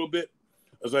a little bit.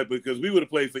 It's like, because we would have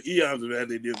played for eons if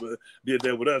they did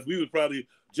that with us. We would probably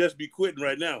just be quitting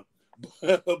right now.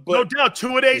 But no doubt,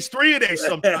 2-a-days, 3-a-days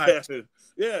sometimes.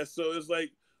 Yeah, so it's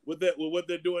like with what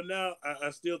they're doing now, I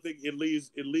still think it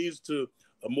leads to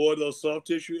more of those soft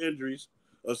tissue injuries.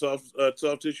 Soft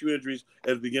tissue injuries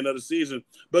at the beginning of the season.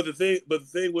 But the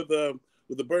thing with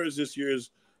the Birds this year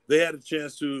is they had a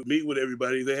chance to meet with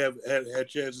everybody. They have had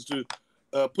chances to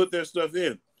put their stuff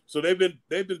in. So they've been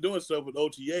doing stuff with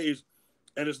OTAs,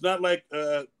 and it's not like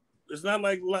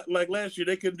last year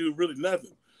they couldn't do really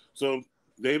nothing. So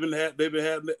they had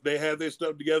their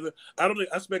stuff together.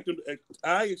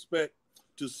 I expect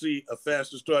to see a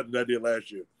faster start than I did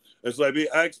last year. It's like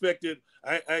I expected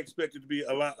to be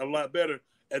a lot better,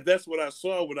 and that's what I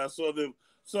saw when I saw them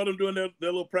doing their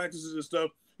little practices and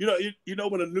stuff. You know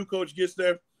when a new coach gets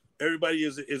there, everybody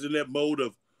is in that mode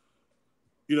of,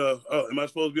 oh, am I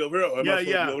supposed to be over here? Or am I supposed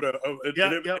to be over there?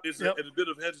 It's a bit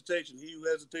of hesitation. He who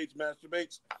hesitates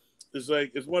masturbates. It's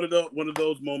like it's one of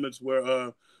those moments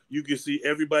where you can see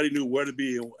everybody knew where to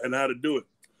be and how to do it.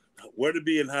 Where to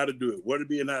be and how to do it. Where to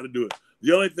be and how to do it.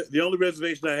 The only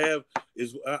reservation I have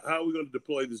is how are we going to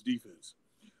deploy this defense?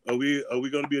 Are we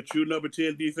going to be a true number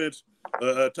 10 defense,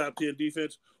 top 10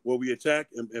 defense, where we attack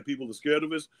and people are scared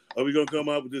of us? Are we going to come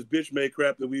out with this bitch-made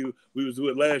crap that we was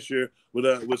doing last year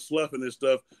with sloughing and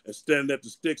stuff and standing at the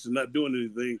sticks and not doing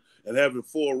anything and having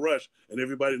full rush and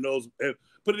everybody knows? And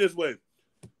put it this way,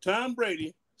 Tom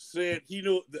Brady said he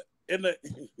knew and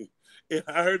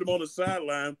I heard him on the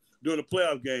sideline during a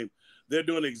playoff game. They're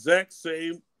doing the exact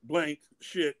same blank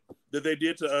shit that they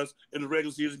did to us in the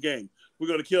regular season game. We're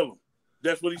going to kill them.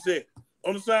 That's what he said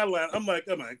on the sideline. I'm like,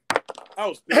 I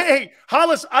was pissed. Hey,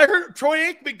 Hollis, I heard Troy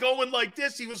Aikman going like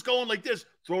this. He was going like this.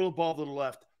 Throw the ball to the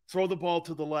left. Throw the ball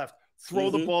to the left. Throw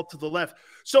the ball to the left.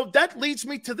 So that leads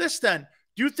me to this then.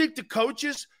 Do you think the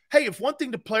coaches, hey, if one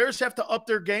thing the players have to up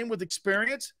their game with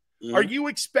experience, are you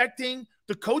expecting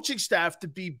the coaching staff to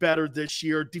be better this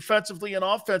year defensively and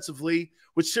offensively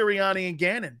with Sirianni and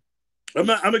Gannon?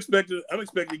 I'm expecting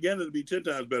Gannon to be 10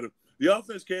 times better. The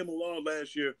offense came along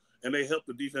last year and they helped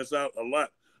the defense out a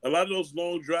lot. A lot of those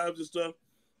long drives and stuff.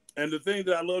 And the thing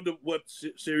that I loved what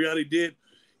Sirianni did,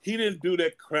 he didn't do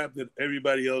that crap that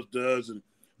everybody else does. And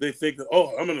they think that,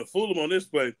 oh, I'm going to fool them on this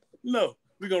play. No,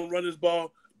 we're going to run this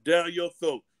ball down your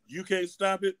throat. You can't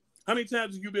stop it. How many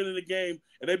times have you been in a game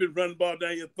and they've been running the ball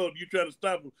down your throat? You try to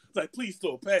stop them. It's like, please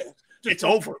throw a pass. It's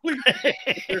over.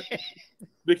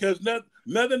 Because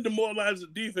nothing demoralizes the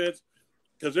defense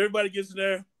because everybody gets in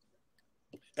there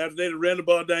after they ran the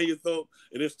ball down your throat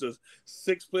and it's the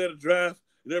sixth play of the drive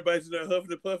and everybody's in there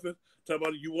huffing and puffing. Talking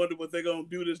about you wonder what they're going to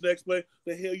do this next play.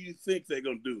 The hell you think they're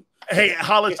going to do? Hey,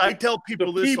 Hollis, I tell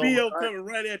people the this PBO all the time. coming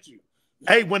right at you.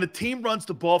 Hey, when a team runs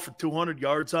the ball for 200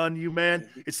 yards on you, man,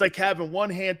 it's like having one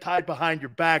hand tied behind your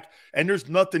back, and there's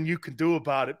nothing you can do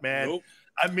about it, man. Nope.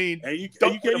 I mean, and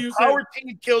when a power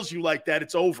team kills you like that,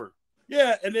 it's over.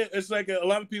 Yeah, and it's like a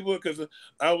lot of people, because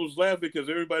I was laughing because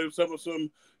everybody was talking about something.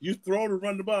 You throw to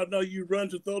run the ball. No, you run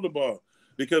to throw the ball.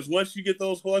 Because once you get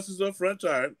those horses up front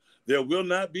tired, there will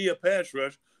not be a pass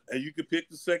rush, and you can pick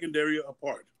the secondary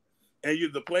apart. And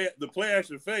the play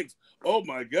action fakes. Oh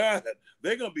my God,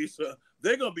 they're gonna be so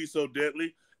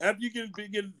deadly. After you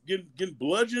get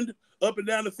bludgeoned up and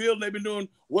down the field, and they've been doing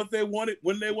what they wanted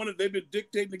when they wanted. They've been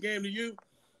dictating the game to you,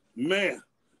 man.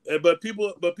 But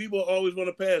people always want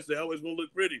to pass. They always want to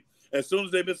look pretty. As soon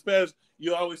as they miss pass,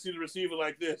 you always see the receiver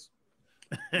like this.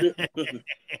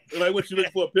 Like, what, you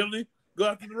looking for a penalty? Go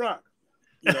after the rock.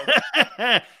 You know?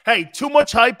 Hey, too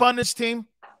much hype on this team?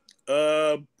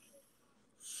 I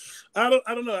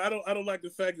don't know. I don't like the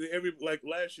fact that like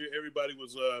last year everybody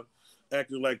was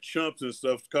acting like chumps and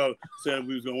stuff, saying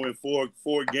we was gonna win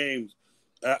four games.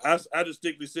 I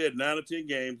distinctly said 9 or 10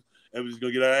 games, and we was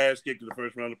gonna get our ass kicked in the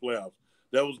first round of playoffs.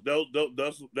 That was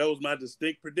my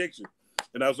distinct prediction,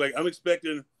 and I was like, I'm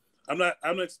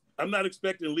not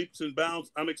expecting leaps and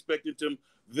bounds. I'm expecting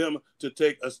them to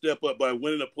take a step up by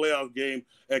winning a playoff game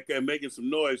and making some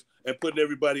noise and putting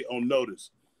everybody on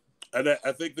notice. And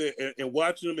I think that in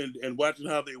watching them and watching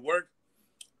how they work,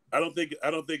 I don't think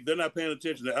they're not paying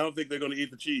attention. I don't think they're going to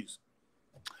eat the cheese.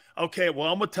 Okay,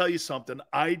 well, I'm going to tell you something.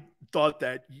 I thought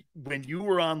that when you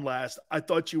were on last, I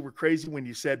thought you were crazy when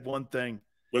you said one thing.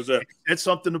 What's that? You said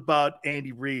something about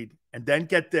Andy Reid. And then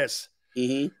get this.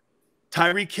 Mm-hmm.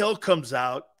 Tyreek Hill comes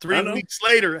out 3 weeks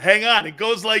later. Hang on. It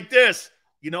goes like this.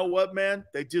 You know what, man?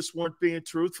 They just weren't being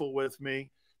truthful with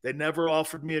me. They never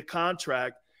offered me a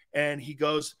contract. And he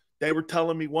goes, they were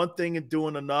telling me one thing and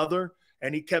doing another.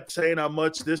 And he kept saying how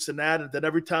much this and that. And then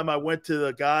every time I went to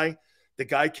the guy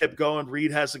kept going,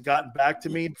 Reed hasn't gotten back to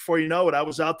me. Before you know it, I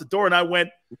was out the door. And I went,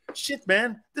 shit,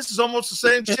 man, this is almost the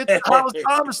same shit that Hollis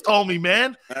Thomas told me,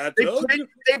 man.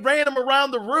 They ran him around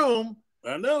the room.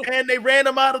 I know. And they ran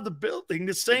him out of the building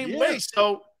the same way.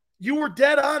 So you were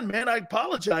dead on, man. I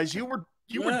apologize. You were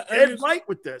dead right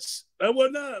with this. I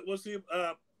was not. Well, see,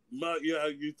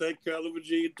 you thank Carolina,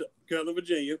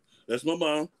 Virginia. That's my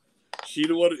mom. She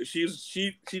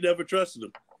never trusted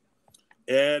him.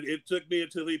 And it took me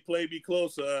until he played me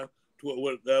close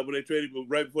when they traded me,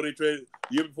 right before they traded,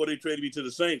 the year before they traded me to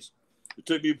the Saints. It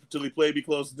took me until he played me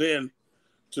close then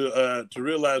to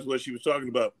realize what she was talking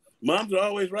about. Moms are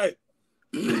always right.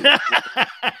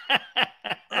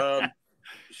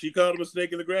 She called him a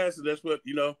snake in the grass, and that's what,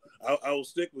 you know, I will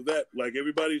stick with that. Like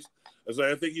everybody's,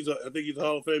 I think he's a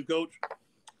Hall of Fame coach,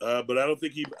 but I don't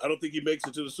think he makes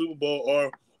it to the Super Bowl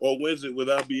or wins it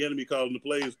without Bieniemy calling the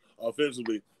plays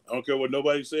offensively. I don't care what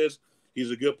nobody says.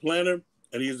 He's a good planner,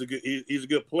 and he's a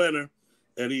good planner.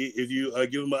 And if you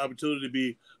give him an opportunity to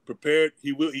be prepared,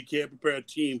 he can prepare a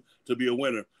team to be a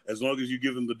winner as long as you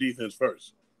give him the defense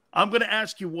first. I'm going to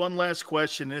ask you one last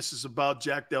question. This is about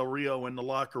Jack Del Rio in the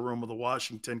locker room of the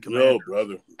Washington Commanders. No,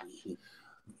 brother.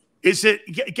 Is it,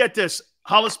 get this,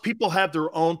 Hollis, people have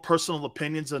their own personal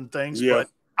opinions on things, but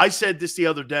I said this the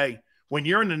other day. When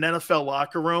you're in an NFL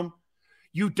locker room,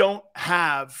 you don't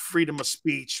have freedom of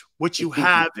speech. What you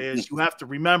have is you have to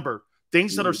remember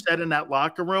things that are said in that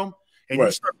locker room, and you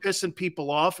start pissing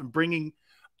people off and bringing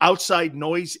outside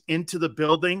noise into the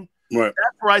building. Right.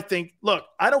 That's where I think, look,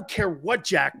 I don't care what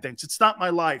Jack thinks. It's not my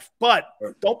life. But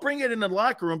don't bring it in the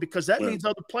locker room, because that means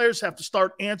other players have to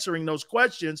start answering those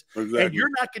questions. Exactly. And you're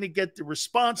not going to get the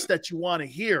response that you want to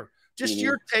hear. Just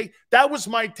your take. That was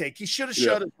my take. He should have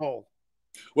shut his hole.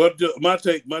 Well, my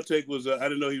take was I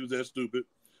didn't know he was that stupid,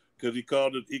 because he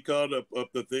called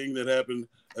up the thing that happened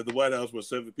at the White House where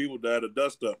 7 people died of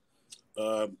dust up.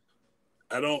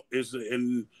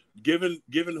 Given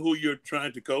who you're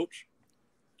trying to coach,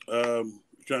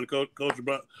 trying to coach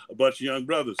a bunch of young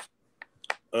brothers,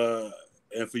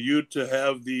 and for you to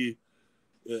have the,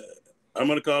 I'm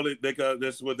going to call it,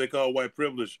 that's what they call white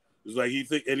privilege. It's like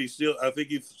I think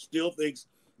he still thinks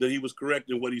that he was correct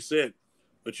in what he said,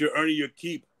 but you're earning your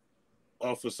keep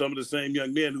off of some of the same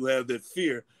young men who have that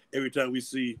fear every time we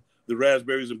see the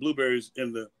raspberries and blueberries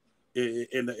in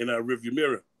our rearview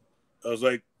mirror. I was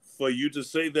like, for you to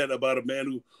say that about a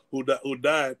man who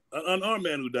died, an unarmed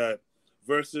man who died,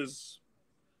 versus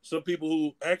some people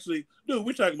who actually, dude,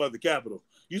 we're talking about the Capitol.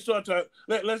 You start talking.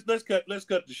 Let's cut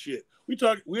the shit.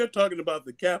 We are talking about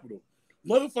the Capitol.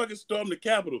 Motherfuckers stormed the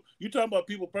Capitol. You talking about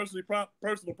people personal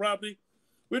property?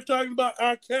 We're talking about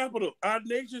our Capitol, our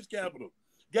nation's Capitol,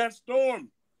 got stormed,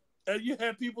 and you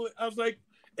had people. I was like,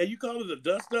 and you call it a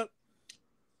dust up.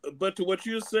 But to what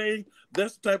you're saying,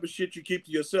 that's the type of shit you keep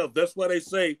to yourself. That's why they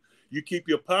say you keep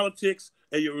your politics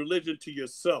and your religion to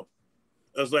yourself.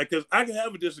 I was like, because I can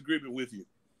have a disagreement with you.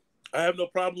 I have no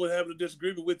problem with having a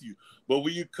disagreement with you. But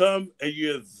when you come and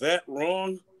you're that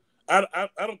wrong, I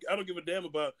don't give a damn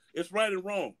about it's right and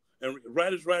wrong. And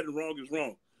right is right and wrong is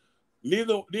wrong.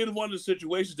 Neither one of the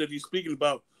situations that he's speaking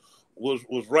about was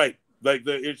right. Like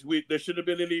there shouldn't have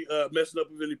been any messing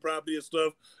up of any property and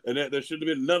stuff, and there shouldn't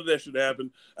have been none of that should have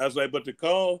happened. I was like, but to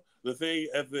call the thing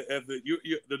at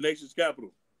the nation's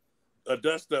capital a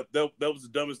dust up, that was the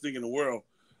dumbest thing in the world.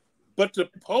 But to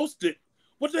post it,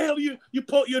 what the hell you're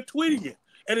tweeting it,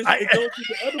 and it goes to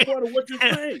the other part of what you're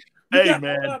saying. You got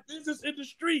all our business in the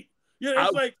street. Yeah,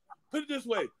 it's like, put it this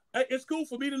way: it's cool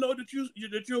for me to know that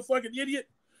you're a fucking idiot.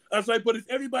 I was like, but if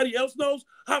everybody else knows,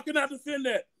 how can I defend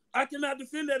that? I cannot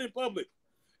defend that in public,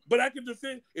 but I can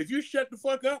defend if you shut the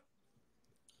fuck up.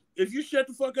 If you shut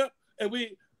the fuck up, and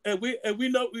we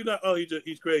know we're not. Oh,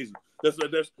 he's crazy.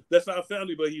 That's our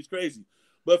family, but he's crazy.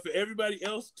 But for everybody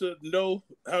else to know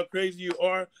how crazy you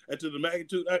are and to the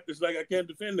magnitude, it's like I can't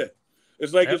defend that.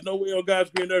 It's like there's no way on God's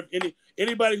green earth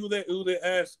anybody who they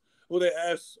ask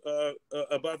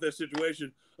about that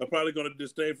situation are probably going to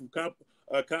disdain from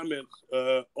comments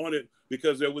on it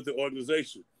because they're with the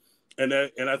organization. And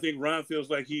I think Ron feels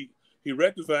like he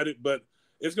rectified it, but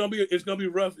it's gonna be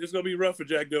rough. It's gonna be rough for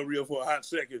Jack Del Rio for a hot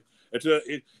second until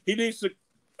he needs to.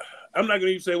 I'm not gonna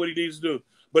even say what he needs to do.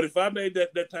 But if I made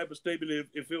that type of statement,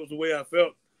 if it was the way I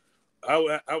felt, I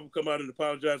would come out and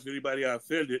apologize to anybody I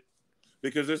offended,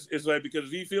 because it's like, because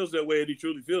if he feels that way and he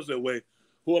truly feels that way,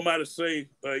 who am I to say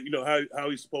how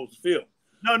he's supposed to feel?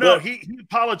 No, he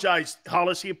apologized,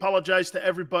 Hollis. He apologized to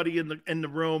everybody in the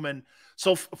room, and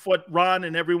so what Ron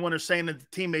and everyone are saying and the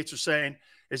teammates are saying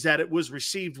is that it was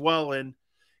received well, and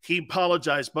he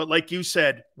apologized. But like you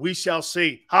said, we shall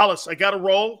see. Hollis, I got to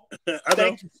roll.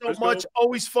 Thank you so much.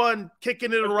 Always fun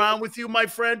kicking it around with you, my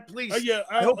friend. Please,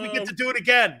 I hope we get to do it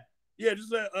again. Yeah,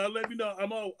 just let me know.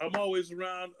 I'm always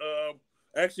around.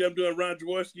 Actually, I'm doing Ron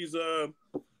Jaworski's.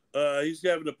 He's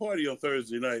having a party on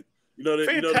Thursday night.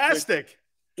 Fantastic.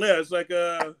 Yeah, it's like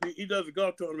he does a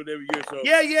golf tournament every year. So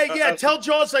yeah. Tell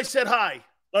Jaws I said hi.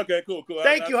 Okay, cool.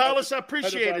 Thank you, Hollis. I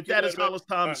appreciate it. That is Hollis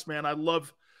Thomas, man. I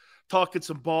love talking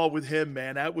some ball with him,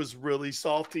 man. That was really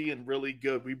salty and really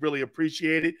good. We really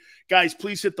appreciate it. Guys,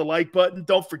 please hit the like button.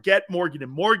 Don't forget Morgan &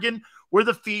 Morgan, where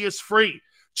the fee is free.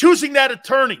 Choosing that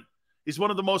attorney is one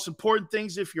of the most important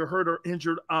things if you're hurt or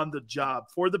injured on the job.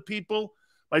 For the people,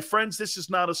 my friends, this is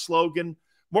not a slogan.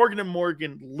 Morgan &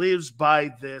 Morgan lives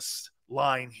by this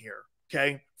line here,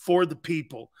 okay? For the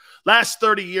people. Last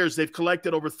 30 years, they've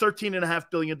collected over $13.5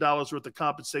 billion worth of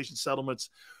compensation settlements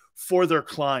for their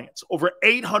clients. Over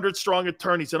 800 strong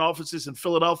attorneys and offices in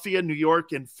Philadelphia, New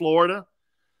York, and Florida.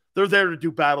 They're there to do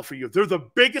battle for you. They're the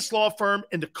biggest law firm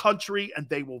in the country, and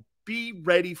they will be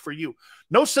ready for you.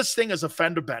 No such thing as a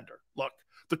fender bender. Look,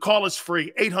 the call is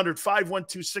free.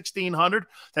 800-512-1600.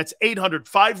 That's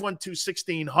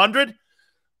 800-512-1600.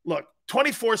 Look,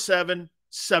 24/7,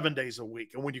 7 days a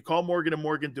week. And when you call Morgan &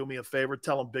 Morgan, do me a favor.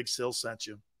 Tell them Big Sil sent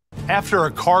you. After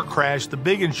a car crash, the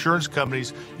big insurance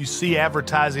companies you see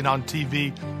advertising on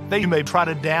TV, they may try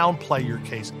to downplay your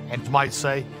case and might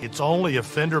say it's only a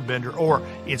fender bender or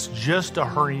it's just a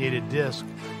herniated disc.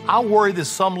 I worry that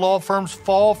some law firms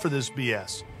fall for this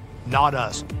BS. Not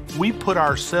us. We put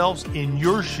ourselves in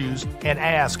your shoes and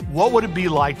ask, what would it be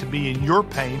like to be in your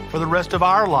pain for the rest of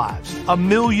our lives? $1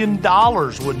 million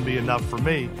wouldn't be enough for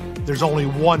me. There's only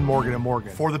one Morgan &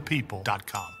 Morgan.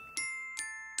 ForThePeople.com.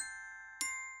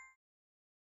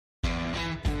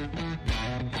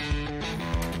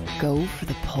 Go for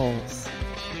the poles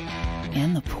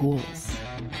and the pools.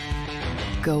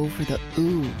 Go for the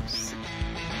oohs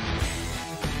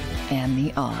and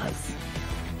the ahs.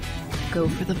 Go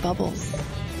for the bubbles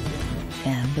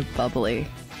and the bubbly.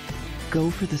 Go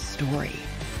for the story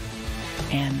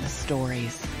and the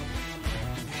stories.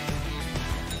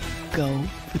 Go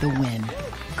for the win.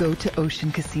 Go to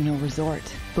Ocean Casino Resort.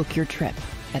 Book your trip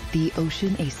at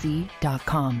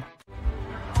theoceanac.com.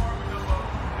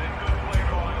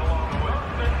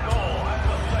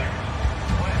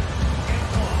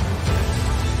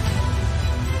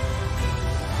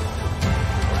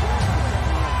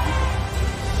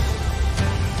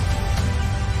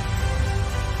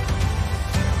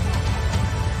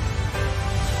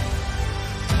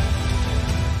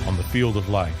 Field of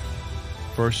life,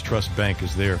 First Trust Bank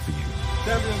is there for you.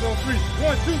 Champions on three.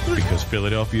 1, 2, 3. Because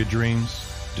Philadelphia dreams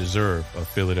deserve a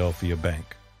Philadelphia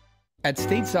bank. At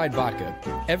Stateside Vodka,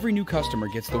 every new customer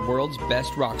gets the world's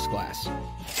best rocks glass,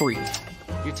 free.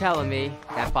 You're telling me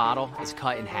that bottle is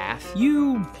cut in half?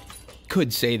 You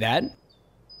could say that.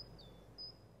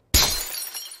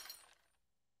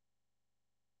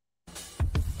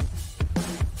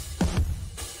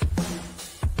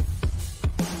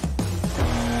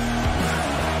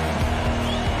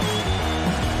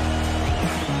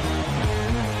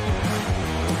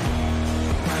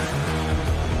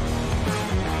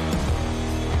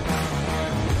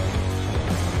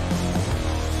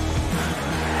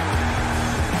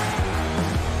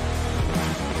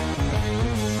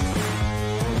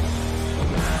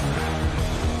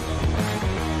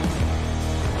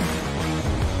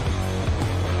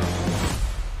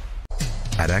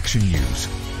 At Action News,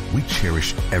 we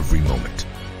cherish every moment,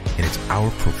 and it's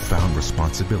our profound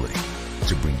responsibility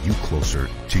to bring you closer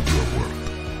to your world.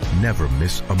 Never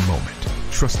miss a moment.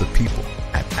 Trust the people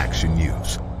at Action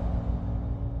News.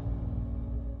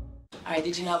 All right,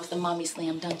 did you know I was the mommy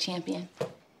slam dunk champion?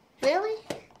 Really?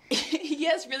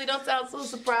 Yes, really, don't sound so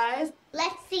surprised.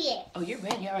 Let's see it. Oh, you're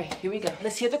ready. All right, here we go.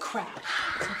 Let's hear the crowd.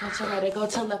 So go to right, I go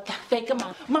to left, fake 'em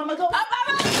out. Mama, go up,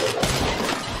 mama!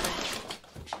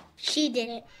 She did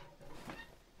it.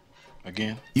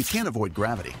 Again? You can't avoid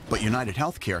gravity, but United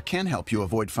Healthcare can help you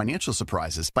avoid financial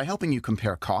surprises by helping you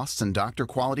compare costs and doctor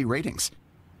quality ratings.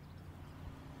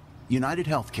 United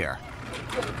Healthcare.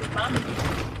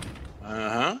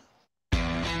 Uh-huh.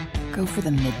 Go for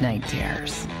the midnight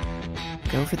dares.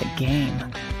 Go for the game.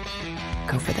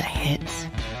 Go for the hits.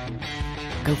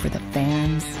 Go for the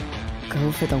fans.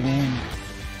 Go for the win.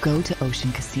 Go to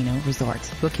Ocean Casino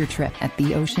Resort. Book your trip at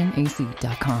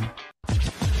theoceanac.com.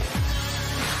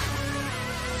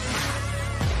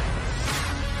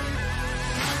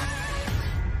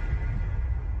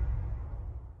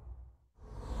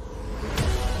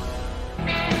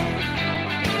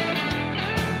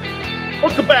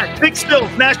 Welcome back. Big Stills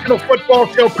National Football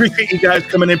Show. Appreciate you guys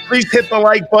coming in. Please hit the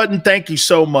like button. Thank you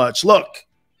so much. Look,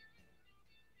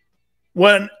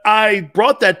 when I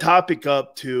brought that topic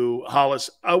up to Hollis,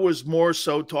 I was more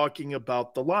so talking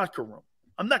about the locker room.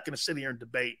 I'm not going to sit here and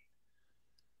debate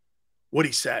what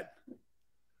he said.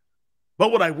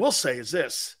 But what I will say is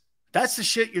this. That's the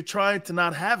shit you're trying to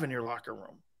not have in your locker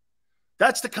room.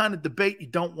 That's the kind of debate you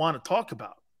don't want to talk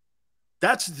about.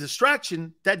 That's the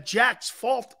distraction that Jack's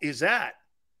fault is at.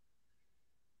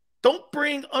 Don't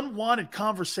bring unwanted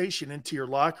conversation into your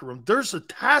locker room. There's a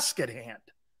task at hand.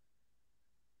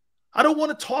 I don't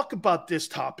want to talk about this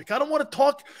topic. I don't want to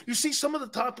talk. You see some of the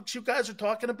topics you guys are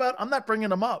talking about, I'm not bringing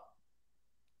them up.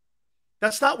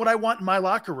 That's not what I want in my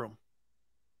locker room.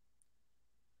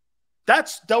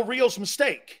 That's Del Rio's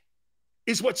mistake,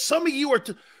 is what some of you are.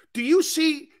 Do you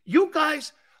see, you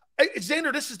guys,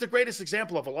 Xander, this is the greatest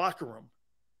example of a locker room,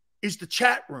 is the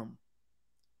chat room.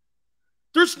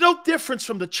 There's no difference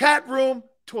from the chat room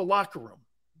to a locker room.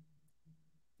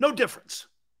 No difference.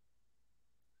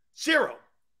 Zero.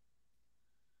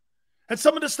 And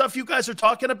some of the stuff you guys are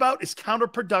talking about is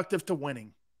counterproductive to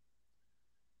winning.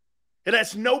 It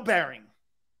has no bearing.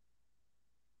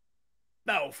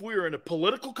 Now, if we were in a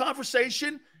political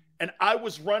conversation and I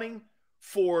was running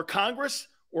for Congress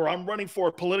or I'm running for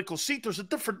a political seat, there's a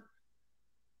different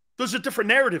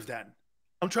narrative then.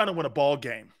 I'm trying to win a ball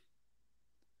game.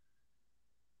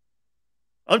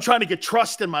 I'm trying to get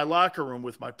trust in my locker room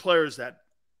with my players that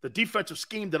the defensive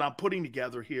scheme that I'm putting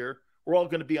together here, we're all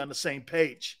going to be on the same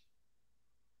page.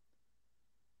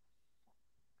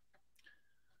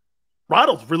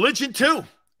 Ronald, religion too.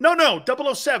 No,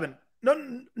 007.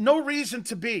 No reason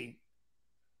to be.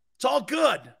 It's all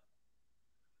good.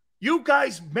 You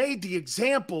guys made the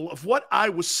example of what I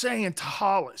was saying to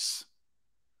Hollis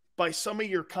by some of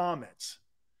your comments.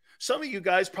 Some of you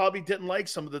guys probably didn't like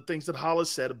some of the things that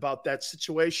Hollis said about that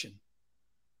situation.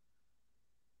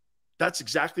 That's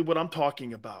exactly what I'm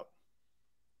talking about.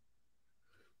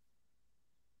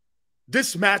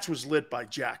 This match was lit by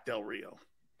Jack Del Rio.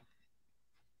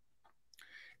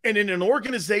 And in an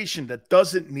organization that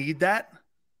doesn't need that,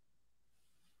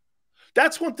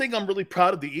 that's one thing I'm really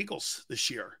proud of the Eagles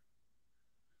this year.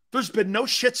 There's been no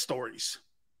shit stories.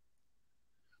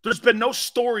 There's been no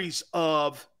stories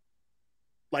of,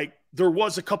 like there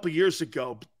was a couple years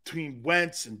ago between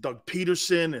Wentz and Doug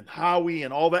Peterson and Howie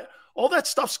and all that. All that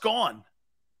stuff's gone.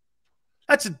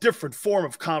 That's a different form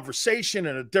of conversation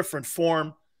and a different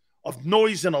form of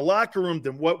noise in a locker room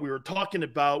than what we were talking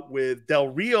about with Del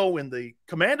Rio in the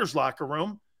Commanders' locker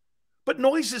room. But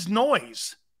noise is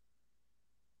noise.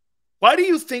 Why do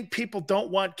you think people don't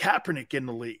want Kaepernick in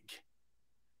the league?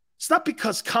 It's not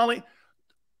because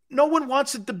no one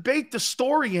wants to debate the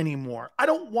story anymore. I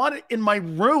don't want it in my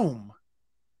room.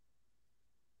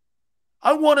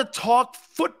 I want to talk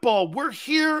football. We're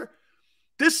here.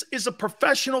 This is a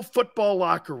professional football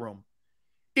locker room.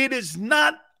 It is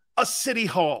not a city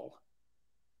hall.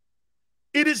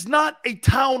 It is not a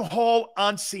town hall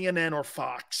on CNN or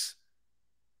Fox.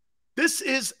 This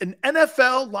is an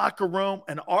NFL locker room,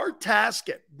 and our task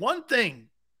at one thing.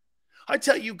 I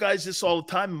tell you guys this all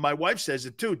the time, and my wife says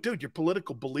it too. Dude, your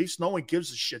political beliefs, no one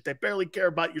gives a shit. They barely care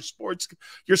about your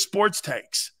sports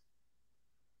takes.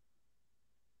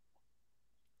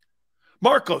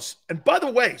 Marcos, and by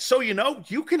the way, so you know,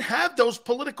 you can have those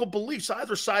political beliefs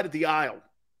either side of the aisle.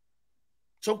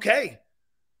 It's okay.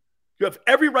 You have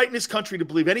every right in this country to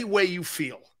believe any way you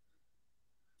feel.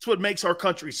 It's what makes our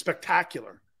country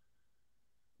spectacular.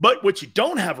 But what you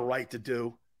don't have a right to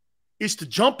do is to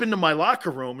jump into my locker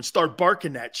room and start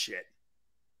barking that shit.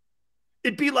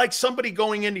 It'd be like somebody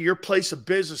going into your place of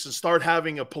business and start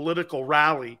having a political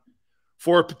rally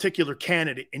for a particular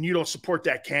candidate, and you don't support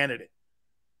that candidate.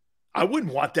 I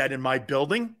wouldn't want that in my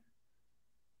building.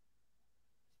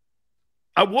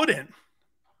 I wouldn't.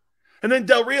 And then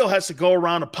Del Rio has to go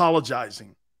around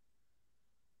apologizing.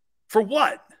 For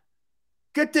what?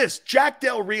 Get this. Jack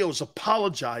Del Rio is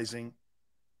apologizing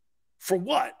for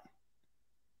what?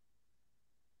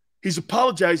 He's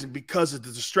apologizing because of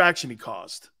the distraction he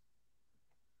caused.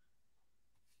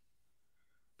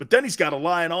 But then he's got to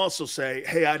lie and also say,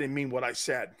 hey, I didn't mean what I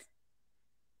said.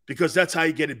 Because that's how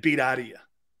you get it beat out of you.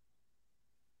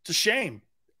 It's a shame.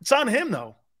 It's on him,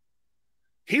 though.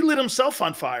 He lit himself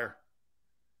on fire.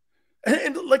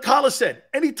 And like Hollis said,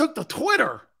 and he took to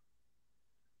Twitter.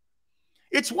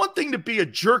 It's one thing to be a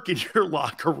jerk in your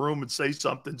locker room and say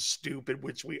something stupid,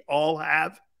 which we all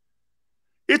have.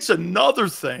 It's another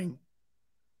thing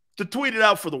to tweet it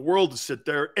out for the world to sit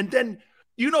there. And then,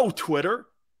 you know, Twitter.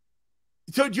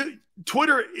 So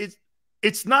Twitter,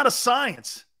 it's not a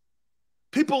science.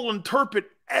 People interpret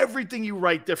everything you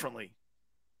write differently.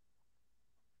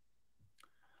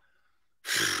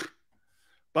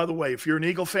 By the way, if you're an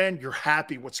Eagle fan, you're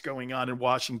happy what's going on in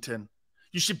Washington.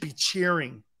 You should be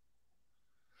cheering.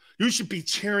 You should be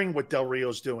cheering what Del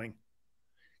Rio's doing.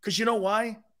 Because you know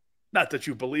why? Not that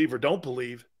you believe or don't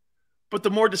believe, but the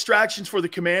more distractions for the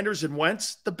Commanders and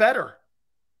Wentz, the better.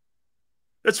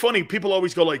 It's funny. People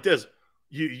always go like this.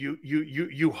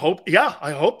 You hope? Yeah,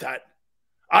 I hope that.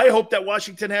 I hope that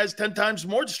Washington has 10 times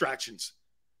more distractions.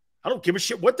 I don't give a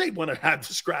shit what they want to have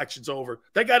distractions over.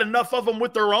 They got enough of them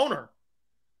with their owner.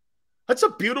 That's a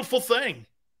beautiful thing.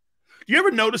 You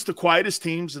ever notice the quietest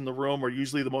teams in the room are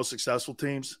usually the most successful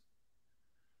teams?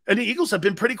 And the Eagles have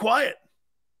been pretty quiet,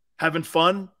 having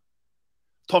fun,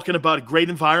 talking about a great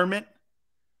environment,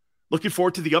 looking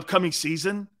forward to the upcoming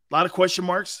season. A lot of question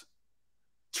marks.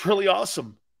 It's really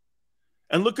awesome.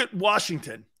 And look at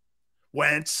Washington.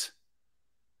 Wentz.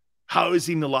 How is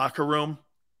he in the locker room?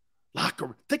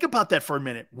 Think about that for a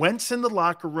minute. Wentz in the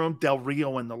locker room, Del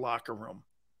Rio in the locker room.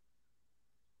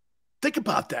 Think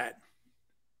about that.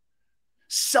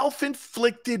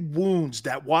 Self-inflicted wounds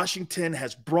that Washington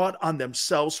has brought on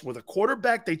themselves with a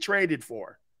quarterback they traded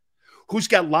for, who's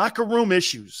got locker room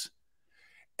issues,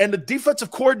 and the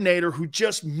defensive coordinator who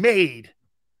just made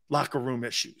locker room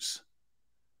issues.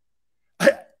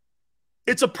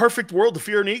 It's a perfect world if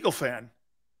you're an Eagle fan.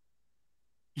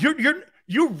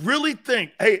 You really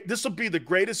think, hey, this will be the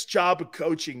greatest job of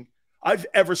coaching I've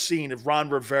ever seen if Ron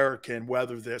Rivera can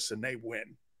weather this and they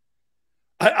win.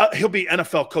 He'll be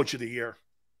NFL Coach of the Year.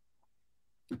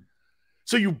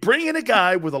 So you bring in a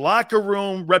guy with a locker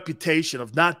room reputation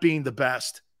of not being the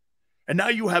best, and now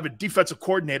you have a defensive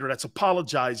coordinator that's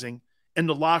apologizing in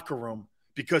the locker room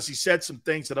because he said some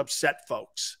things that upset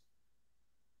folks.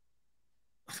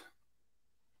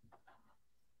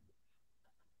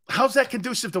 How's that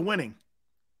conducive to winning?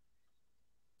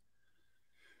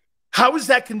 How is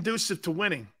that conducive to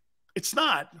winning? It's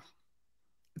not.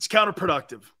 It's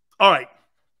counterproductive. All right.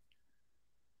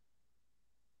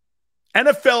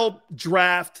 NFL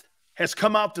draft has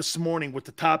come out this morning with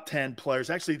the top 10 players.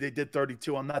 Actually, they did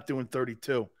 32. I'm not doing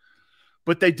 32.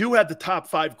 But they do have the top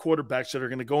 5 quarterbacks that are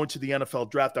going to go into the NFL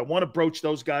draft. I want to broach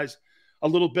those guys a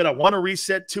little bit. I want to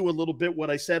reset, too, a little bit what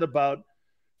I said about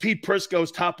Pete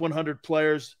Prisco's top 100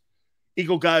 players.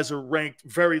 Eagle guys are ranked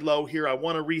very low here. I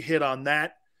want to re-hit on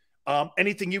that.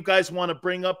 Anything you guys want to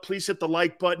bring up, please hit the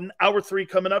like button. Hour 3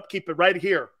 coming up. Keep it right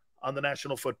here on the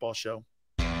National Football Show.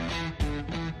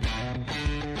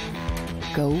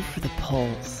 Go for the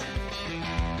pulls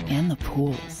and the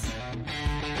pools.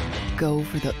 Go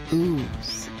for the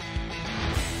oohs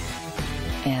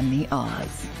and the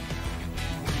ahs.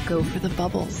 Go for the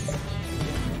bubbles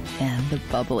and the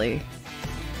bubbly.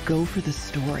 Go for the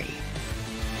story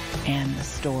and the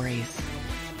stories.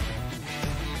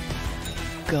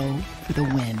 Go for the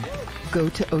win. Go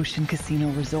to Ocean Casino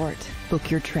Resort.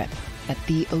 Book your trip at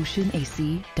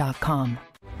theoceanac.com.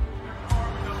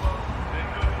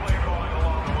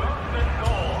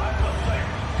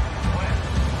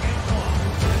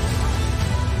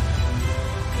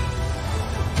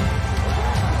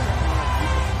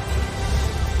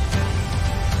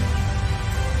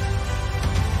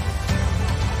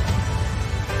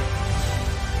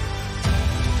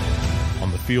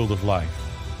 Field of life,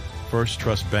 First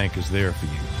Trust Bank is there for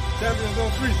you. Champions on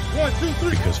 3. 1, 2, 3.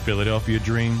 Because Philadelphia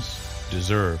dreams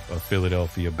deserve a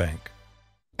Philadelphia bank.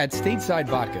 At Stateside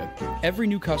Vodka, every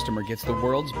new customer gets the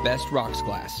world's best rocks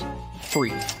glass,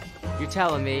 free. You're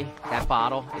telling me that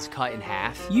bottle is cut in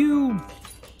half? You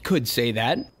could say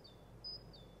that.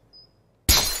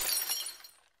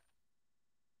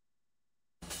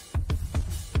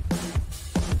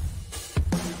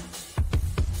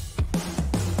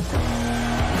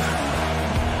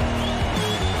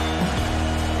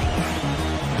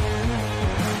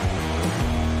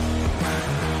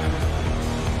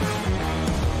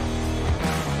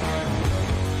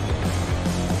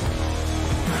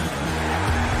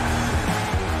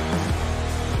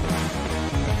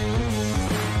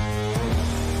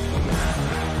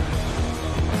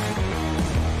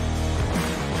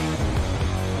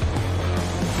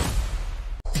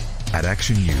 At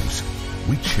Action News,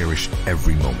 we cherish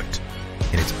every moment,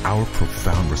 and it's our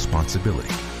profound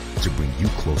responsibility to bring you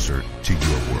closer to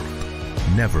your world.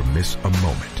 Never miss a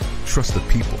moment. Trust the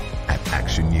people at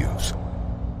Action News. All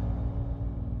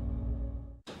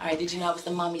right, did you know I was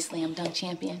the Mommy Slam Dunk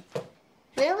Champion?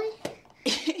 Really?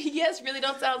 Yes, really,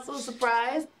 don't sound so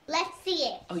surprised. Let's see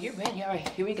it. Oh, you're ready. All right,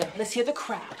 here we go. Let's hear the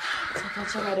crowd. So go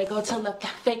to right, go to left,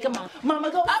 fake 'em out.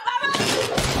 Mama, go up, up, up.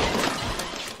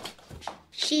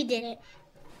 She did it.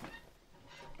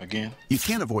 Again? You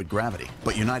can't avoid gravity,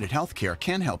 but United Healthcare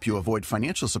can help you avoid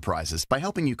financial surprises by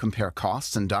helping you compare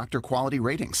costs and doctor quality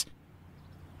ratings.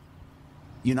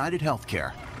 United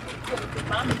Healthcare.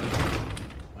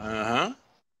 Uh-huh.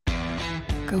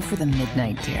 Go for the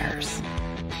midnight dares.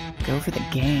 Go for the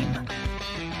game.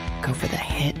 Go for the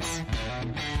hits.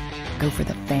 Go for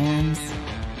the fans.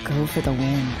 Go for the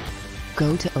win.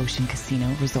 Go to Ocean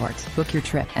Casino Resort. Book your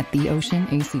trip at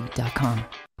theoceanac.com.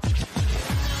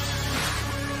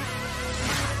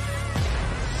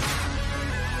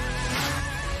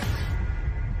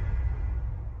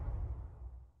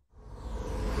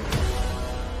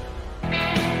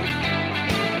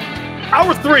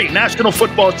 Hour 3, National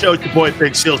Football Show. It's your boy,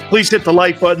 Big Seals. Please hit the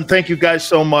like button. Thank you guys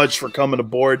so much for coming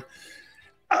aboard.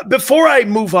 Before I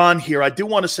move on here, I do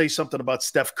want to say something about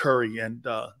Steph Curry. And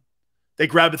they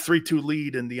grabbed a 3-2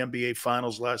 lead in the NBA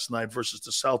Finals last night versus the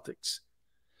Celtics.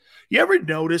 You ever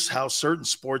notice how certain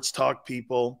sports talk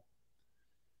people,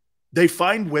 they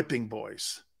find whipping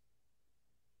boys?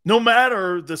 No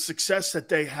matter the success that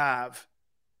they have,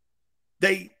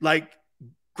 they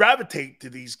gravitate to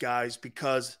these guys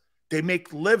because they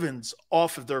make livings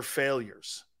off of their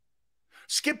failures.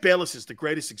 Skip Bayless is the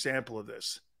greatest example of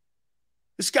this.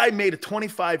 This guy made a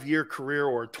 25-year career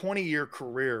or a 20-year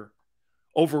career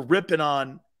over ripping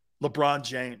on LeBron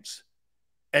James.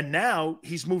 And now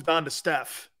he's moved on to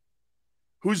Steph,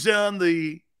 who's on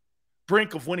the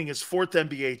brink of winning his 4th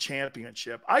NBA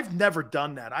championship. I've never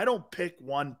done that. I don't pick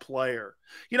one player.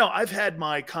 You know, I've had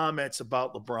my comments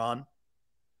about LeBron,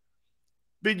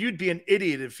 but you'd be an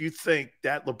idiot if you think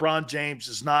that LeBron James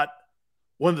is not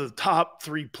one of the top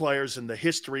 3 players in the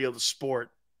history of the sport.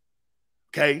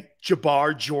 Okay?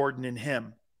 Jabbar, Jordan, and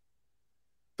him.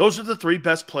 Those are the 3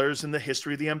 best players in the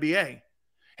history of the NBA.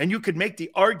 And you could make the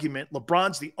argument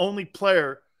LeBron's the only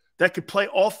player that could play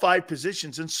all 5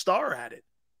 positions and star at it.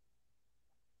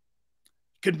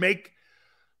 Could make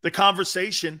the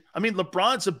conversation. I mean,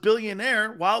 LeBron's a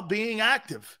billionaire while being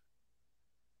active.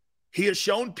 He has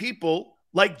shown people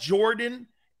like Jordan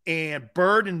and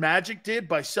Bird and Magic did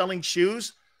by selling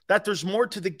shoes that there's more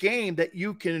to the game, that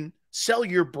you can sell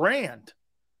your brand.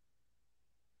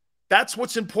 That's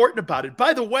what's important about it.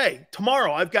 By the way,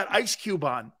 tomorrow I've got Ice Cube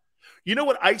on. You know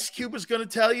what Ice Cube is going to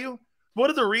tell you? One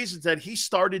of the reasons that he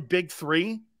started Big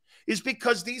 3 is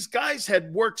because these guys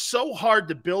had worked so hard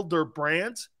to build their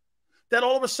brands that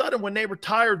all of a sudden when they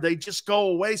retired, they just go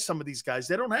away, some of these guys.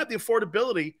 They don't have the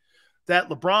affordability that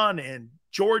LeBron and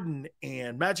Jordan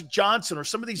and Magic Johnson or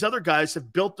some of these other guys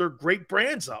have built their great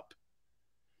brands up.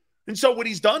 And so what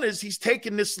he's done is he's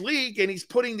taken this league and he's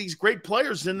putting these great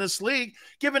players in this league,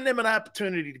 giving them an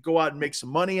opportunity to go out and make some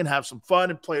money and have some fun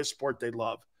and play a sport they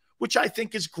love, which I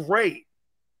think is great.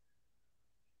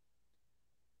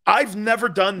 I've never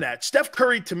done that. Steph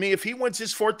Curry, to me, if he wins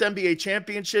his 4th NBA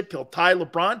championship, he'll tie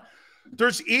LeBron.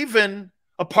 There's even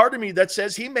a part of me that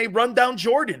says he may run down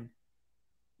Jordan.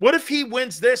 What if he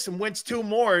wins this and wins 2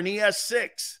 more and he has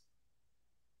 6?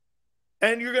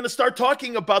 And you're going to start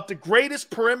talking about the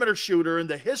greatest perimeter shooter in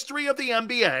the history of the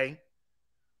NBA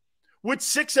with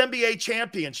 6 NBA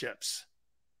championships.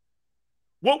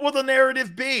 What will the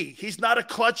narrative be? He's not a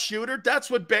clutch shooter?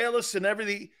 That's what Bayless and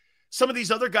some of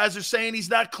these other guys are saying. He's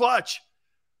not clutch.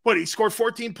 What, he scored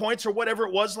 14 points or whatever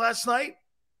it was last night?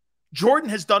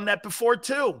 Jordan has done that before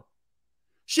too.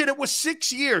 Shit, it was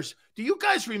 6 years. Do you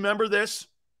guys remember this?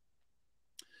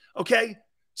 Okay,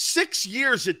 6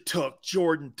 years it took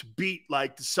Jordan to beat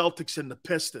like the Celtics and the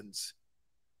Pistons.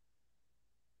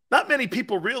 Not many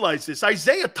people realize this.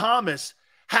 Isaiah Thomas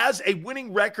has a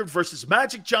winning record versus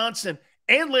Magic Johnson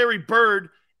and Larry Bird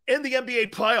in the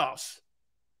NBA playoffs.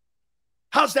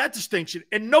 How's that distinction?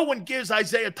 And no one gives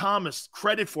Isaiah Thomas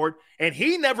credit for it. And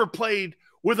he never played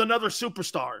with another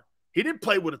superstar. He didn't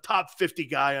play with a top 50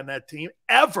 guy on that team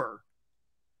ever.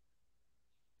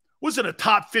 Wasn't a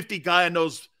top 50 guy on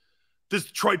those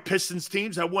Detroit Pistons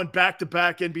teams that won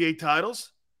back-to-back NBA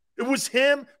titles. It was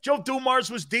him. Joe Dumars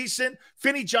was decent.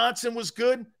 Finney Johnson was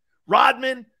good.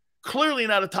 Rodman, clearly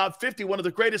not a top 50, one of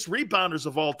the greatest rebounders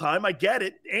of all time. I get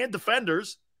it, and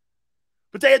defenders.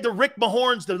 But they had the Rick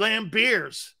Mahorns, the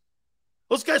Lambeers.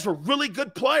 Those guys were really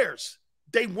good players.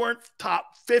 They weren't top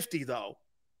 50, though.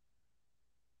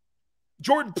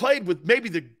 Jordan played with maybe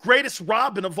the greatest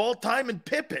Robin of all time in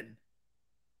Pippen.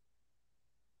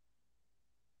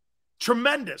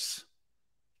 Tremendous.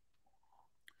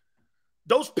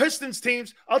 Those Pistons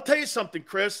teams, I'll tell you something,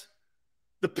 Chris.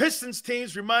 The Pistons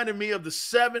teams reminded me of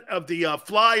the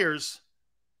Flyers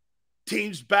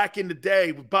teams back in the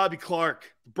day with Bobby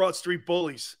Clark, the Broad Street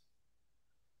Bullies.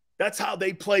 That's how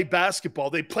they play basketball.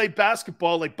 They play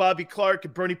basketball like Bobby Clark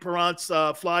and Bernie Perrant's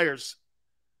Flyers.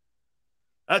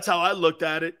 That's how I looked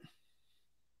at it.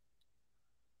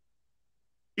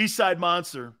 Eastside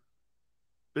Monster.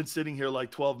 Been sitting here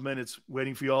like 12 minutes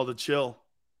waiting for you all to chill.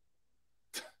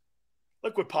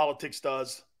 Look what politics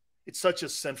does. It's such a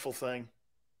sinful thing.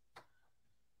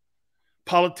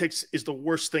 Politics is the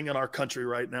worst thing in our country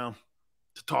right now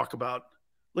to talk about.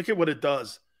 Look at what it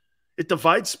does. It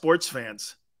divides sports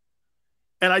fans.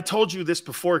 And I told you this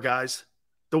before, guys.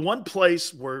 The one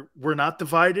place where we're not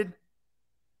divided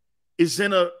is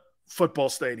in a football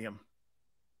stadium.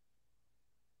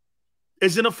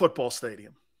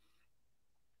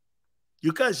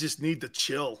 You guys just need to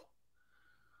chill.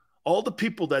 all the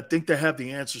people that think they have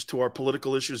the answers to our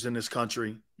political issues in this country,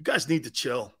 you guys need to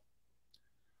chill.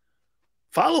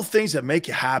 Follow things that make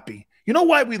you happy. You know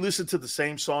why we listen to the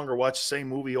same song or watch the same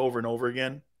movie over and over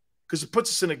again? Because it puts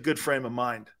us in a good frame of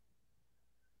mind.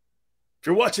 If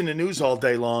you're watching the news all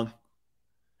day long,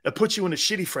 it puts you in a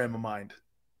shitty frame of mind.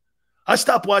 I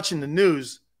stopped watching the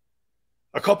news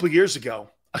a couple of years ago.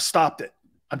 I stopped it.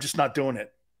 I'm just not doing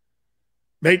it.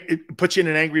 It puts you in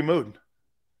an angry mood.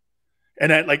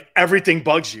 And that, like, everything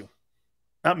bugs you.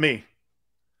 Not me.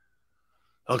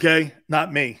 Okay?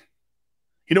 Not me.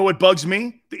 You know what bugs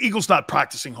me? The Eagles not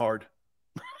practicing hard.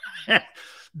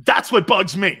 That's what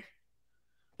bugs me.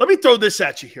 Let me throw this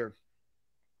at you here.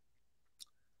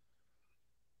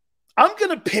 I'm going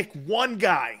to pick one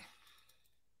guy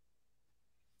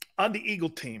on the Eagle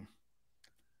team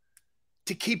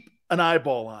to keep an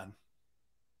eyeball on.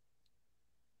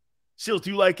 Seals,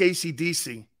 do you like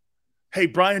AC/DC? Hey,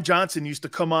 Brian Johnson used to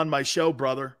come on my show,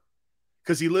 brother,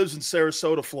 because he lives in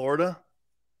Sarasota, Florida.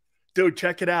 Dude,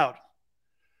 check it out.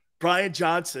 Brian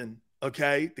Johnson,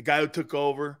 okay, the guy who took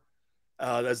over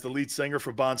as the lead singer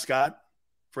for Bon Scott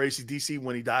for AC/DC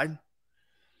when he died.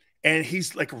 And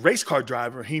he's like a race car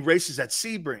driver. He races at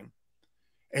Sebring.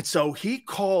 And so he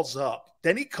calls up.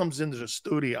 Then he comes into the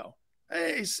studio.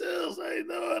 Hey, Sills, how you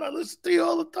doing? I listen to you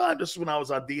all the time. This is when I was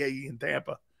on DAE in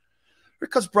Tampa.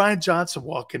 Because Brian Johnson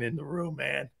walking in the room,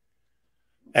 man.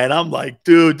 And I'm like,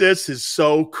 dude, this is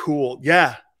so cool.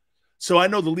 Yeah. So I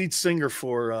know the lead singer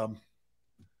for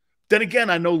then again,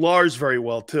 I know Lars very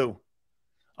well too.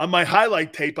 On my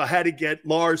highlight tape, I had to get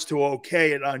Lars to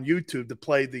okay it on YouTube to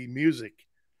play the music.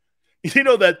 You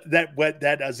know that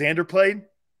Xander played?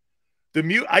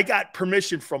 I got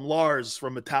permission from Lars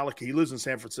from Metallica. He lives in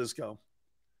San Francisco.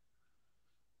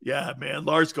 Yeah, man.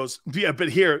 Lars goes, yeah, but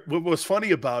here, what was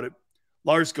funny about it,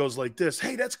 Lars goes like this.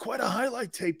 Hey, that's quite a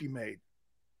highlight tape you made.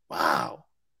 Wow.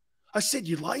 I said,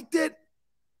 you liked it?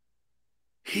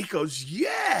 He goes,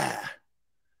 yeah.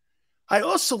 I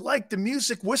also like the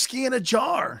music Whiskey in a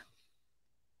Jar.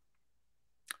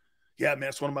 Yeah, man,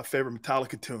 it's one of my favorite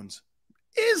Metallica tunes.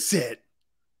 Is it?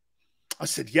 I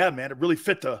said, yeah, man, it really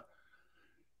fit the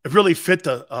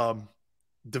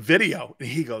video. And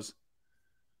he goes,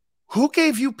 who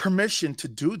gave you permission to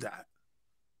do that?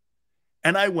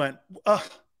 And I went,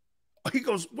 he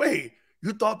goes, wait,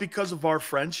 you thought because of our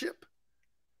friendship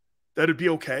that it'd be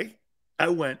okay? I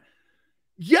went,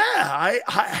 yeah.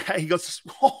 He goes,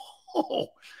 oh,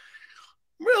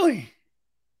 really?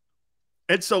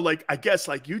 And so, like, I guess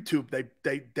like YouTube,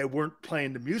 they weren't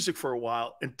playing the music for a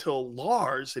while until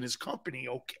Lars and his company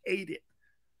okayed it.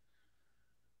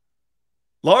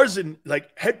 Lars and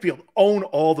like Hetfield own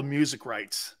all the music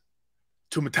rights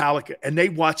to Metallica, and they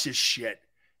watch his shit.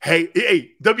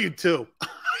 Hey, W2.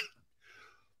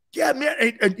 Yeah,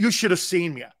 man, and you should have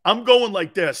seen me. I'm going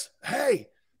like this. Hey,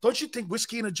 don't you think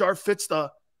Whiskey in a Jar fits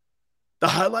the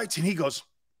highlights? And he goes,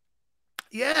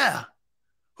 yeah.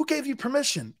 Who gave you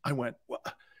permission? I went, well.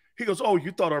 He goes, oh,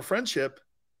 you thought our friendship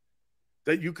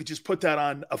that you could just put that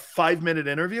on a 5-minute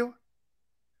interview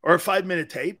or a 5-minute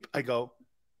tape? I go,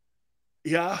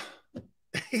 yeah.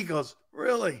 He goes,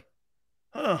 really?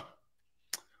 Huh.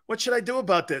 What should I do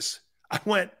about this? I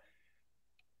went,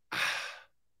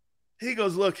 he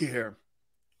goes, look here.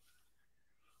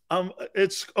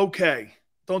 It's okay.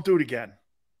 Don't do it again.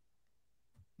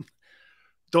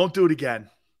 Don't do it again.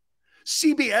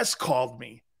 CBS called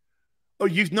me. Oh,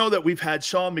 you know that we've had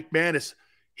Sean McManus.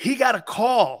 He got a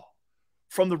call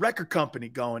from the record company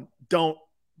going, the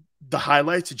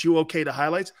highlights. Did you okay the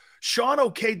highlights? Sean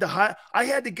okayed I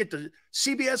had to get the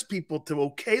CBS people to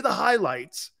okay the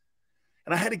highlights.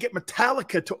 And I had to get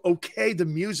Metallica to okay the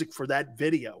music for that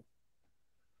video.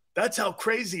 That's how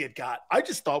crazy it got. I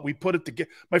just thought we put it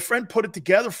together. My friend put it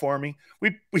together for me.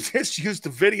 We just used the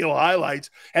video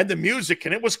highlights and the music,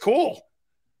 and it was cool.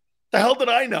 The hell did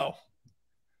I know?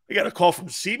 I got a call from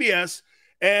CBS,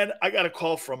 and I got a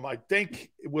call from, I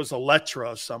think it was Electra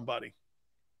or somebody.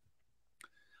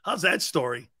 How's that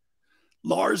story?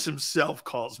 Lars himself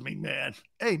calls me, man.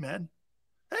 Hey, man.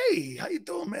 Hey, how you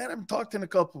doing, man? I haven't talked in a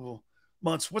couple of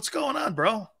months. What's going on,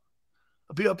 bro?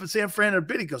 I'll be up in San Fran in a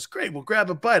bit. He goes, great. Well, grab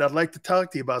a bite. I'd like to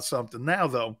talk to you about something now,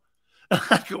 though.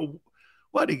 I go,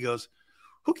 what? He goes,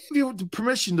 who gave you the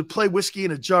permission to play Whiskey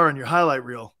in a Jar on your highlight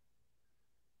reel?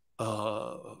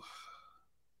 I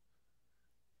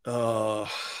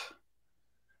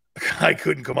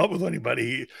couldn't come up with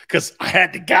anybody because I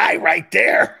had the guy right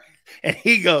there. And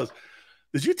he goes,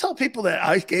 did you tell people that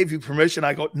I gave you permission?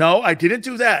 I go, no, I didn't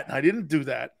do that. I didn't do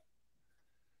that.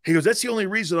 He goes, that's the only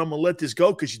reason I'm going to let this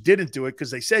go, because you didn't do it,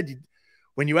 because they said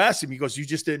when you asked him, he goes, you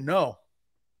just didn't know.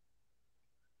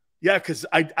 Yeah, because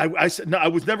I said, no, I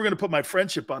was never going to put my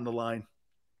friendship on the line.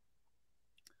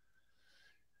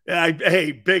 Yeah,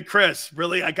 hey, Big Chris,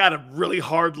 really, I got a really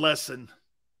hard lesson.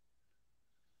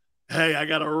 Hey, I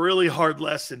got a really hard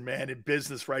lesson, man, in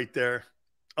business right there.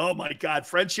 Oh, my God.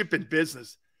 Friendship and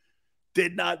business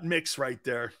did not mix right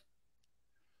there.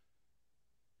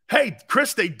 Hey,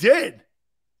 Chris, they did.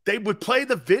 They would play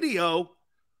the video,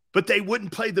 but they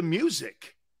wouldn't play the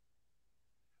music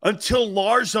until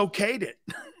Lars okayed it.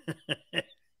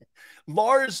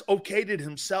 Lars okayed it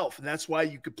himself, and that's why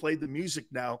you could play the music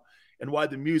now and why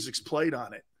the music's played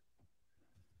on it.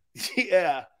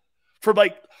 Yeah. For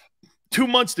like 2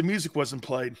 months, the music wasn't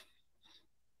played.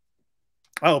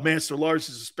 Oh, man, Sir Lars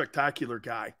is a spectacular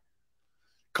guy.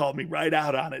 Called me right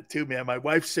out on it, too, man. My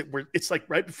wife said, it's like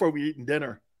right before we eating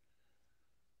dinner.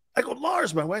 I go,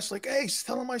 Lars, my wife's like, hey,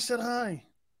 tell him I said hi.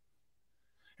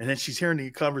 And then she's hearing the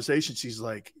conversation. She's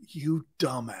like, you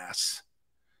dumbass.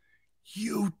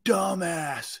 You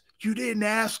dumbass. You didn't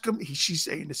ask him. She's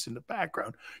saying this in the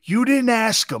background. You didn't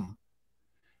ask him.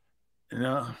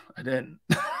 No, I didn't.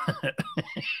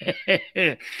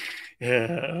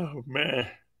 Yeah, oh, man.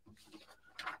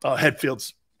 Oh,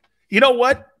 Headfields. You know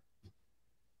what?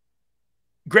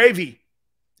 Gravy,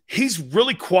 he's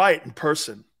really quiet in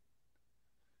person.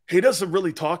 He doesn't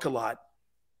really talk a lot.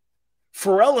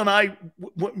 Pharrell and I,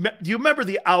 do you remember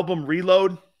the album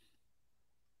Reload?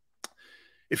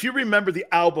 If you remember the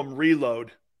album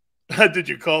Reload, did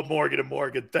you call Morgan and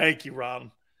Morgan? Thank you,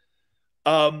 Ron.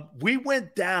 We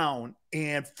went down,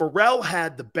 and Pharrell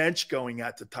had the bench going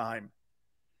at the time.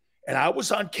 And I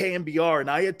was on KMBR, and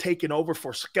I had taken over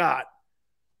for Scott.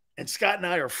 And Scott and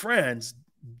I are friends,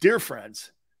 dear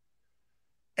friends.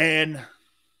 And,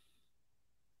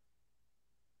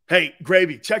 hey,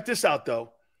 Gravy, check this out,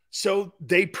 though. So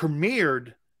they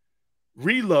premiered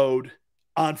Reload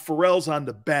on Pharrell's On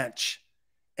the Bench.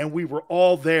 And we were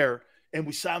all there. And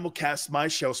we simulcast my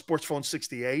show, Sports Phone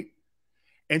 68.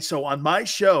 And so on my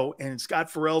show and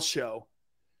Scott Pharrell's show,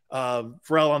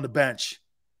 Pharrell on the Bench,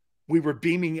 we were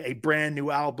beaming a brand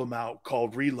new album out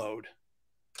called Reload.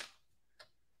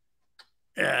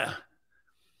 Yeah.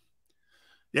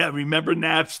 Yeah, remember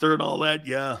Napster and all that?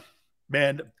 Yeah.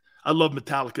 Man, I love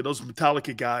Metallica. Those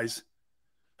Metallica guys.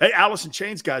 Hey, Alice in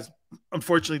Chains guys.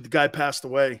 Unfortunately, the guy passed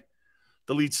away,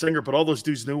 the lead singer, but all those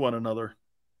dudes knew one another.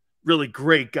 Really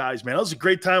great guys, man. That was a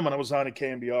great time when I was on at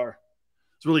KMBR.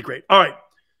 It's really great. All right.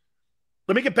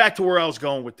 Let me get back to where I was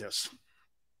going with this.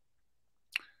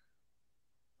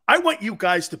 I want you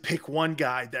guys to pick one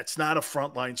guy that's not a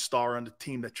frontline star on the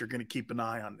team that you're going to keep an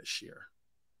eye on this year.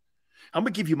 I'm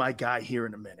going to give you my guy here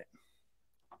in a minute.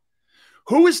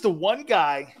 Who is the one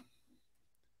guy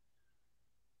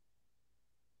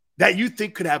that you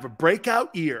think could have a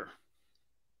breakout year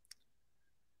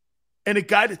and a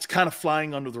guy that's kind of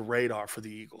flying under the radar for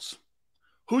the Eagles?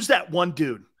 Who's that one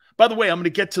dude? By the way, I'm going to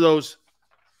get to those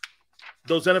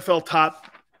NFL top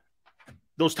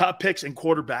picks and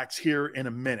quarterbacks here in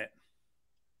a minute.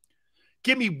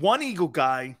 Give me one Eagle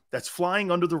guy that's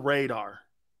flying under the radar.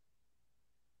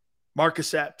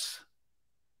 Marcus Epps,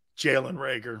 Jalen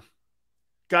Reagor.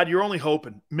 God, you're only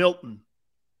hoping. Milton,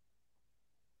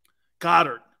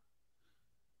 Goddard,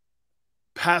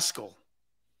 Pascal,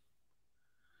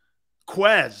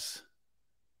 Quez,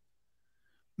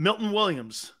 Milton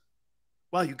Williams.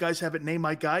 Wow, you guys haven't named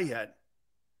my guy yet.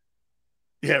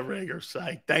 Yeah,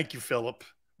 Reagor. Thank you, Philip.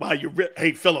 Wow,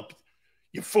 hey, Philip,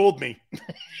 you fooled me.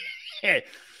 Quez,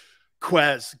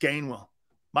 Gainwell,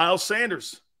 Miles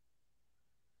Sanders,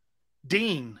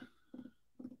 Dean.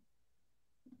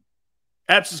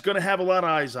 Epps is going to have a lot of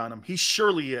eyes on him. He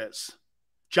surely is.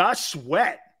 Josh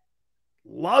Sweat.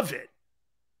 Love it.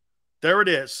 There it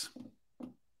is.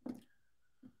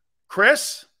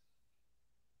 Chris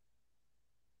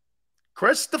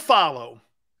DeFollow.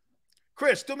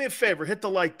 Chris, do me a favor. Hit the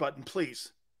like button,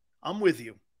 please. I'm with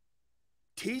you.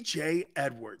 TJ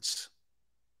Edwards.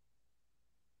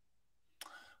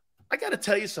 I got to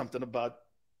tell you something about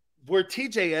where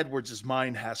TJ Edwards'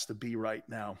 mind has to be right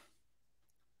now.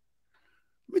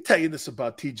 Let me tell you this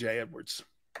about TJ Edwards.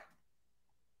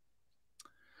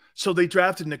 So they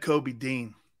drafted Nakobe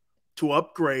Dean to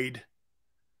upgrade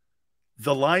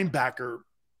the linebacker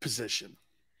position,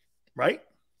 right?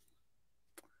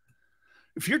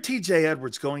 If you're TJ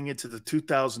Edwards going into the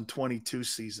 2022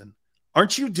 season,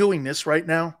 aren't you doing this right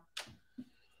now?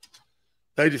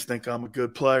 They just think I'm a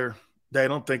good player. They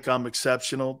don't think I'm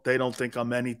exceptional. They don't think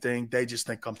I'm anything. They just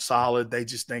think I'm solid. They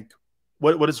just think,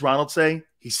 what does Ronald say?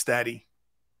 He's steady.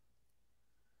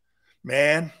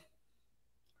 Man,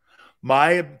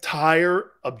 my entire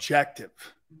objective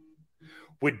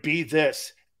would be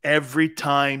this. every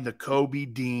time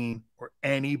Nakobe Dean or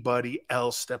anybody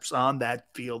else steps on that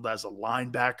field as a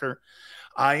linebacker,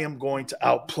 I am going to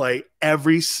outplay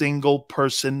every single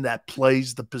person that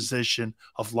plays the position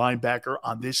of linebacker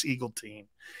on this Eagle team.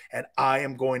 And I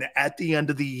am going to, at the end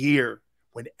of the year,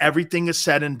 when everything is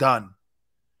said and done,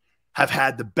 have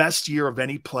had the best year of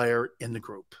any player in the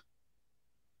group.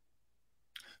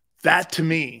 That, to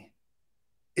me,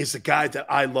 is the guy that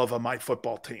I love on my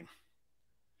football team.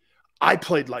 I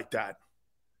played like that.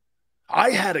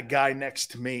 I had a guy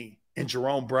next to me in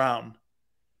Jerome Brown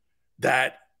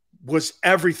that was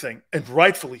everything, and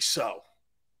rightfully so.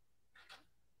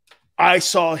 I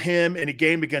saw him in a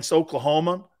game against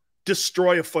Oklahoma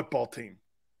destroy a football team.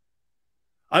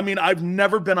 I mean, I've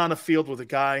never been on a field with a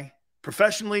guy,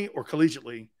 professionally or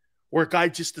collegiately, where a guy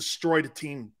just destroyed a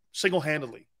team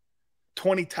single-handedly.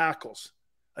 20 tackles,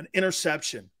 an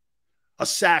interception, a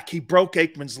sack. He broke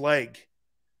Aikman's leg.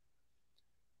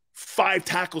 5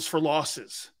 tackles for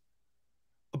losses,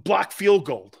 a blocked field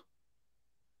goal,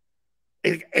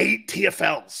 8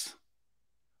 TFLs.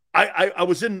 I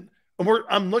was in,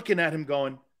 I'm looking at him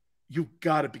going, you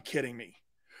got to be kidding me.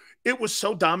 It was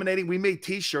so dominating. We made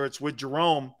T-shirts with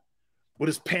Jerome with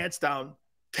his pants down,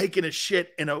 taking a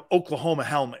shit in an Oklahoma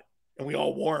helmet, and we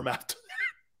all wore them after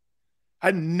that.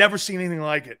 I'd never seen anything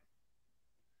like it.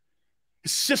 He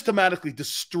systematically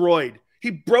destroyed.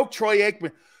 He broke Troy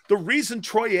Aikman. The reason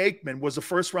Troy Aikman was a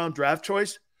first-round draft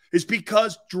choice is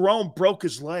because Jerome broke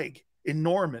his leg in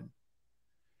Norman,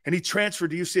 and he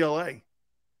transferred to UCLA.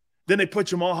 Then they put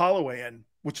Jamal Holloway in,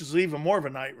 which is even more of a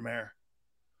nightmare.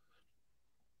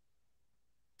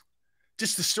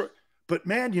 Just the story. But,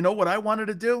 man, you know what I wanted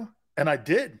to do? And I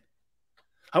did.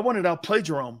 I wanted to outplay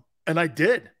Jerome, and I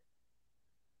did.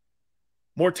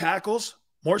 More tackles,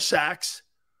 more sacks,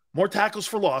 more tackles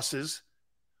for losses,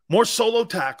 more solo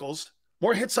tackles,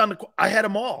 more hits on the – I had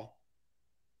them all.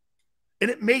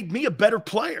 And it made me a better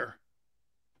player.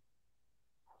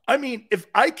 I mean, if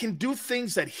I can do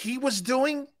things that he was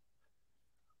doing,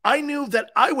 I knew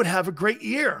that I would have a great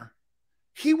year.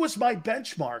 He was my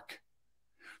benchmark.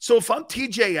 So if I'm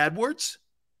TJ Edwards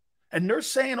and they're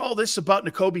saying all this about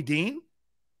Nakobe Dean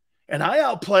and I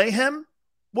outplay him,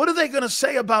 what are they going to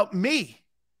say about me?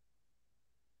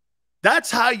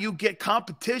 That's how you get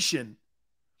competition.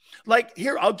 Like,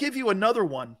 here, I'll give you another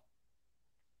one.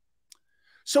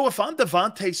 So if I'm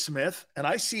Devontae Smith and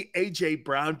I see A.J.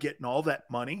 Brown getting all that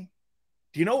money,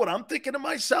 do you know what I'm thinking to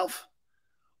myself?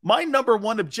 My number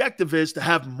one objective is to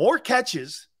have more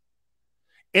catches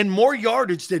and more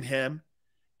yardage than him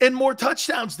and more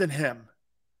touchdowns than him.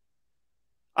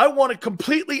 I want to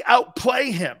completely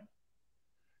outplay him.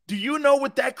 Do you know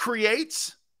what that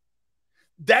creates?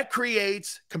 That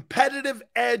creates competitive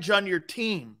edge on your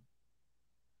team.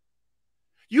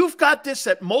 You've got this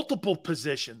at multiple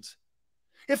positions.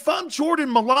 If I'm Jordan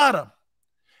Mailata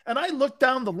and I look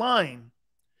down the line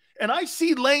and I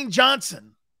see Lane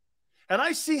Johnson and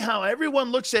I see how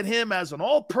everyone looks at him as an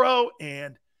all-pro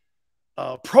and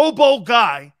a Pro Bowl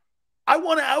guy, I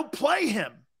want to outplay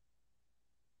him.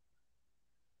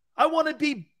 I want to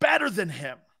be better than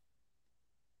him.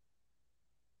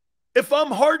 If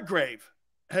I'm Hargrave,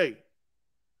 hey,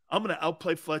 I'm going to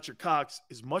outplay Fletcher Cox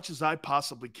as much as I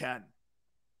possibly can.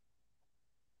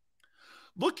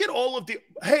 Look at all of the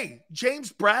 – hey,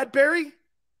 James Bradbury?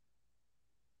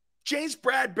 James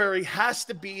Bradbury has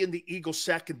to be in the Eagles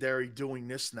secondary doing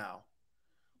this now.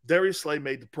 Darius Slay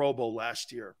made the Pro Bowl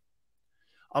last year.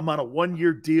 I'm on a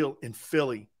 1-year deal in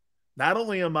Philly. Not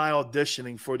only am I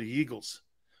auditioning for the Eagles,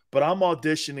 but I'm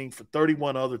auditioning for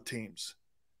 31 other teams.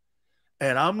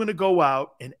 And I'm going to go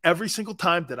out, and every single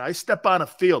time that I step on a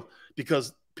field,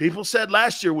 because people said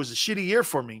last year was a shitty year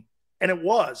for me, and it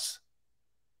was.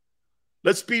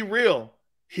 Let's be real.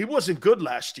 He wasn't good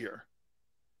last year.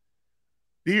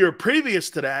 The year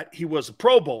previous to that, he was a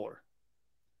Pro Bowler.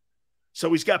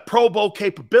 So he's got Pro Bowl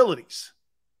capabilities.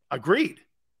 Agreed.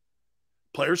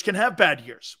 Players can have bad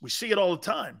years. We see it all the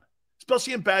time,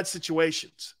 especially in bad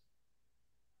situations.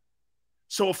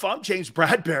 So if I'm James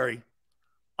Bradbury,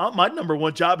 my number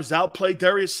one job is to outplay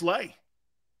Darius Slay.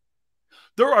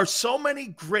 There are so many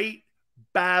great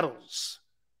battles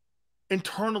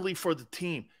internally for the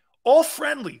team. All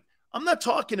friendly. I'm not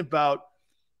talking about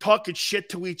talking shit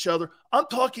to each other. I'm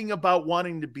talking about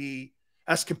wanting to be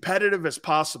as competitive as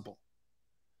possible.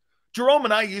 Jerome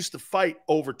and I used to fight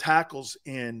over tackles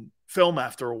in film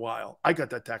after a while. I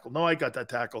got that tackle. No, I got that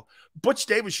tackle. Butch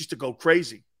Davis used to go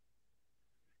crazy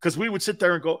because we would sit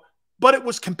there and go, but it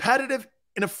was competitive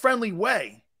in a friendly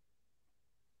way.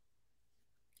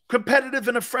 Competitive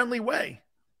in a friendly way.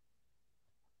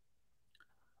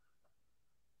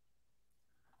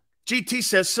 GT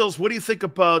says, Sills, what do you think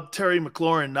about Terry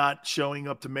McLaurin not showing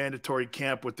up to mandatory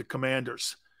camp with the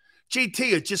Commanders?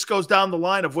 GT, it just goes down the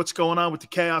line of what's going on with the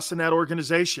chaos in that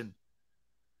organization.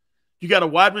 You got a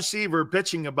wide receiver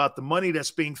bitching about the money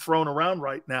that's being thrown around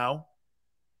right now,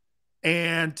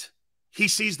 and he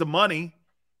sees the money.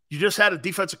 You just had a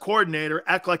defensive coordinator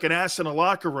act like an ass in a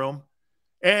locker room,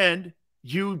 and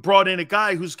you brought in a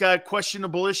guy who's got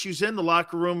questionable issues in the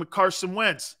locker room with Carson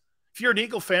Wentz. If you're an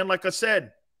Eagle fan, like I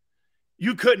said,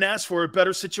 you couldn't ask for a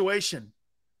better situation.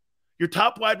 Your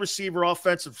top wide receiver,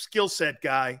 offensive skill set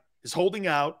guy is holding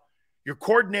out. Your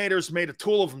coordinator's made a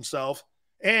tool of himself,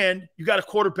 and you got a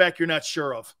quarterback you're not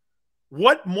sure of.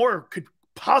 What more could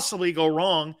possibly go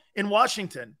wrong in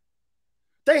Washington?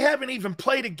 They haven't even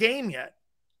played a game yet.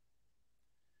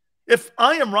 If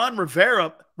I am Ron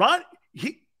Rivera,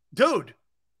 dude,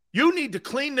 you need to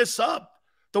clean this up.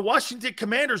 The Washington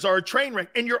Commanders are a train wreck,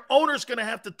 and your owner's going to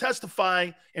have to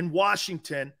testify in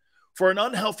Washington for an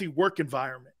unhealthy work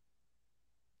environment.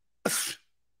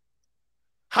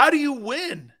 How do you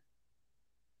win?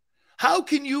 How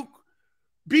can you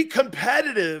be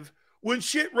competitive when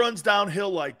shit runs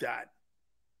downhill like that?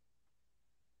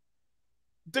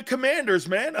 The Commanders,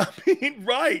 man, I mean,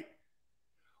 right.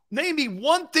 Name me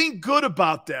one thing good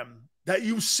about them that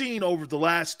you've seen over the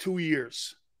last 2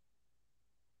 years.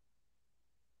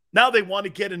 Now they want to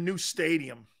get a new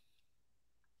stadium.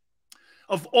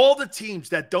 Of all the teams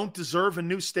that don't deserve a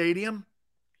new stadium,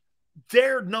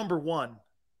 they're number one.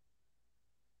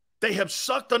 They have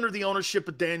sucked under the ownership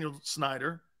of Daniel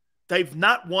Snyder. They've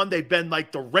not won. They've been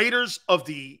like the Raiders of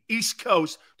the East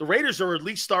Coast. The Raiders are at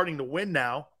least starting to win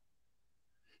now.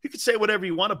 You can say whatever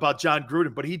you want about John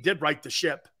Gruden, but he did right the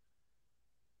ship.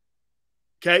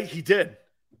 Okay, he did.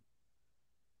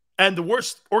 And the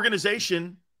worst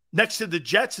organization next to the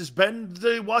Jets has been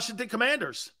the Washington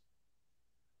Commanders.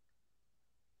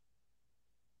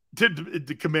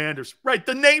 The Commanders. Right,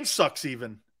 the name sucks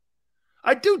even.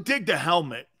 I do dig the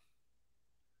helmet.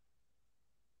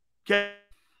 Okay.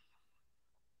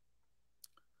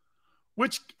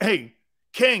 Which, hey,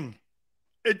 King,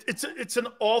 it's an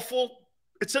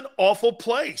awful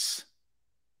place.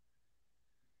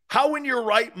 How in your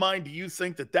right mind do you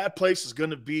think that place is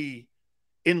going to be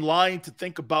in line to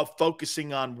think about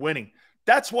focusing on winning?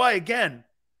 That's why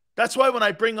when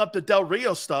I bring up the Del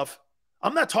Rio stuff,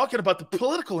 I'm not talking about the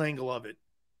political angle of it.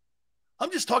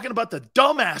 I'm just talking about the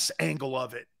dumbass angle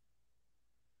of it.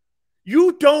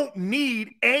 You don't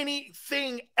need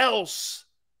anything else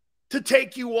to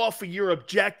take you off of your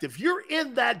objective. You're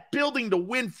in that building to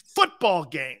win football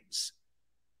games,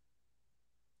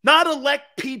 not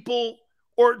elect people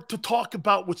or to talk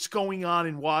about what's going on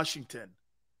in Washington.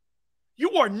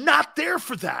 You are not there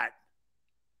for that.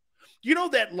 You know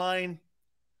that line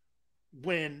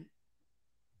when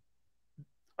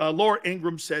Laura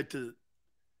Ingraham said to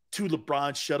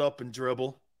LeBron, shut up and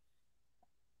dribble?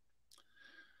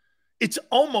 It's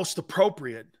almost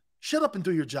appropriate. Shut up and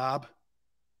do your job.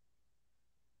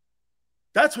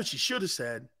 That's what she should have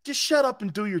said. Just shut up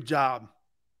and do your job.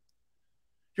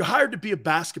 You're hired to be a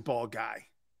basketball guy.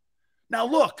 Now,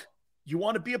 look, you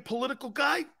want to be a political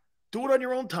guy? Do it on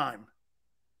your own time.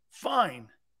 Fine.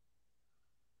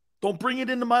 Don't bring it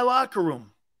into my locker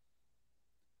room.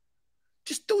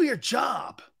 Just do your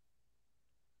job.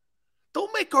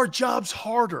 Don't make our jobs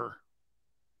harder.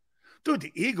 Dude,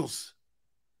 the Eagles.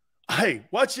 Hey,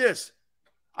 watch this.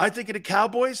 I think of the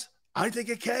Cowboys. I think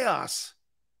of chaos.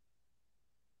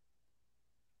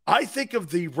 I think of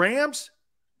the Rams.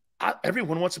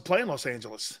 Everyone wants to play in Los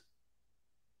Angeles.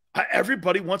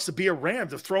 Everybody wants to be a Ram.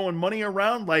 They're throwing money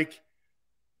around like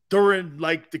they're in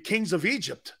like the kings of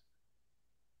Egypt.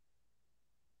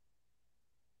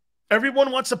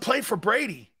 Everyone wants to play for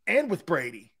Brady and with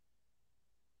Brady.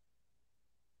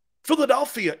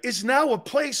 Philadelphia is now a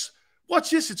place. Watch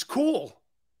this. It's cool.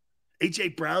 A.J.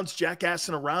 Brown's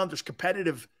jackassing around. There's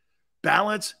competitive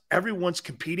balance. Everyone's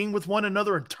competing with one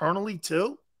another internally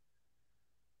too.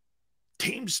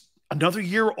 Teams another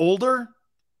year older.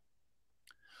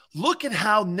 Look at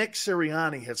how Nick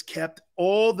Sirianni has kept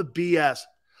all the BS.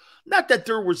 Not that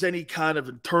there was any kind of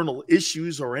internal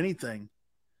issues or anything.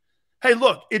 Hey,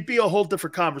 look, it'd be a whole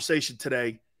different conversation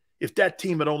today if that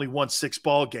team had only won 6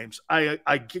 ball games. I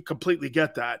completely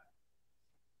get that.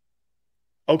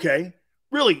 Okay.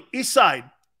 Really, East Side,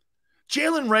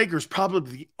 Jalen Reagor's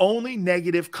probably the only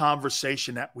negative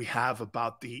conversation that we have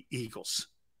about the Eagles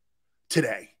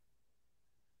today.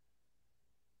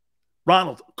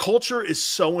 Ronald, culture is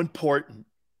so important.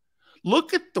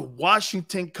 Look at the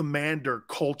Washington Commander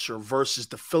culture versus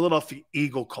the Philadelphia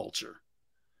Eagle culture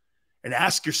and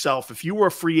ask yourself if you were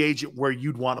a free agent where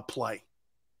you'd want to play.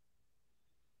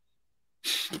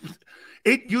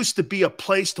 It used to be a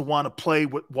place to want to play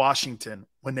with Washington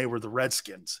when they were the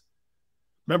Redskins.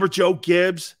 Remember Joe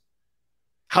Gibbs?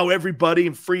 How everybody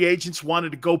and free agents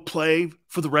wanted to go play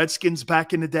for the Redskins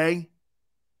back in the day?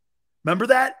 Remember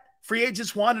that? Free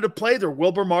agents wanted to play there.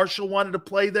 Wilbur Marshall wanted to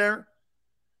play there.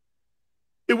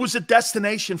 It was a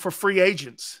destination for free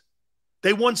agents.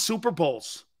 They won Super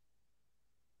Bowls.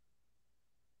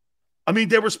 I mean,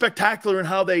 they were spectacular in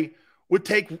how they would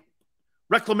take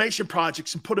reclamation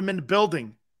projects and put them in the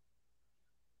building.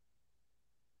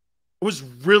 It was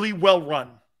really well run.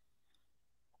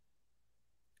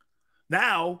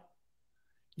 Now,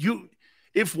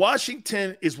 if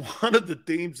Washington is one of the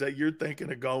teams that you're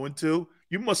thinking of going to,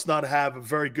 you must not have a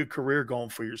very good career going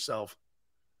for yourself.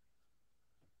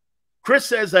 Chris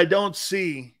says, I don't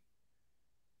see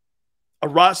a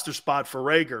roster spot for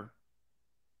Reagor.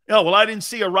 Oh, well, I didn't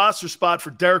see a roster spot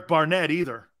for Derek Barnett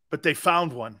either, but they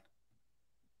found one.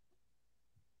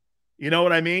 You know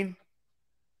what I mean?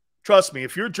 Trust me,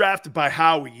 if you're drafted by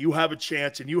Howie, you have a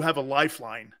chance and you have a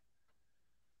lifeline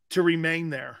to remain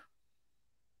there.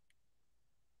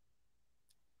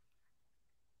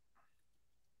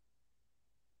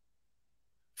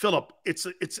 Philip, it's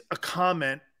a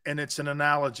comment and it's an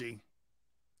analogy.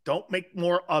 Don't make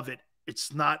more of it.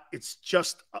 It's not, it's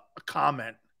just a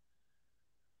comment.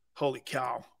 Holy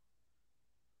cow.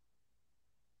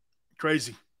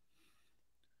 Crazy.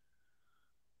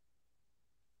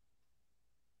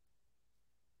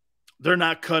 They're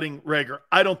not cutting Reagor.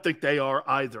 I don't think they are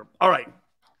either. All right.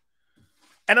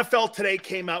 NFL Today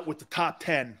came out with the top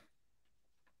 10.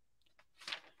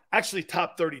 Actually,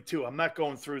 top 32. I'm not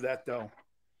going through that, though.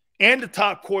 And the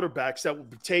top quarterbacks that will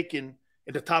be taken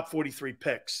in the top 43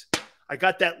 picks. I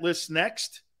got that list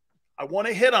next. I want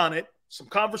to hit on it. Some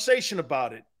conversation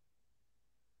about it.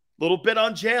 A little bit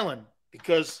on Jalen,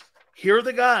 because here are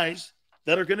the guys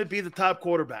that are going to be the top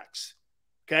quarterbacks.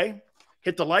 Okay?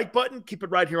 Hit the like button. Keep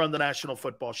it right here on the National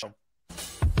Football Show.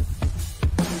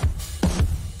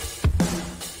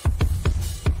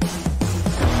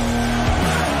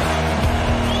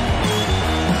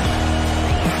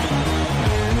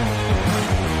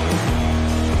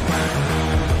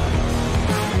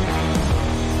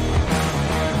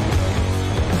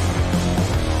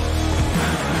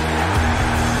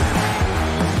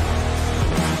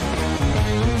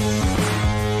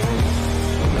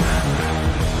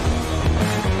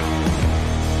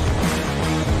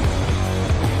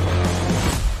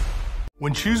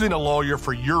 When choosing a lawyer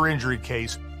for your injury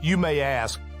case, you may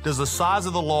ask, does the size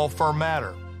of the law firm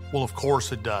matter? Well, of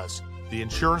course it does. The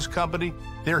insurance company,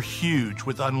 they're huge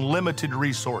with unlimited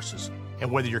resources.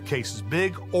 And whether your case is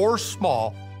big or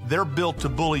small, they're built to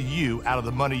bully you out of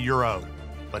the money you're owed.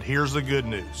 But here's the good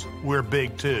news. We're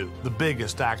big too, the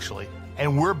biggest actually.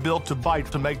 And we're built to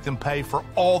fight to make them pay for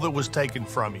all that was taken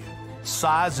from you.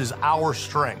 Size is our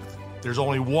strength. There's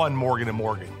only one Morgan &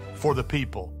 Morgan,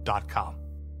 forthepeople.com.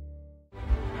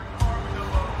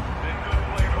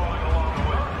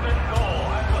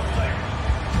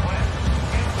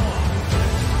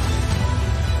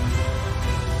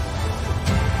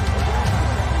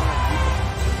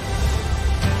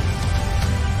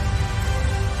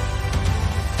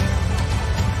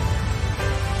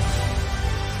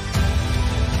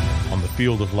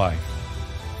 Field of life,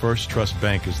 First Trust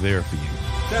Bank is there for you.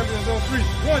 Champions on three.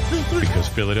 1, 2, 3. Because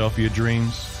Philadelphia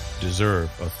dreams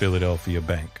deserve a Philadelphia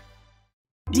bank.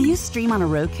 Do you stream on a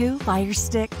Roku, Fire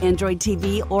Stick, Android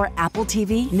TV, or Apple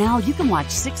TV? Now you can watch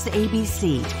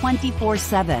 6ABC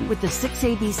 24/7 with the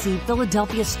 6ABC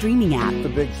Philadelphia streaming app. The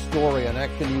big story on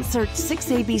Action News. Search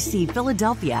 6ABC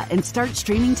Philadelphia and start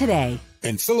streaming today.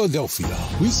 In Philadelphia,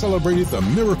 we celebrated the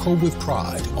miracle with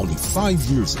pride only 5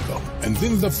 years ago. And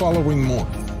then the following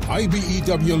morning,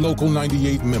 IBEW Local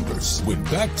 98 members went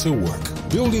back to work,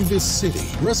 building this city,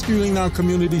 rescuing our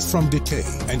communities from decay,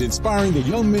 and inspiring the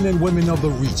young men and women of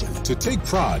the region to take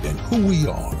pride in who we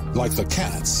are. Like the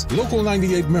Cats, Local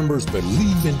 98 members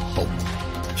believe in hope.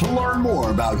 To learn more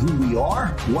about who we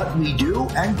are, what we do,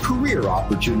 and career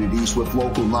opportunities with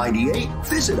Local 98,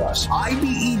 visit us,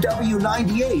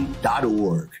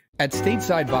 IBEW98.org. At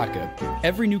Stateside Vodka,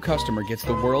 every new customer gets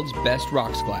the world's best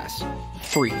rocks glass,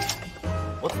 free.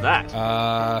 What's that?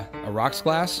 A rocks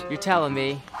glass? You're telling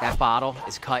me that bottle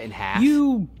is cut in half?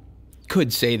 You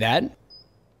could say that.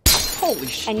 Holy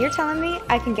shit. And you're telling me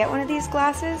I can get one of these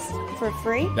glasses for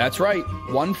free? That's right.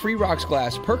 One free rocks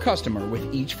glass per customer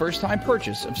with each first-time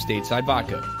purchase of Stateside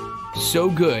Vodka. So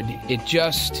good, it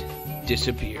just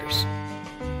disappears.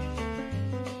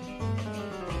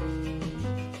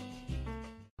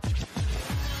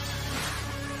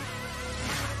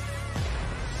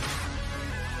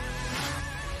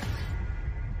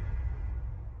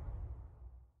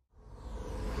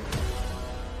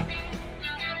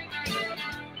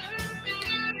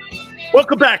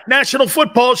 Welcome back. National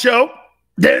Football Show.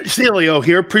 Sileo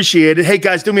here. Appreciate it. Hey,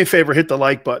 guys, do me a favor. Hit the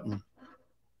like button.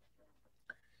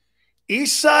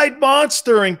 Eastside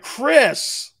Monster and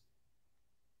Chris.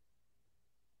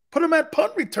 Put him at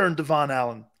punt return, Devon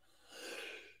Allen.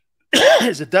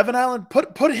 Is it Devon Allen?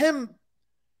 Put him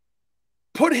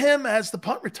as the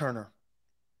punt returner.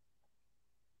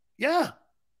 Yeah.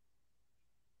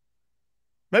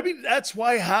 Maybe that's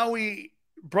why Howie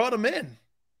brought him in,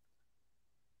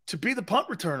 to be the punt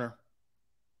returner.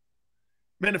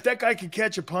 Man, if that guy can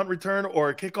catch a punt return or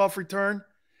a kickoff return,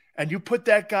 and you put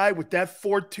that guy with that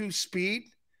 4.2 speed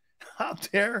out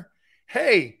there,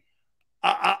 hey,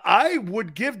 I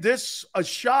would give this a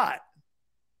shot.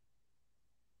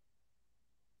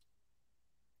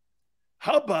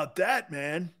 How about that,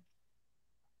 man?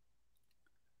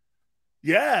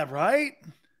 Yeah, right?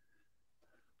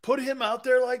 Put him out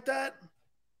there like that.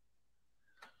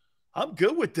 I'm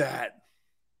good with that.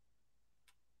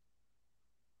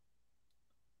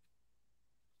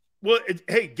 Well,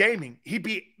 hey, gaming, he'd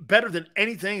be better than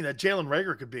anything that Jalen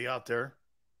Reagor could be out there.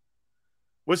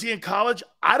 Was he in college?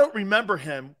 I don't remember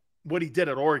him, what he did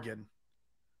at Oregon.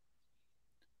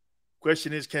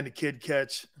 Question is, can the kid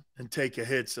catch and take a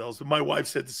hit, Sills? My wife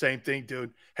said the same thing,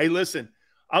 dude. Hey, listen,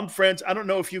 I'm friends. I don't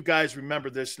know if you guys remember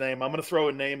this name. I'm going to throw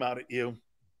a name out at you.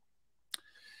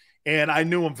 And I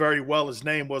knew him very well. His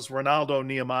name was Ronaldo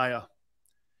Nehemiah.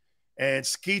 And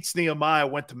Skeets Nehemiah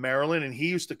went to Maryland, and he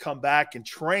used to come back and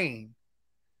train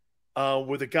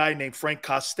with a guy named Frank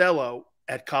Costello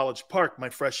at College Park my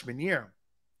freshman year.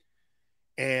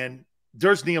 And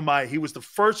there's Nehemiah. He was the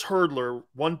first hurdler,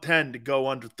 110, to go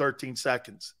under 13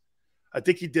 seconds. I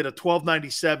think he did a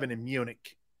 12.97 in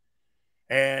Munich.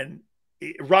 And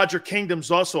Roger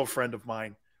Kingdom's also a friend of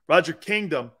mine. Roger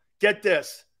Kingdom, get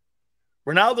this.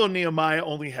 Ronaldo Nehemiah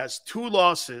only has 2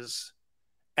 losses,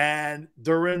 and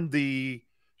they're in the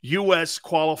U.S.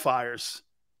 qualifiers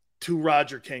to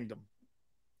Roger Kingdom.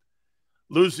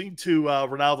 Losing to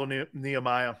Ronaldo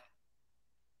Nehemiah.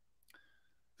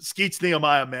 Skeets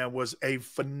Nehemiah, man, was a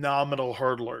phenomenal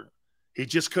hurdler. He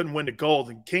just couldn't win the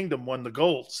gold, and Kingdom won the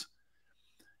golds.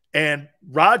 And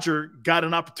Roger got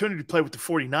an opportunity to play with the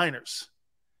 49ers.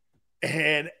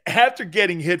 And after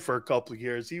getting hit for a couple of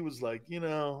years, he was like, I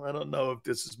don't know if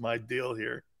this is my deal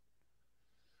here.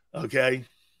 Okay.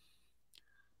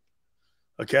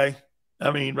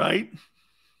 I mean, right?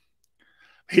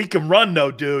 He can run,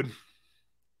 though, dude.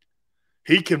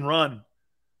 He can run.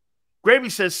 Gravy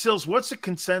says, Sills, what's the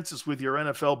consensus with your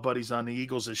NFL buddies on the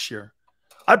Eagles this year?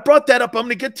 I brought that up. I'm going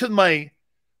to get to my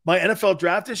NFL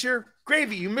draft this year.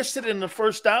 Gravy, you missed it in the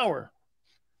first hour.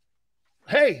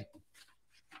 Hey.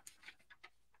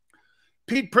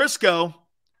 Pete Prisco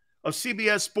of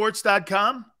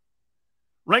CBSSports.com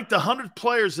ranked 100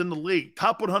 players in the league,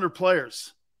 top 100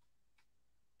 players.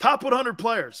 Top 100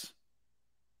 players.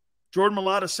 Jordan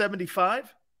Mailata,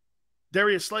 75.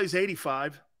 Darius Slay's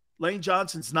 85. Lane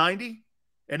Johnson's 90.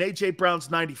 And A.J. Brown's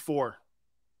 94.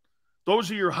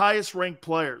 Those are your highest-ranked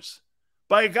players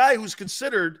by a guy who's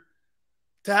considered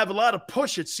to have a lot of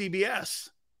push at CBS.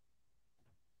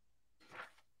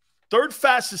 Third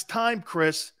fastest time,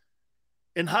 Chris,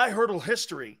 in high hurdle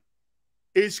history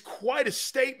is quite a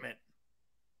statement.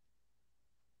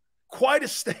 Quite a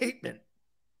statement.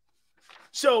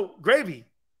 So, Gravy,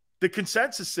 the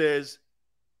consensus is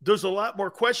there's a lot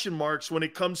more question marks when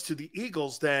it comes to the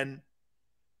Eagles than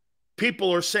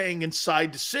people are saying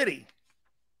inside the city.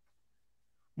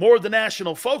 More of the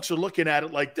national folks are looking at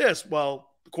it like this. Well,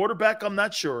 the quarterback I'm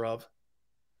not sure of.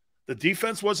 The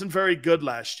defense wasn't very good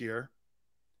last year.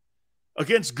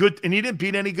 Against good, and you didn't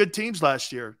beat any good teams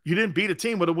last year. You didn't beat a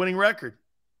team with a winning record.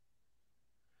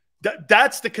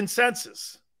 That's the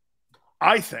consensus,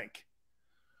 I think.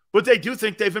 But they do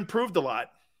think they've improved a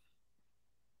lot.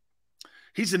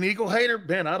 He's an Eagle hater?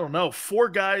 Man, I don't know. 4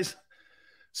 guys,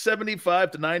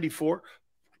 75 to 94.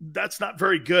 That's not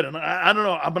very good. And I don't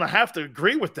know. I'm going to have to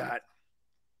agree with that.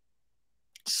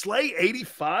 Slay,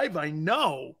 85? I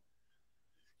know.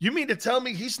 You mean to tell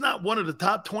me he's not one of the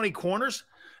top 20 corners?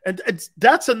 And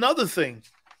that's another thing.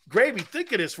 Gravy,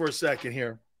 think of this for a second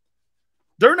here.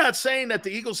 They're not saying that the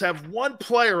Eagles have one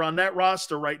player on that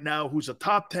roster right now who's a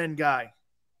top 10 guy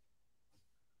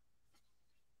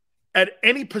at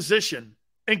any position,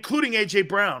 including A.J.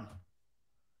 Brown.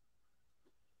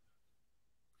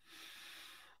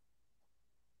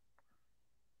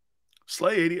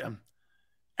 Slay 80.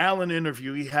 Allen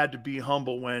interview, he had to be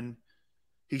humble when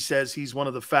he says he's one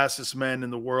of the fastest men in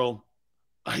the world.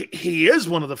 He is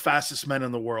one of the fastest men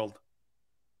in the world.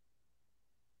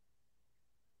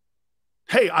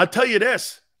 Hey, I'll tell you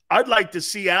this. I'd like to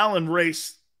see Allen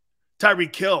race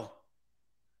Tyreek Hill.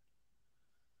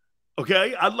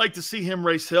 Okay? I'd like to see him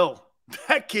race Hill.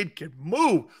 That kid can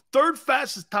move. Third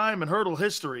fastest time in hurdle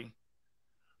history.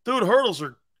 Dude, hurdles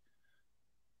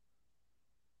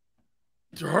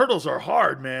are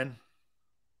hard, man.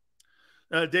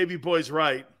 Davey Boy's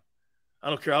right. I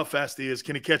don't care how fast he is.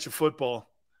 Can he catch a football?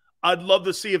 I'd love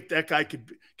to see if that guy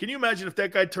could. Can you imagine if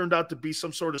that guy turned out to be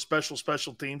some sort of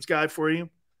special teams guy for you?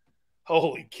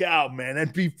 Holy cow, man.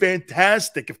 That'd be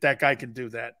fantastic if that guy can do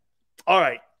that. All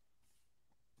right.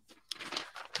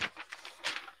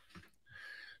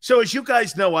 So as you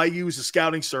guys know, I use a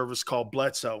scouting service called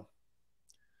Bledsoe.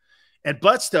 And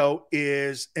Bledsoe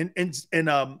is, and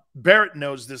Barrett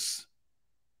knows this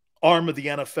arm of the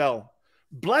NFL.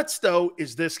 Bledsoe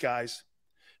is this, guys.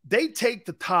 They take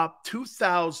the top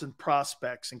 2,000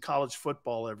 prospects in college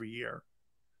football every year,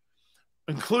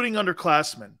 including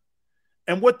underclassmen.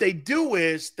 And what they do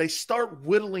is they start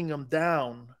whittling them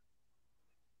down,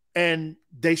 and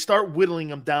they start whittling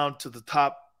them down to the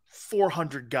top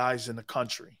 400 guys in the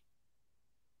country.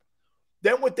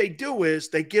 Then what they do is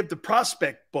they give the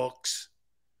prospect books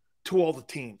to all the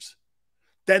teams.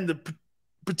 Then the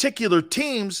particular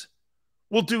teams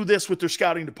will do this with their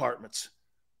scouting departments.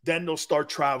 Then they'll start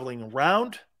traveling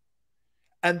around.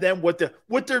 And then what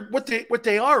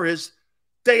they are is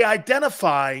they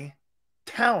identify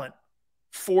talent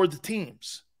for the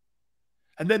teams.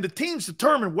 And then the teams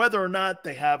determine whether or not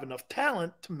they have enough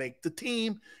talent to make the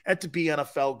team and to be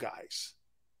NFL guys.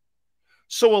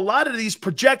 So a lot of these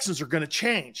projections are going to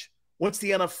change once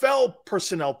the NFL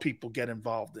personnel people get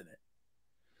involved in it.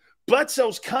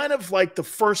 Bledsoe's kind of like the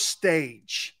first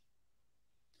stage.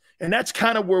 And that's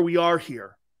kind of where we are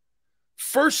here.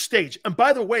 First stage. And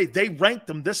by the way, they ranked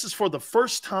them. This is for the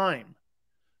first time.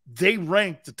 They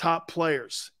ranked the top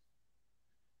players.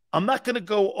 I'm not going to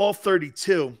go all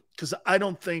 32 because I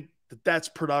don't think that that's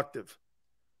productive.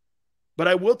 But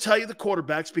I will tell you the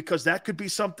quarterbacks because that could be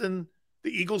something the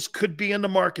Eagles could be in the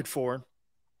market for.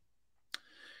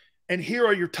 And here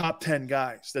are your top 10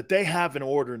 guys that they have in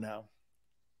order now.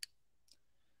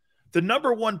 The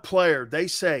number one player, they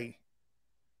say,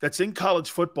 that's in college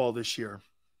football this year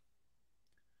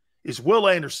is Will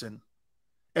Anderson,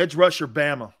 edge rusher,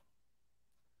 Bama.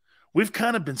 We've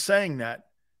kind of been saying that.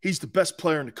 He's the best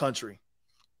player in the country.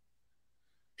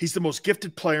 He's the most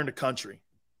gifted player in the country.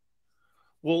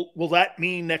 Will that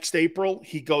mean next April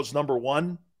he goes number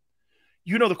one?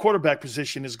 You know the quarterback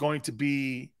position is going to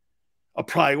be a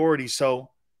priority, so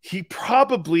he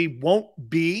probably won't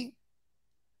be.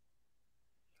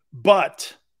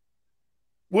 But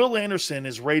Will Anderson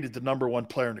is rated the number one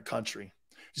player in the country.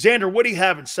 Xander, what did he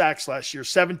have in sacks last year?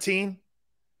 17?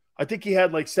 I think he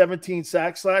had like 17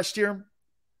 sacks last year.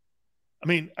 I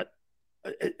mean,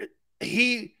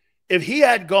 if he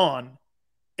had gone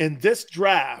in this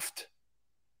draft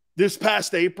this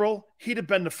past April, he'd have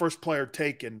been the first player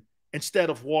taken instead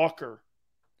of Walker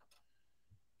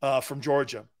from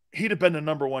Georgia. He'd have been the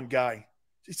number one guy.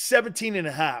 He's 17 and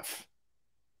a half.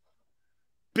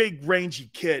 Big, rangy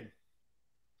kid.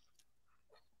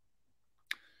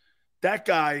 That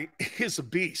guy is a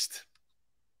beast.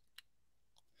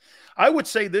 I would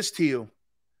say this to you.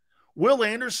 Will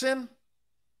Anderson,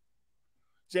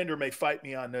 Xander may fight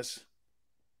me on this.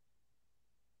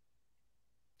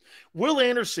 Will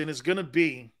Anderson is going to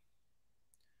be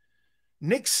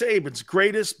Nick Saban's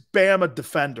greatest Bama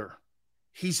defender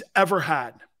he's ever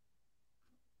had.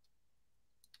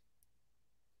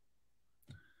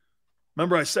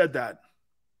 Remember I said that.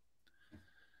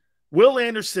 Will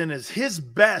Anderson is his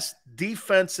best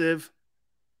defensive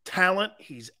talent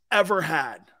he's ever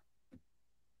had.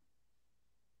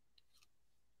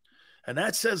 And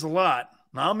that says a lot.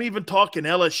 Now, I'm even talking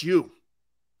LSU.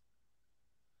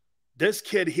 This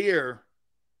kid here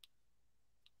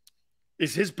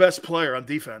is his best player on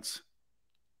defense.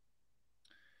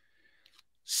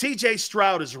 C.J.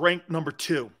 Stroud is ranked number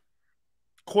 2.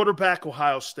 Quarterback,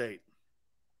 Ohio State.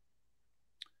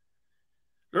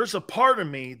 There's a part of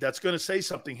me that's going to say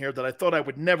something here that I thought I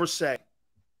would never say.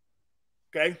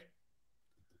 Okay?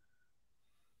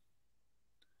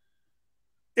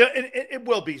 It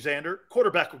will be, Xander.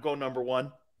 Quarterback will go number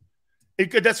 1.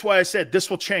 That's why I said this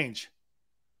will change.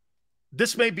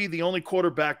 This may be the only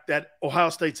quarterback that Ohio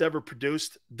State's ever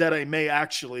produced that I may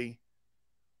actually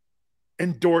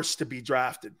endorse to be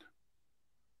drafted.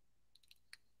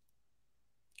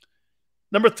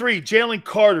 Number 3, Jalen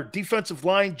Carter, defensive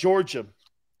line, Georgia.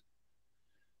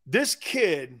 This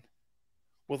kid,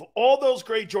 with all those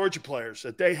great Georgia players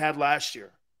that they had last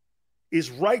year, is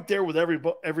right there with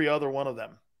every other one of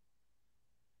them.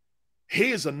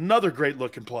 He is another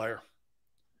great-looking player.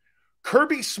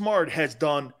 Kirby Smart has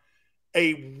done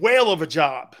a whale of a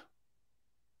job,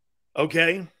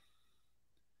 okay,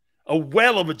 a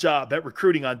whale of a job at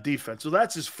recruiting on defense. So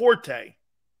that's his forte.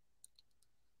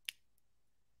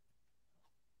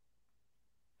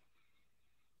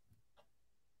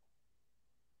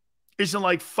 Isn't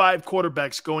like 5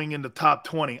 quarterbacks going in the top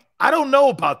 20. I don't know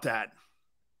about that.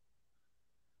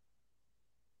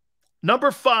 Number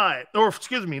 4.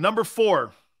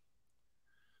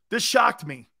 This shocked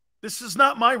me. This is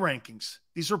not my rankings.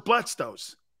 These are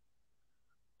Bledsoe's.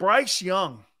 Bryce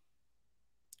Young,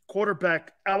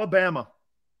 quarterback, Alabama.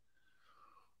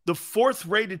 The 4th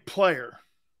rated player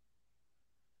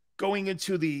going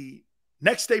into the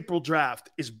next April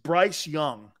draft is Bryce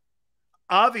Young.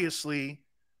 Obviously,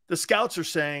 the scouts are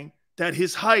saying that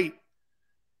his height,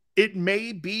 it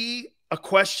may be a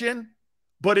question,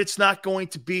 but it's not going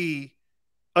to be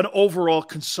an overall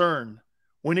concern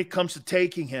when it comes to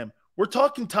taking him. We're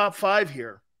talking top 5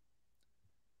 here.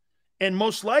 And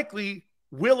most likely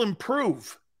will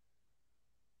improve.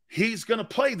 He's going to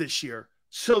play this year.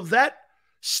 So that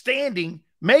standing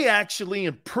may actually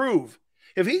improve.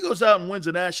 If he goes out and wins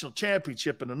a national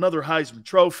championship and another Heisman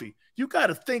Trophy, you got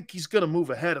to think he's going to move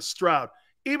ahead of Stroud.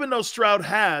 Even though Stroud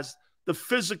has the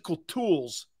physical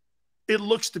tools, it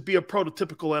looks to be a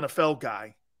prototypical NFL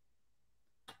guy.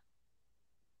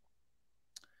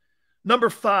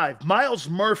 Number 5, Miles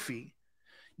Murphy.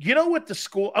 You know what the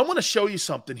school – I want to show you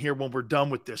something here when we're done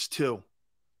with this too.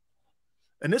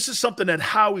 And this is something that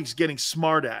Howie's getting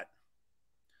smart at.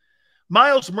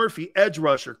 Miles Murphy, edge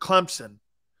rusher, Clemson.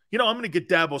 You know, I'm going to get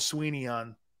Dabo Swinney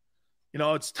on. You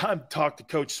know, it's time to talk to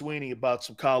Coach Swinney about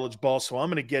some college ball, so I'm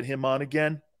going to get him on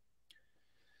again.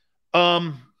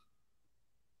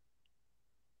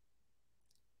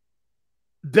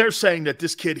 They're saying that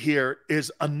this kid here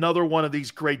is another one of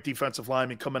these great defensive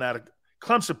linemen coming out of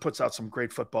Clemson. Puts out some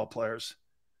great football players.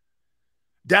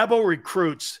 Dabo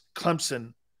recruits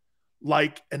Clemson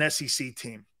like an SEC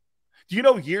team. Do you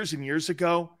know years and years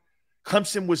ago,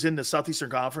 Clemson was in the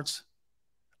Southeastern Conference?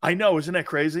 I know, isn't that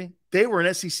crazy? They were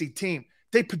an SEC team.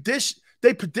 They petitioned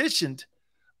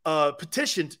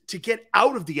to get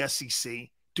out of the SEC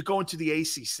to go into the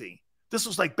ACC. This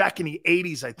was like back in the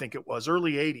 80s, I think it was,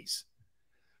 early 80s.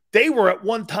 They were at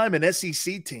one time an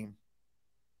SEC team.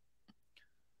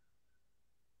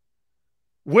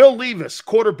 Will Levis,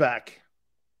 quarterback,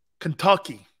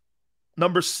 Kentucky,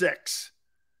 number 6.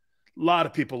 A lot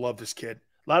of people love this kid.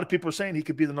 A lot of people are saying he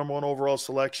could be the number 1 overall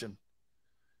selection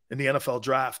in the NFL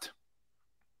draft.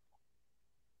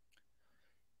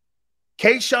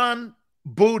 Kayshon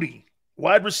Boutte,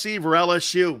 wide receiver,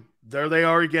 LSU. There they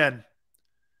are again.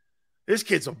 This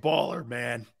kid's a baller,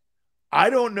 man. I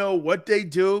don't know what they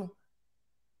do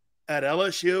at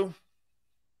LSU,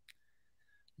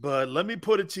 but let me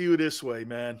put it to you this way,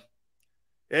 man.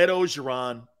 Ed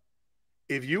Ogeron,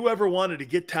 if you ever wanted to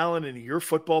get talent into your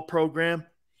football program,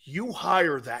 you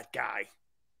hire that guy.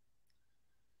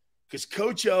 Because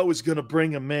Coach O is going to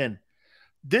bring him in.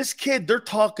 This kid, they're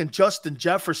talking Justin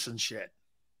Jefferson shit.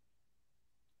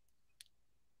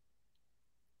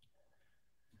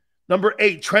 Number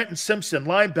 8, Trenton Simpson,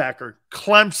 linebacker,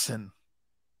 Clemson.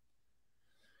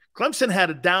 Clemson had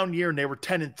a down year, and they were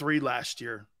 10-3 last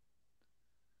year.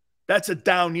 That's a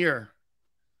down year.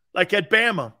 Like at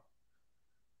Bama.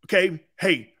 Okay,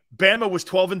 hey, Bama was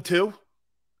 12-2.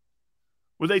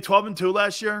 Were they 12-2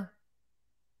 last year?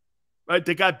 Right,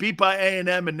 they got beat by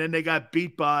A&M, and then they got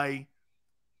beat by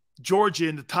Georgia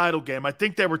in the title game. I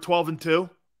think they were 12-2.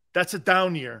 That's a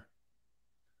down year.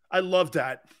 I love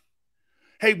that.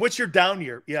 Hey, what's your down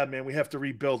year? Yeah, man, we have to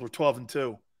rebuild. We're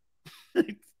 12-2.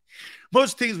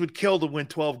 Most teams would kill to win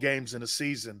 12 games in a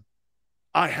season.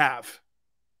 I have.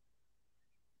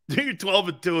 You're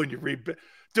 12-2 and you rebuild.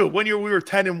 Dude, we were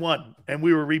 10-1 and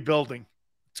we were rebuilding.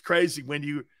 It's crazy when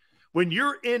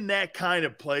you're in that kind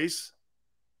of place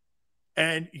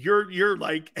and you're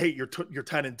like, hey, you're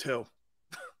 10-2.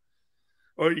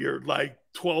 Or you're like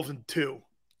 12-2.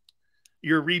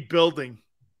 You're rebuilding.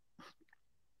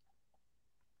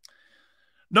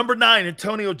 Number 9,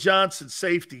 Antonio Johnson,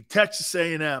 safety, Texas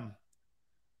A&M.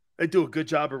 They do a good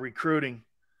job of recruiting.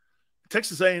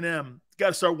 Texas A&M got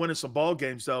to start winning some ball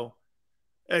games, though.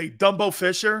 Hey, Dumbo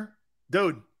Fisher,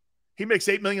 dude, he makes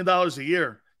 $8 million a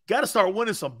year. Got to start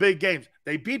winning some big games.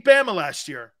 They beat Bama last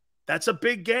year. That's a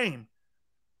big game.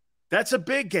 That's a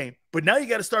big game. But now you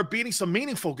got to start beating some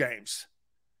meaningful games.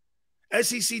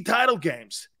 SEC title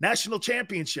games, national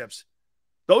championships.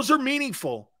 Those are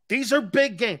meaningful. These are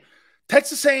big games.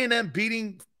 Texas A&M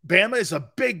beating Bama is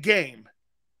a big game.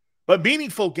 But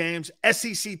meaningful games,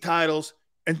 SEC titles,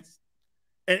 and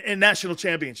national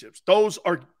championships. Those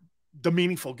are the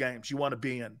meaningful games you want to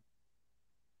be in.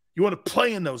 You want to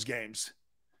play in those games.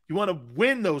 You want to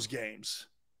win those games.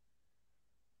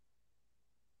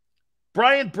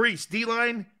 Brian Brees,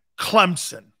 D-line,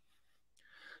 Clemson.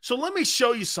 So let me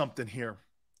show you something here.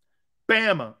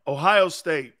 Bama, Ohio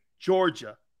State,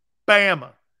 Georgia,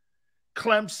 Bama,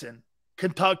 Clemson,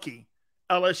 Kentucky,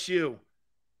 LSU,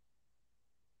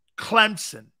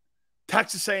 Clemson,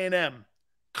 Texas A&M,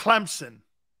 Clemson.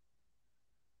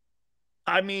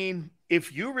 I mean,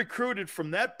 if you recruited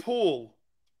from that pool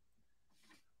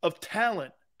of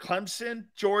talent, Clemson,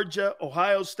 Georgia,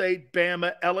 Ohio State,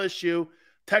 Bama, LSU,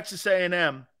 Texas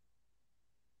A&M,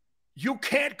 you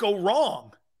can't go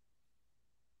wrong.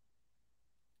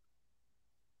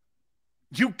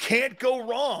 You can't go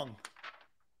wrong.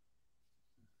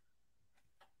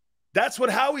 That's what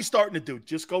Howie's starting to do.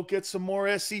 Just go get some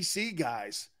more SEC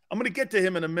guys. I'm going to get to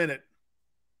him in a minute.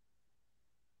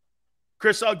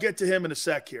 Chris, I'll get to him in a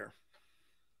sec here.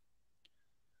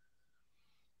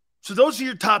 So those are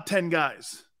your top 10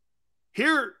 guys.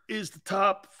 Here is the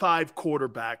top 5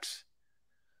 quarterbacks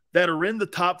that are in the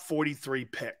top 43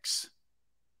 picks.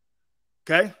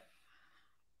 Okay?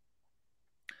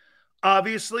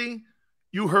 Obviously,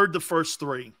 you heard the first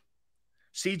 3.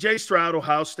 C.J. Stroud,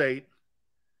 Ohio State.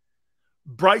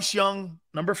 Bryce Young,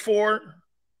 number 4,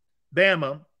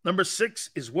 Bama. Number 6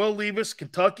 is Will Levis,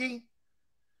 Kentucky.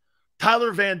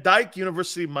 Tyler Van Dyke,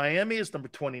 University of Miami, is number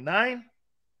 29.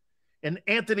 And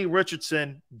Anthony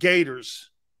Richardson,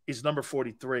 Gators, is number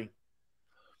 43.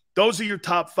 Those are your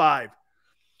top 5.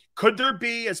 Could there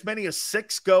be as many as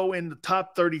 6 go in the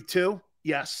top 32?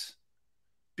 Yes,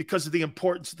 because of the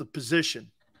importance of the position.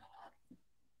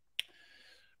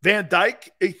 Van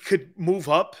Dyke, it could move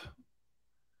up.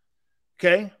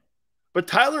 Okay? But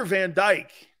Tyler Van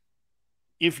Dyke,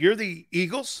 if you're the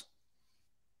Eagles,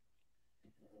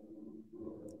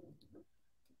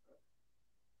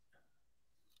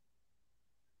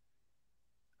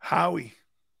 Howie,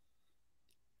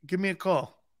 give me a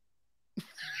call.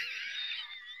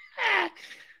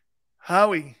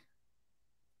 Howie,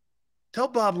 tell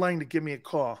Bob Lang to give me a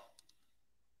call.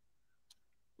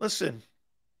 Listen,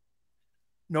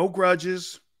 no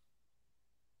grudges,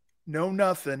 no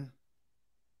nothing.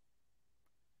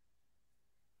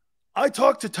 I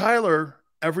talk to Tyler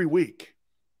every week.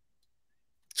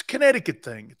 It's a Connecticut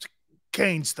thing. It's a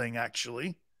Canes thing,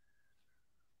 actually.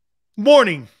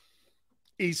 Morning,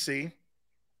 EC.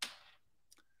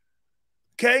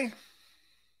 Okay.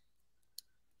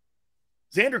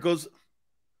 Xander goes,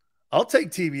 I'll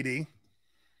take TBD.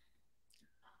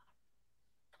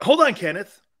 Hold on,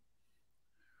 Kenneth.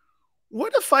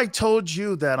 What if I told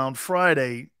you that on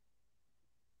Friday,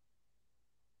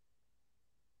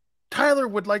 Tyler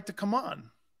would like to come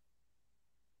on?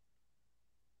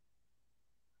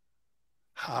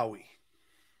 Howie.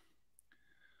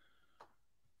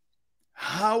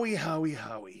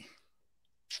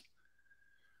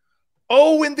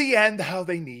 Oh, in the end, how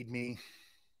they need me.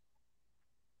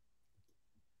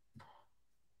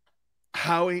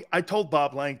 Howie, I told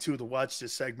Bob Lang, too, to watch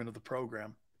this segment of the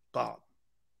program. Bob.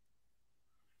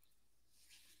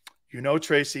 You know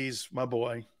Tracy's my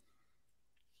boy.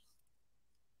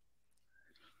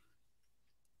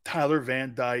 Tyler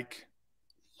Van Dyke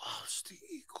loves the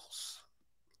Eagles.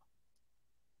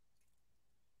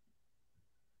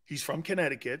 He's from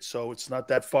Connecticut, so it's not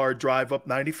that far a drive up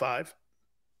 95.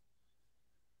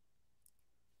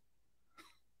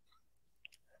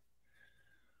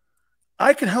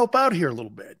 I can help out here a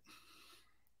little bit.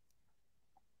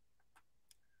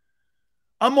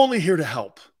 I'm only here to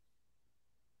help.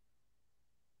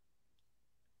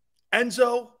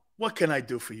 Enzo, what can I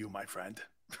do for you, my friend?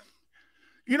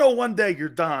 You know, one day your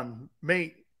Don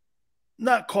may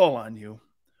not call on you,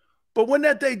 but when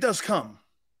that day does come,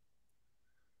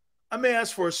 I may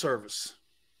ask for a service.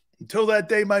 Until that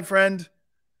day, my friend,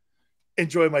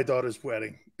 enjoy my daughter's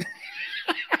wedding.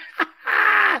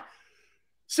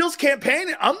 Sil's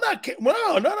campaigning. I'm not.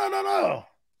 No.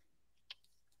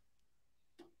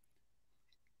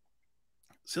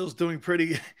 Sil's doing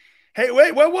pretty. Hey,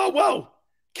 wait, whoa.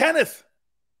 Kenneth.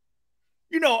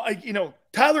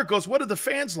 Tyler goes, what are the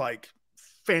fans like?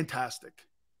 Fantastic.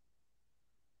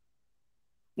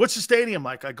 What's the stadium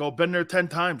like? I go, been there 10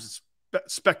 times.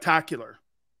 It's spectacular.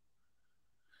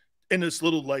 In this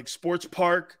little sports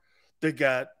park, they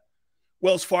got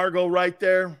Wells Fargo right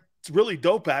there. It's really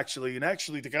dope, actually. And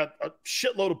actually, they got a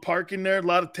shitload of parking there, a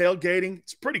lot of tailgating.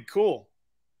 It's pretty cool.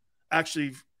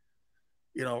 Actually,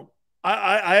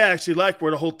 I actually like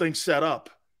where the whole thing's set up.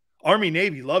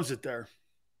 Army-Navy loves it there.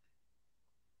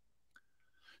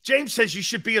 James says you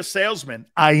should be a salesman.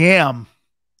 I am.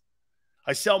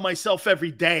 I sell myself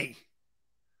every day.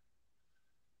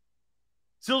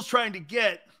 Still's trying to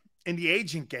get in the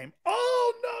agent game.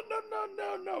 Oh,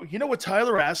 no. You know what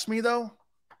Tyler asked me, though?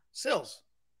 Sills,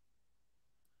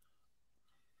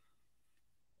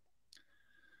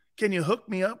 can you hook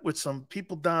me up with some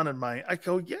people down in my, I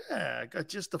go, yeah, I got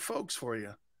just the folks for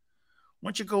you. Why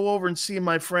don't you go over and see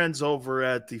my friends over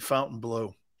at the Fountain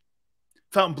Blue?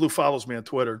 Fountain Blue follows me on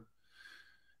Twitter.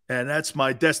 And that's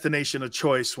my destination of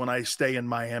choice when I stay in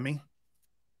Miami.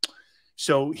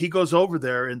 So he goes over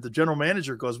there, and the general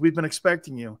manager goes, we've been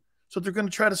expecting you. So they're going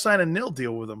to try to sign a nil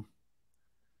deal with him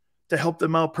to help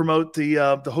them out promote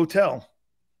the hotel.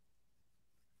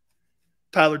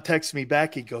 Tyler texts me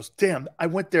back. He goes, damn, I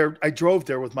went there. I drove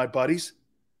there with my buddies.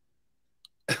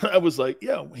 I was like,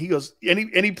 yeah. He goes,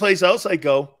 any place else? I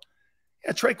go,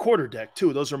 yeah, try Quarterdeck,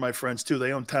 too. Those are my friends, too.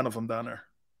 They own 10 of them down there.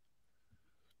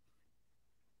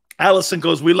 Allison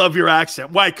goes, we love your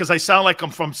accent. Why? Because I sound like I'm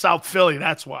from South Philly.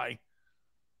 That's why.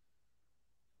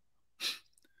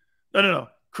 No.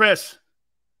 Chris,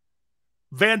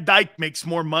 Van Dyke makes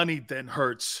more money than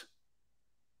Hurts.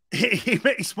 He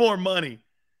makes more money.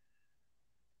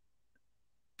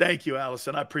 Thank you,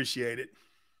 Allison. I appreciate it.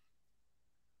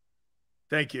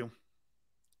 Thank you.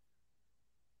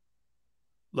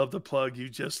 Love the plug you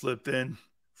just slipped in.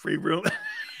 Free room.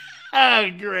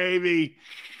 Gravy.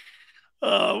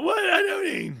 What? I don't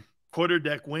mean.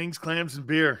 Quarterdeck, wings, clams, and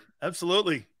beer.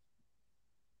 Absolutely.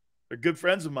 They're good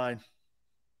friends of mine.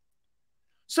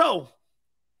 So,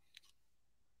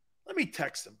 let me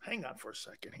text him. Hang on for a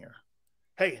second here.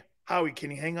 Hey, Howie, can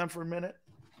you hang on for a minute?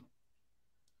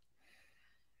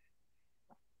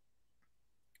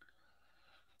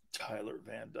 Tyler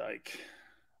Van Dyke.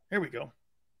 Here we go.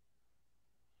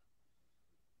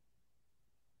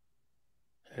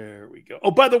 There we go.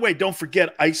 Oh, by the way, don't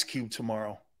forget Ice Cube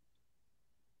tomorrow.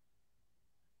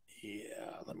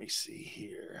 Yeah, let me see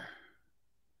here.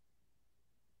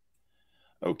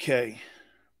 Okay.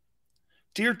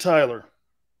 Dear Tyler,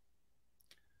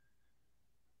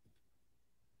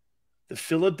 the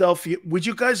Philadelphia, would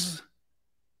you guys,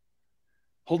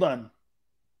 hold on.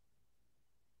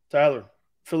 Tyler,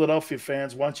 Philadelphia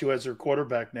fans want you as their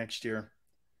quarterback next year.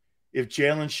 If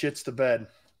Jalen shits the bed.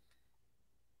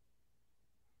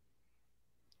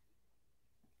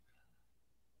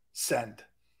 Send.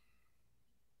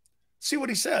 See what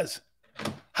he says.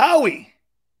 Howie,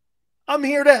 I'm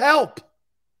here to help.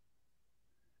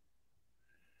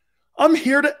 I'm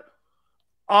here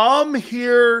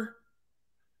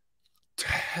to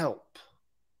help.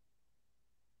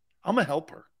 I'm a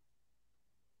helper,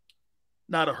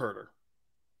 not a herder.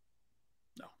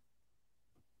 No.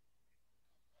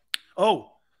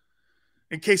 Oh,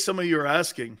 in case some of you are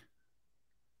asking,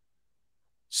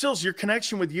 Sills, your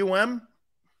connection with UM?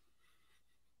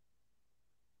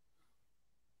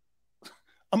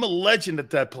 I'm a legend at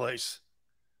that place.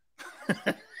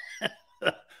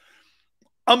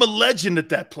 I'm a legend at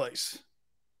that place.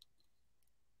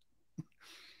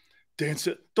 Dance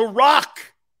it. The Rock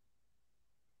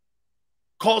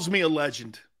calls me a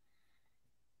legend.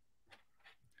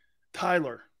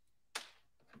 Tyler.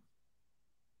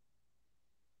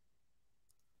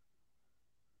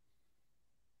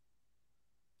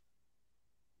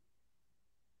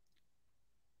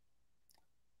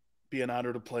 Be an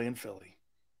honor to play in Philly.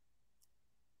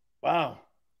 Wow.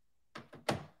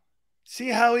 See,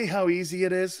 Howie, how easy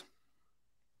it is?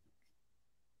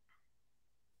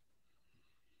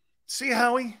 See,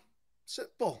 Howie?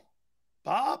 Simple.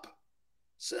 Bob?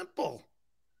 Simple.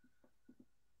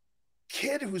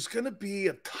 Kid who's going to be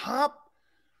a top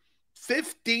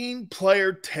 15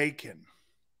 player taken,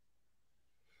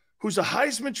 who's a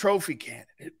Heisman Trophy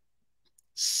candidate,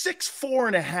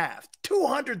 6'4.5",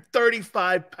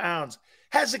 235 pounds,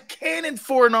 has a cannon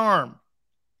for an arm.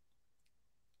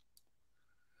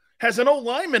 Has an old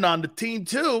lineman on the team,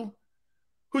 too,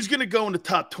 who's going to go in the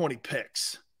top 20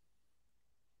 picks.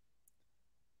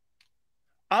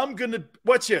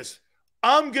 Watch this.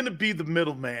 I'm going to be the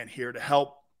middleman here to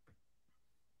help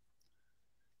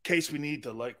in case we need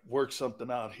to, work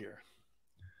something out here.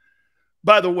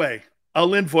 By the way,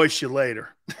 I'll invoice you later.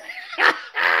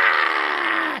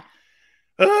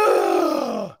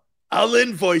 I'll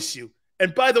invoice you.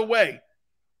 And by the way,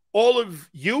 all of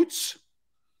Utes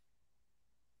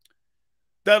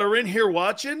that are in here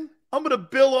watching, I'm going to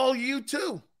bill all you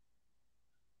too.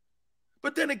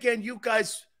 But then again, you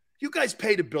guys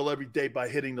pay the bill every day by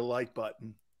hitting the like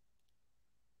button.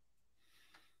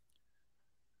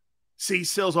 See,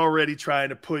 Sil's already trying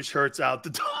to push Hurts out the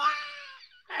door.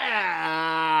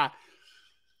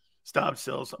 Stop,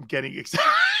 Sills. I'm getting excited.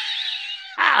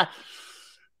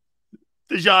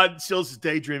 Dejan, Sills is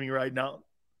daydreaming right now.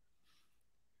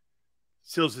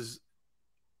 Sills is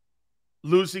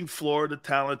losing Florida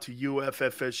talent to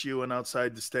UFFSU and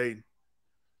outside the state.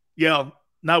 Yeah,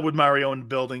 not with Mario in the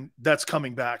building. That's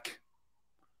coming back.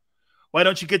 Why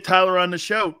don't you get Tyler on the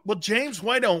show? Well, James,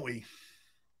 why don't we?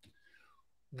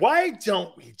 Why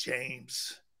don't we,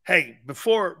 James? Hey,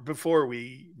 before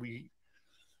we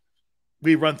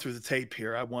run through the tape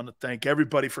here, I want to thank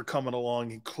everybody for coming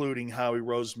along, including Howie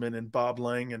Roseman and Bob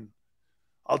Lang, and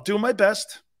I'll do my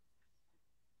best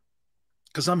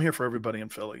because I'm here for everybody in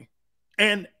Philly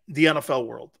and the NFL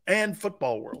world and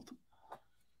football world.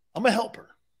 I'm a helper.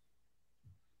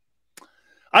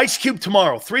 Ice Cube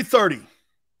tomorrow, 3:30.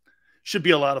 Should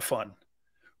be a lot of fun.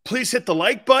 Please hit the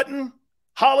like button.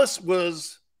 Hollis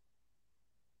was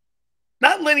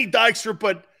not Lenny Dykstra,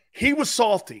 but he was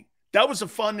salty. That was a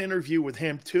fun interview with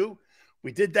him, too.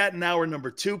 We did that in hour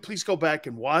number 2. Please go back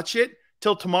and watch it.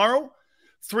 Till tomorrow,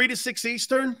 3 to 6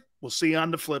 Eastern. We'll see you on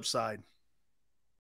the flip side.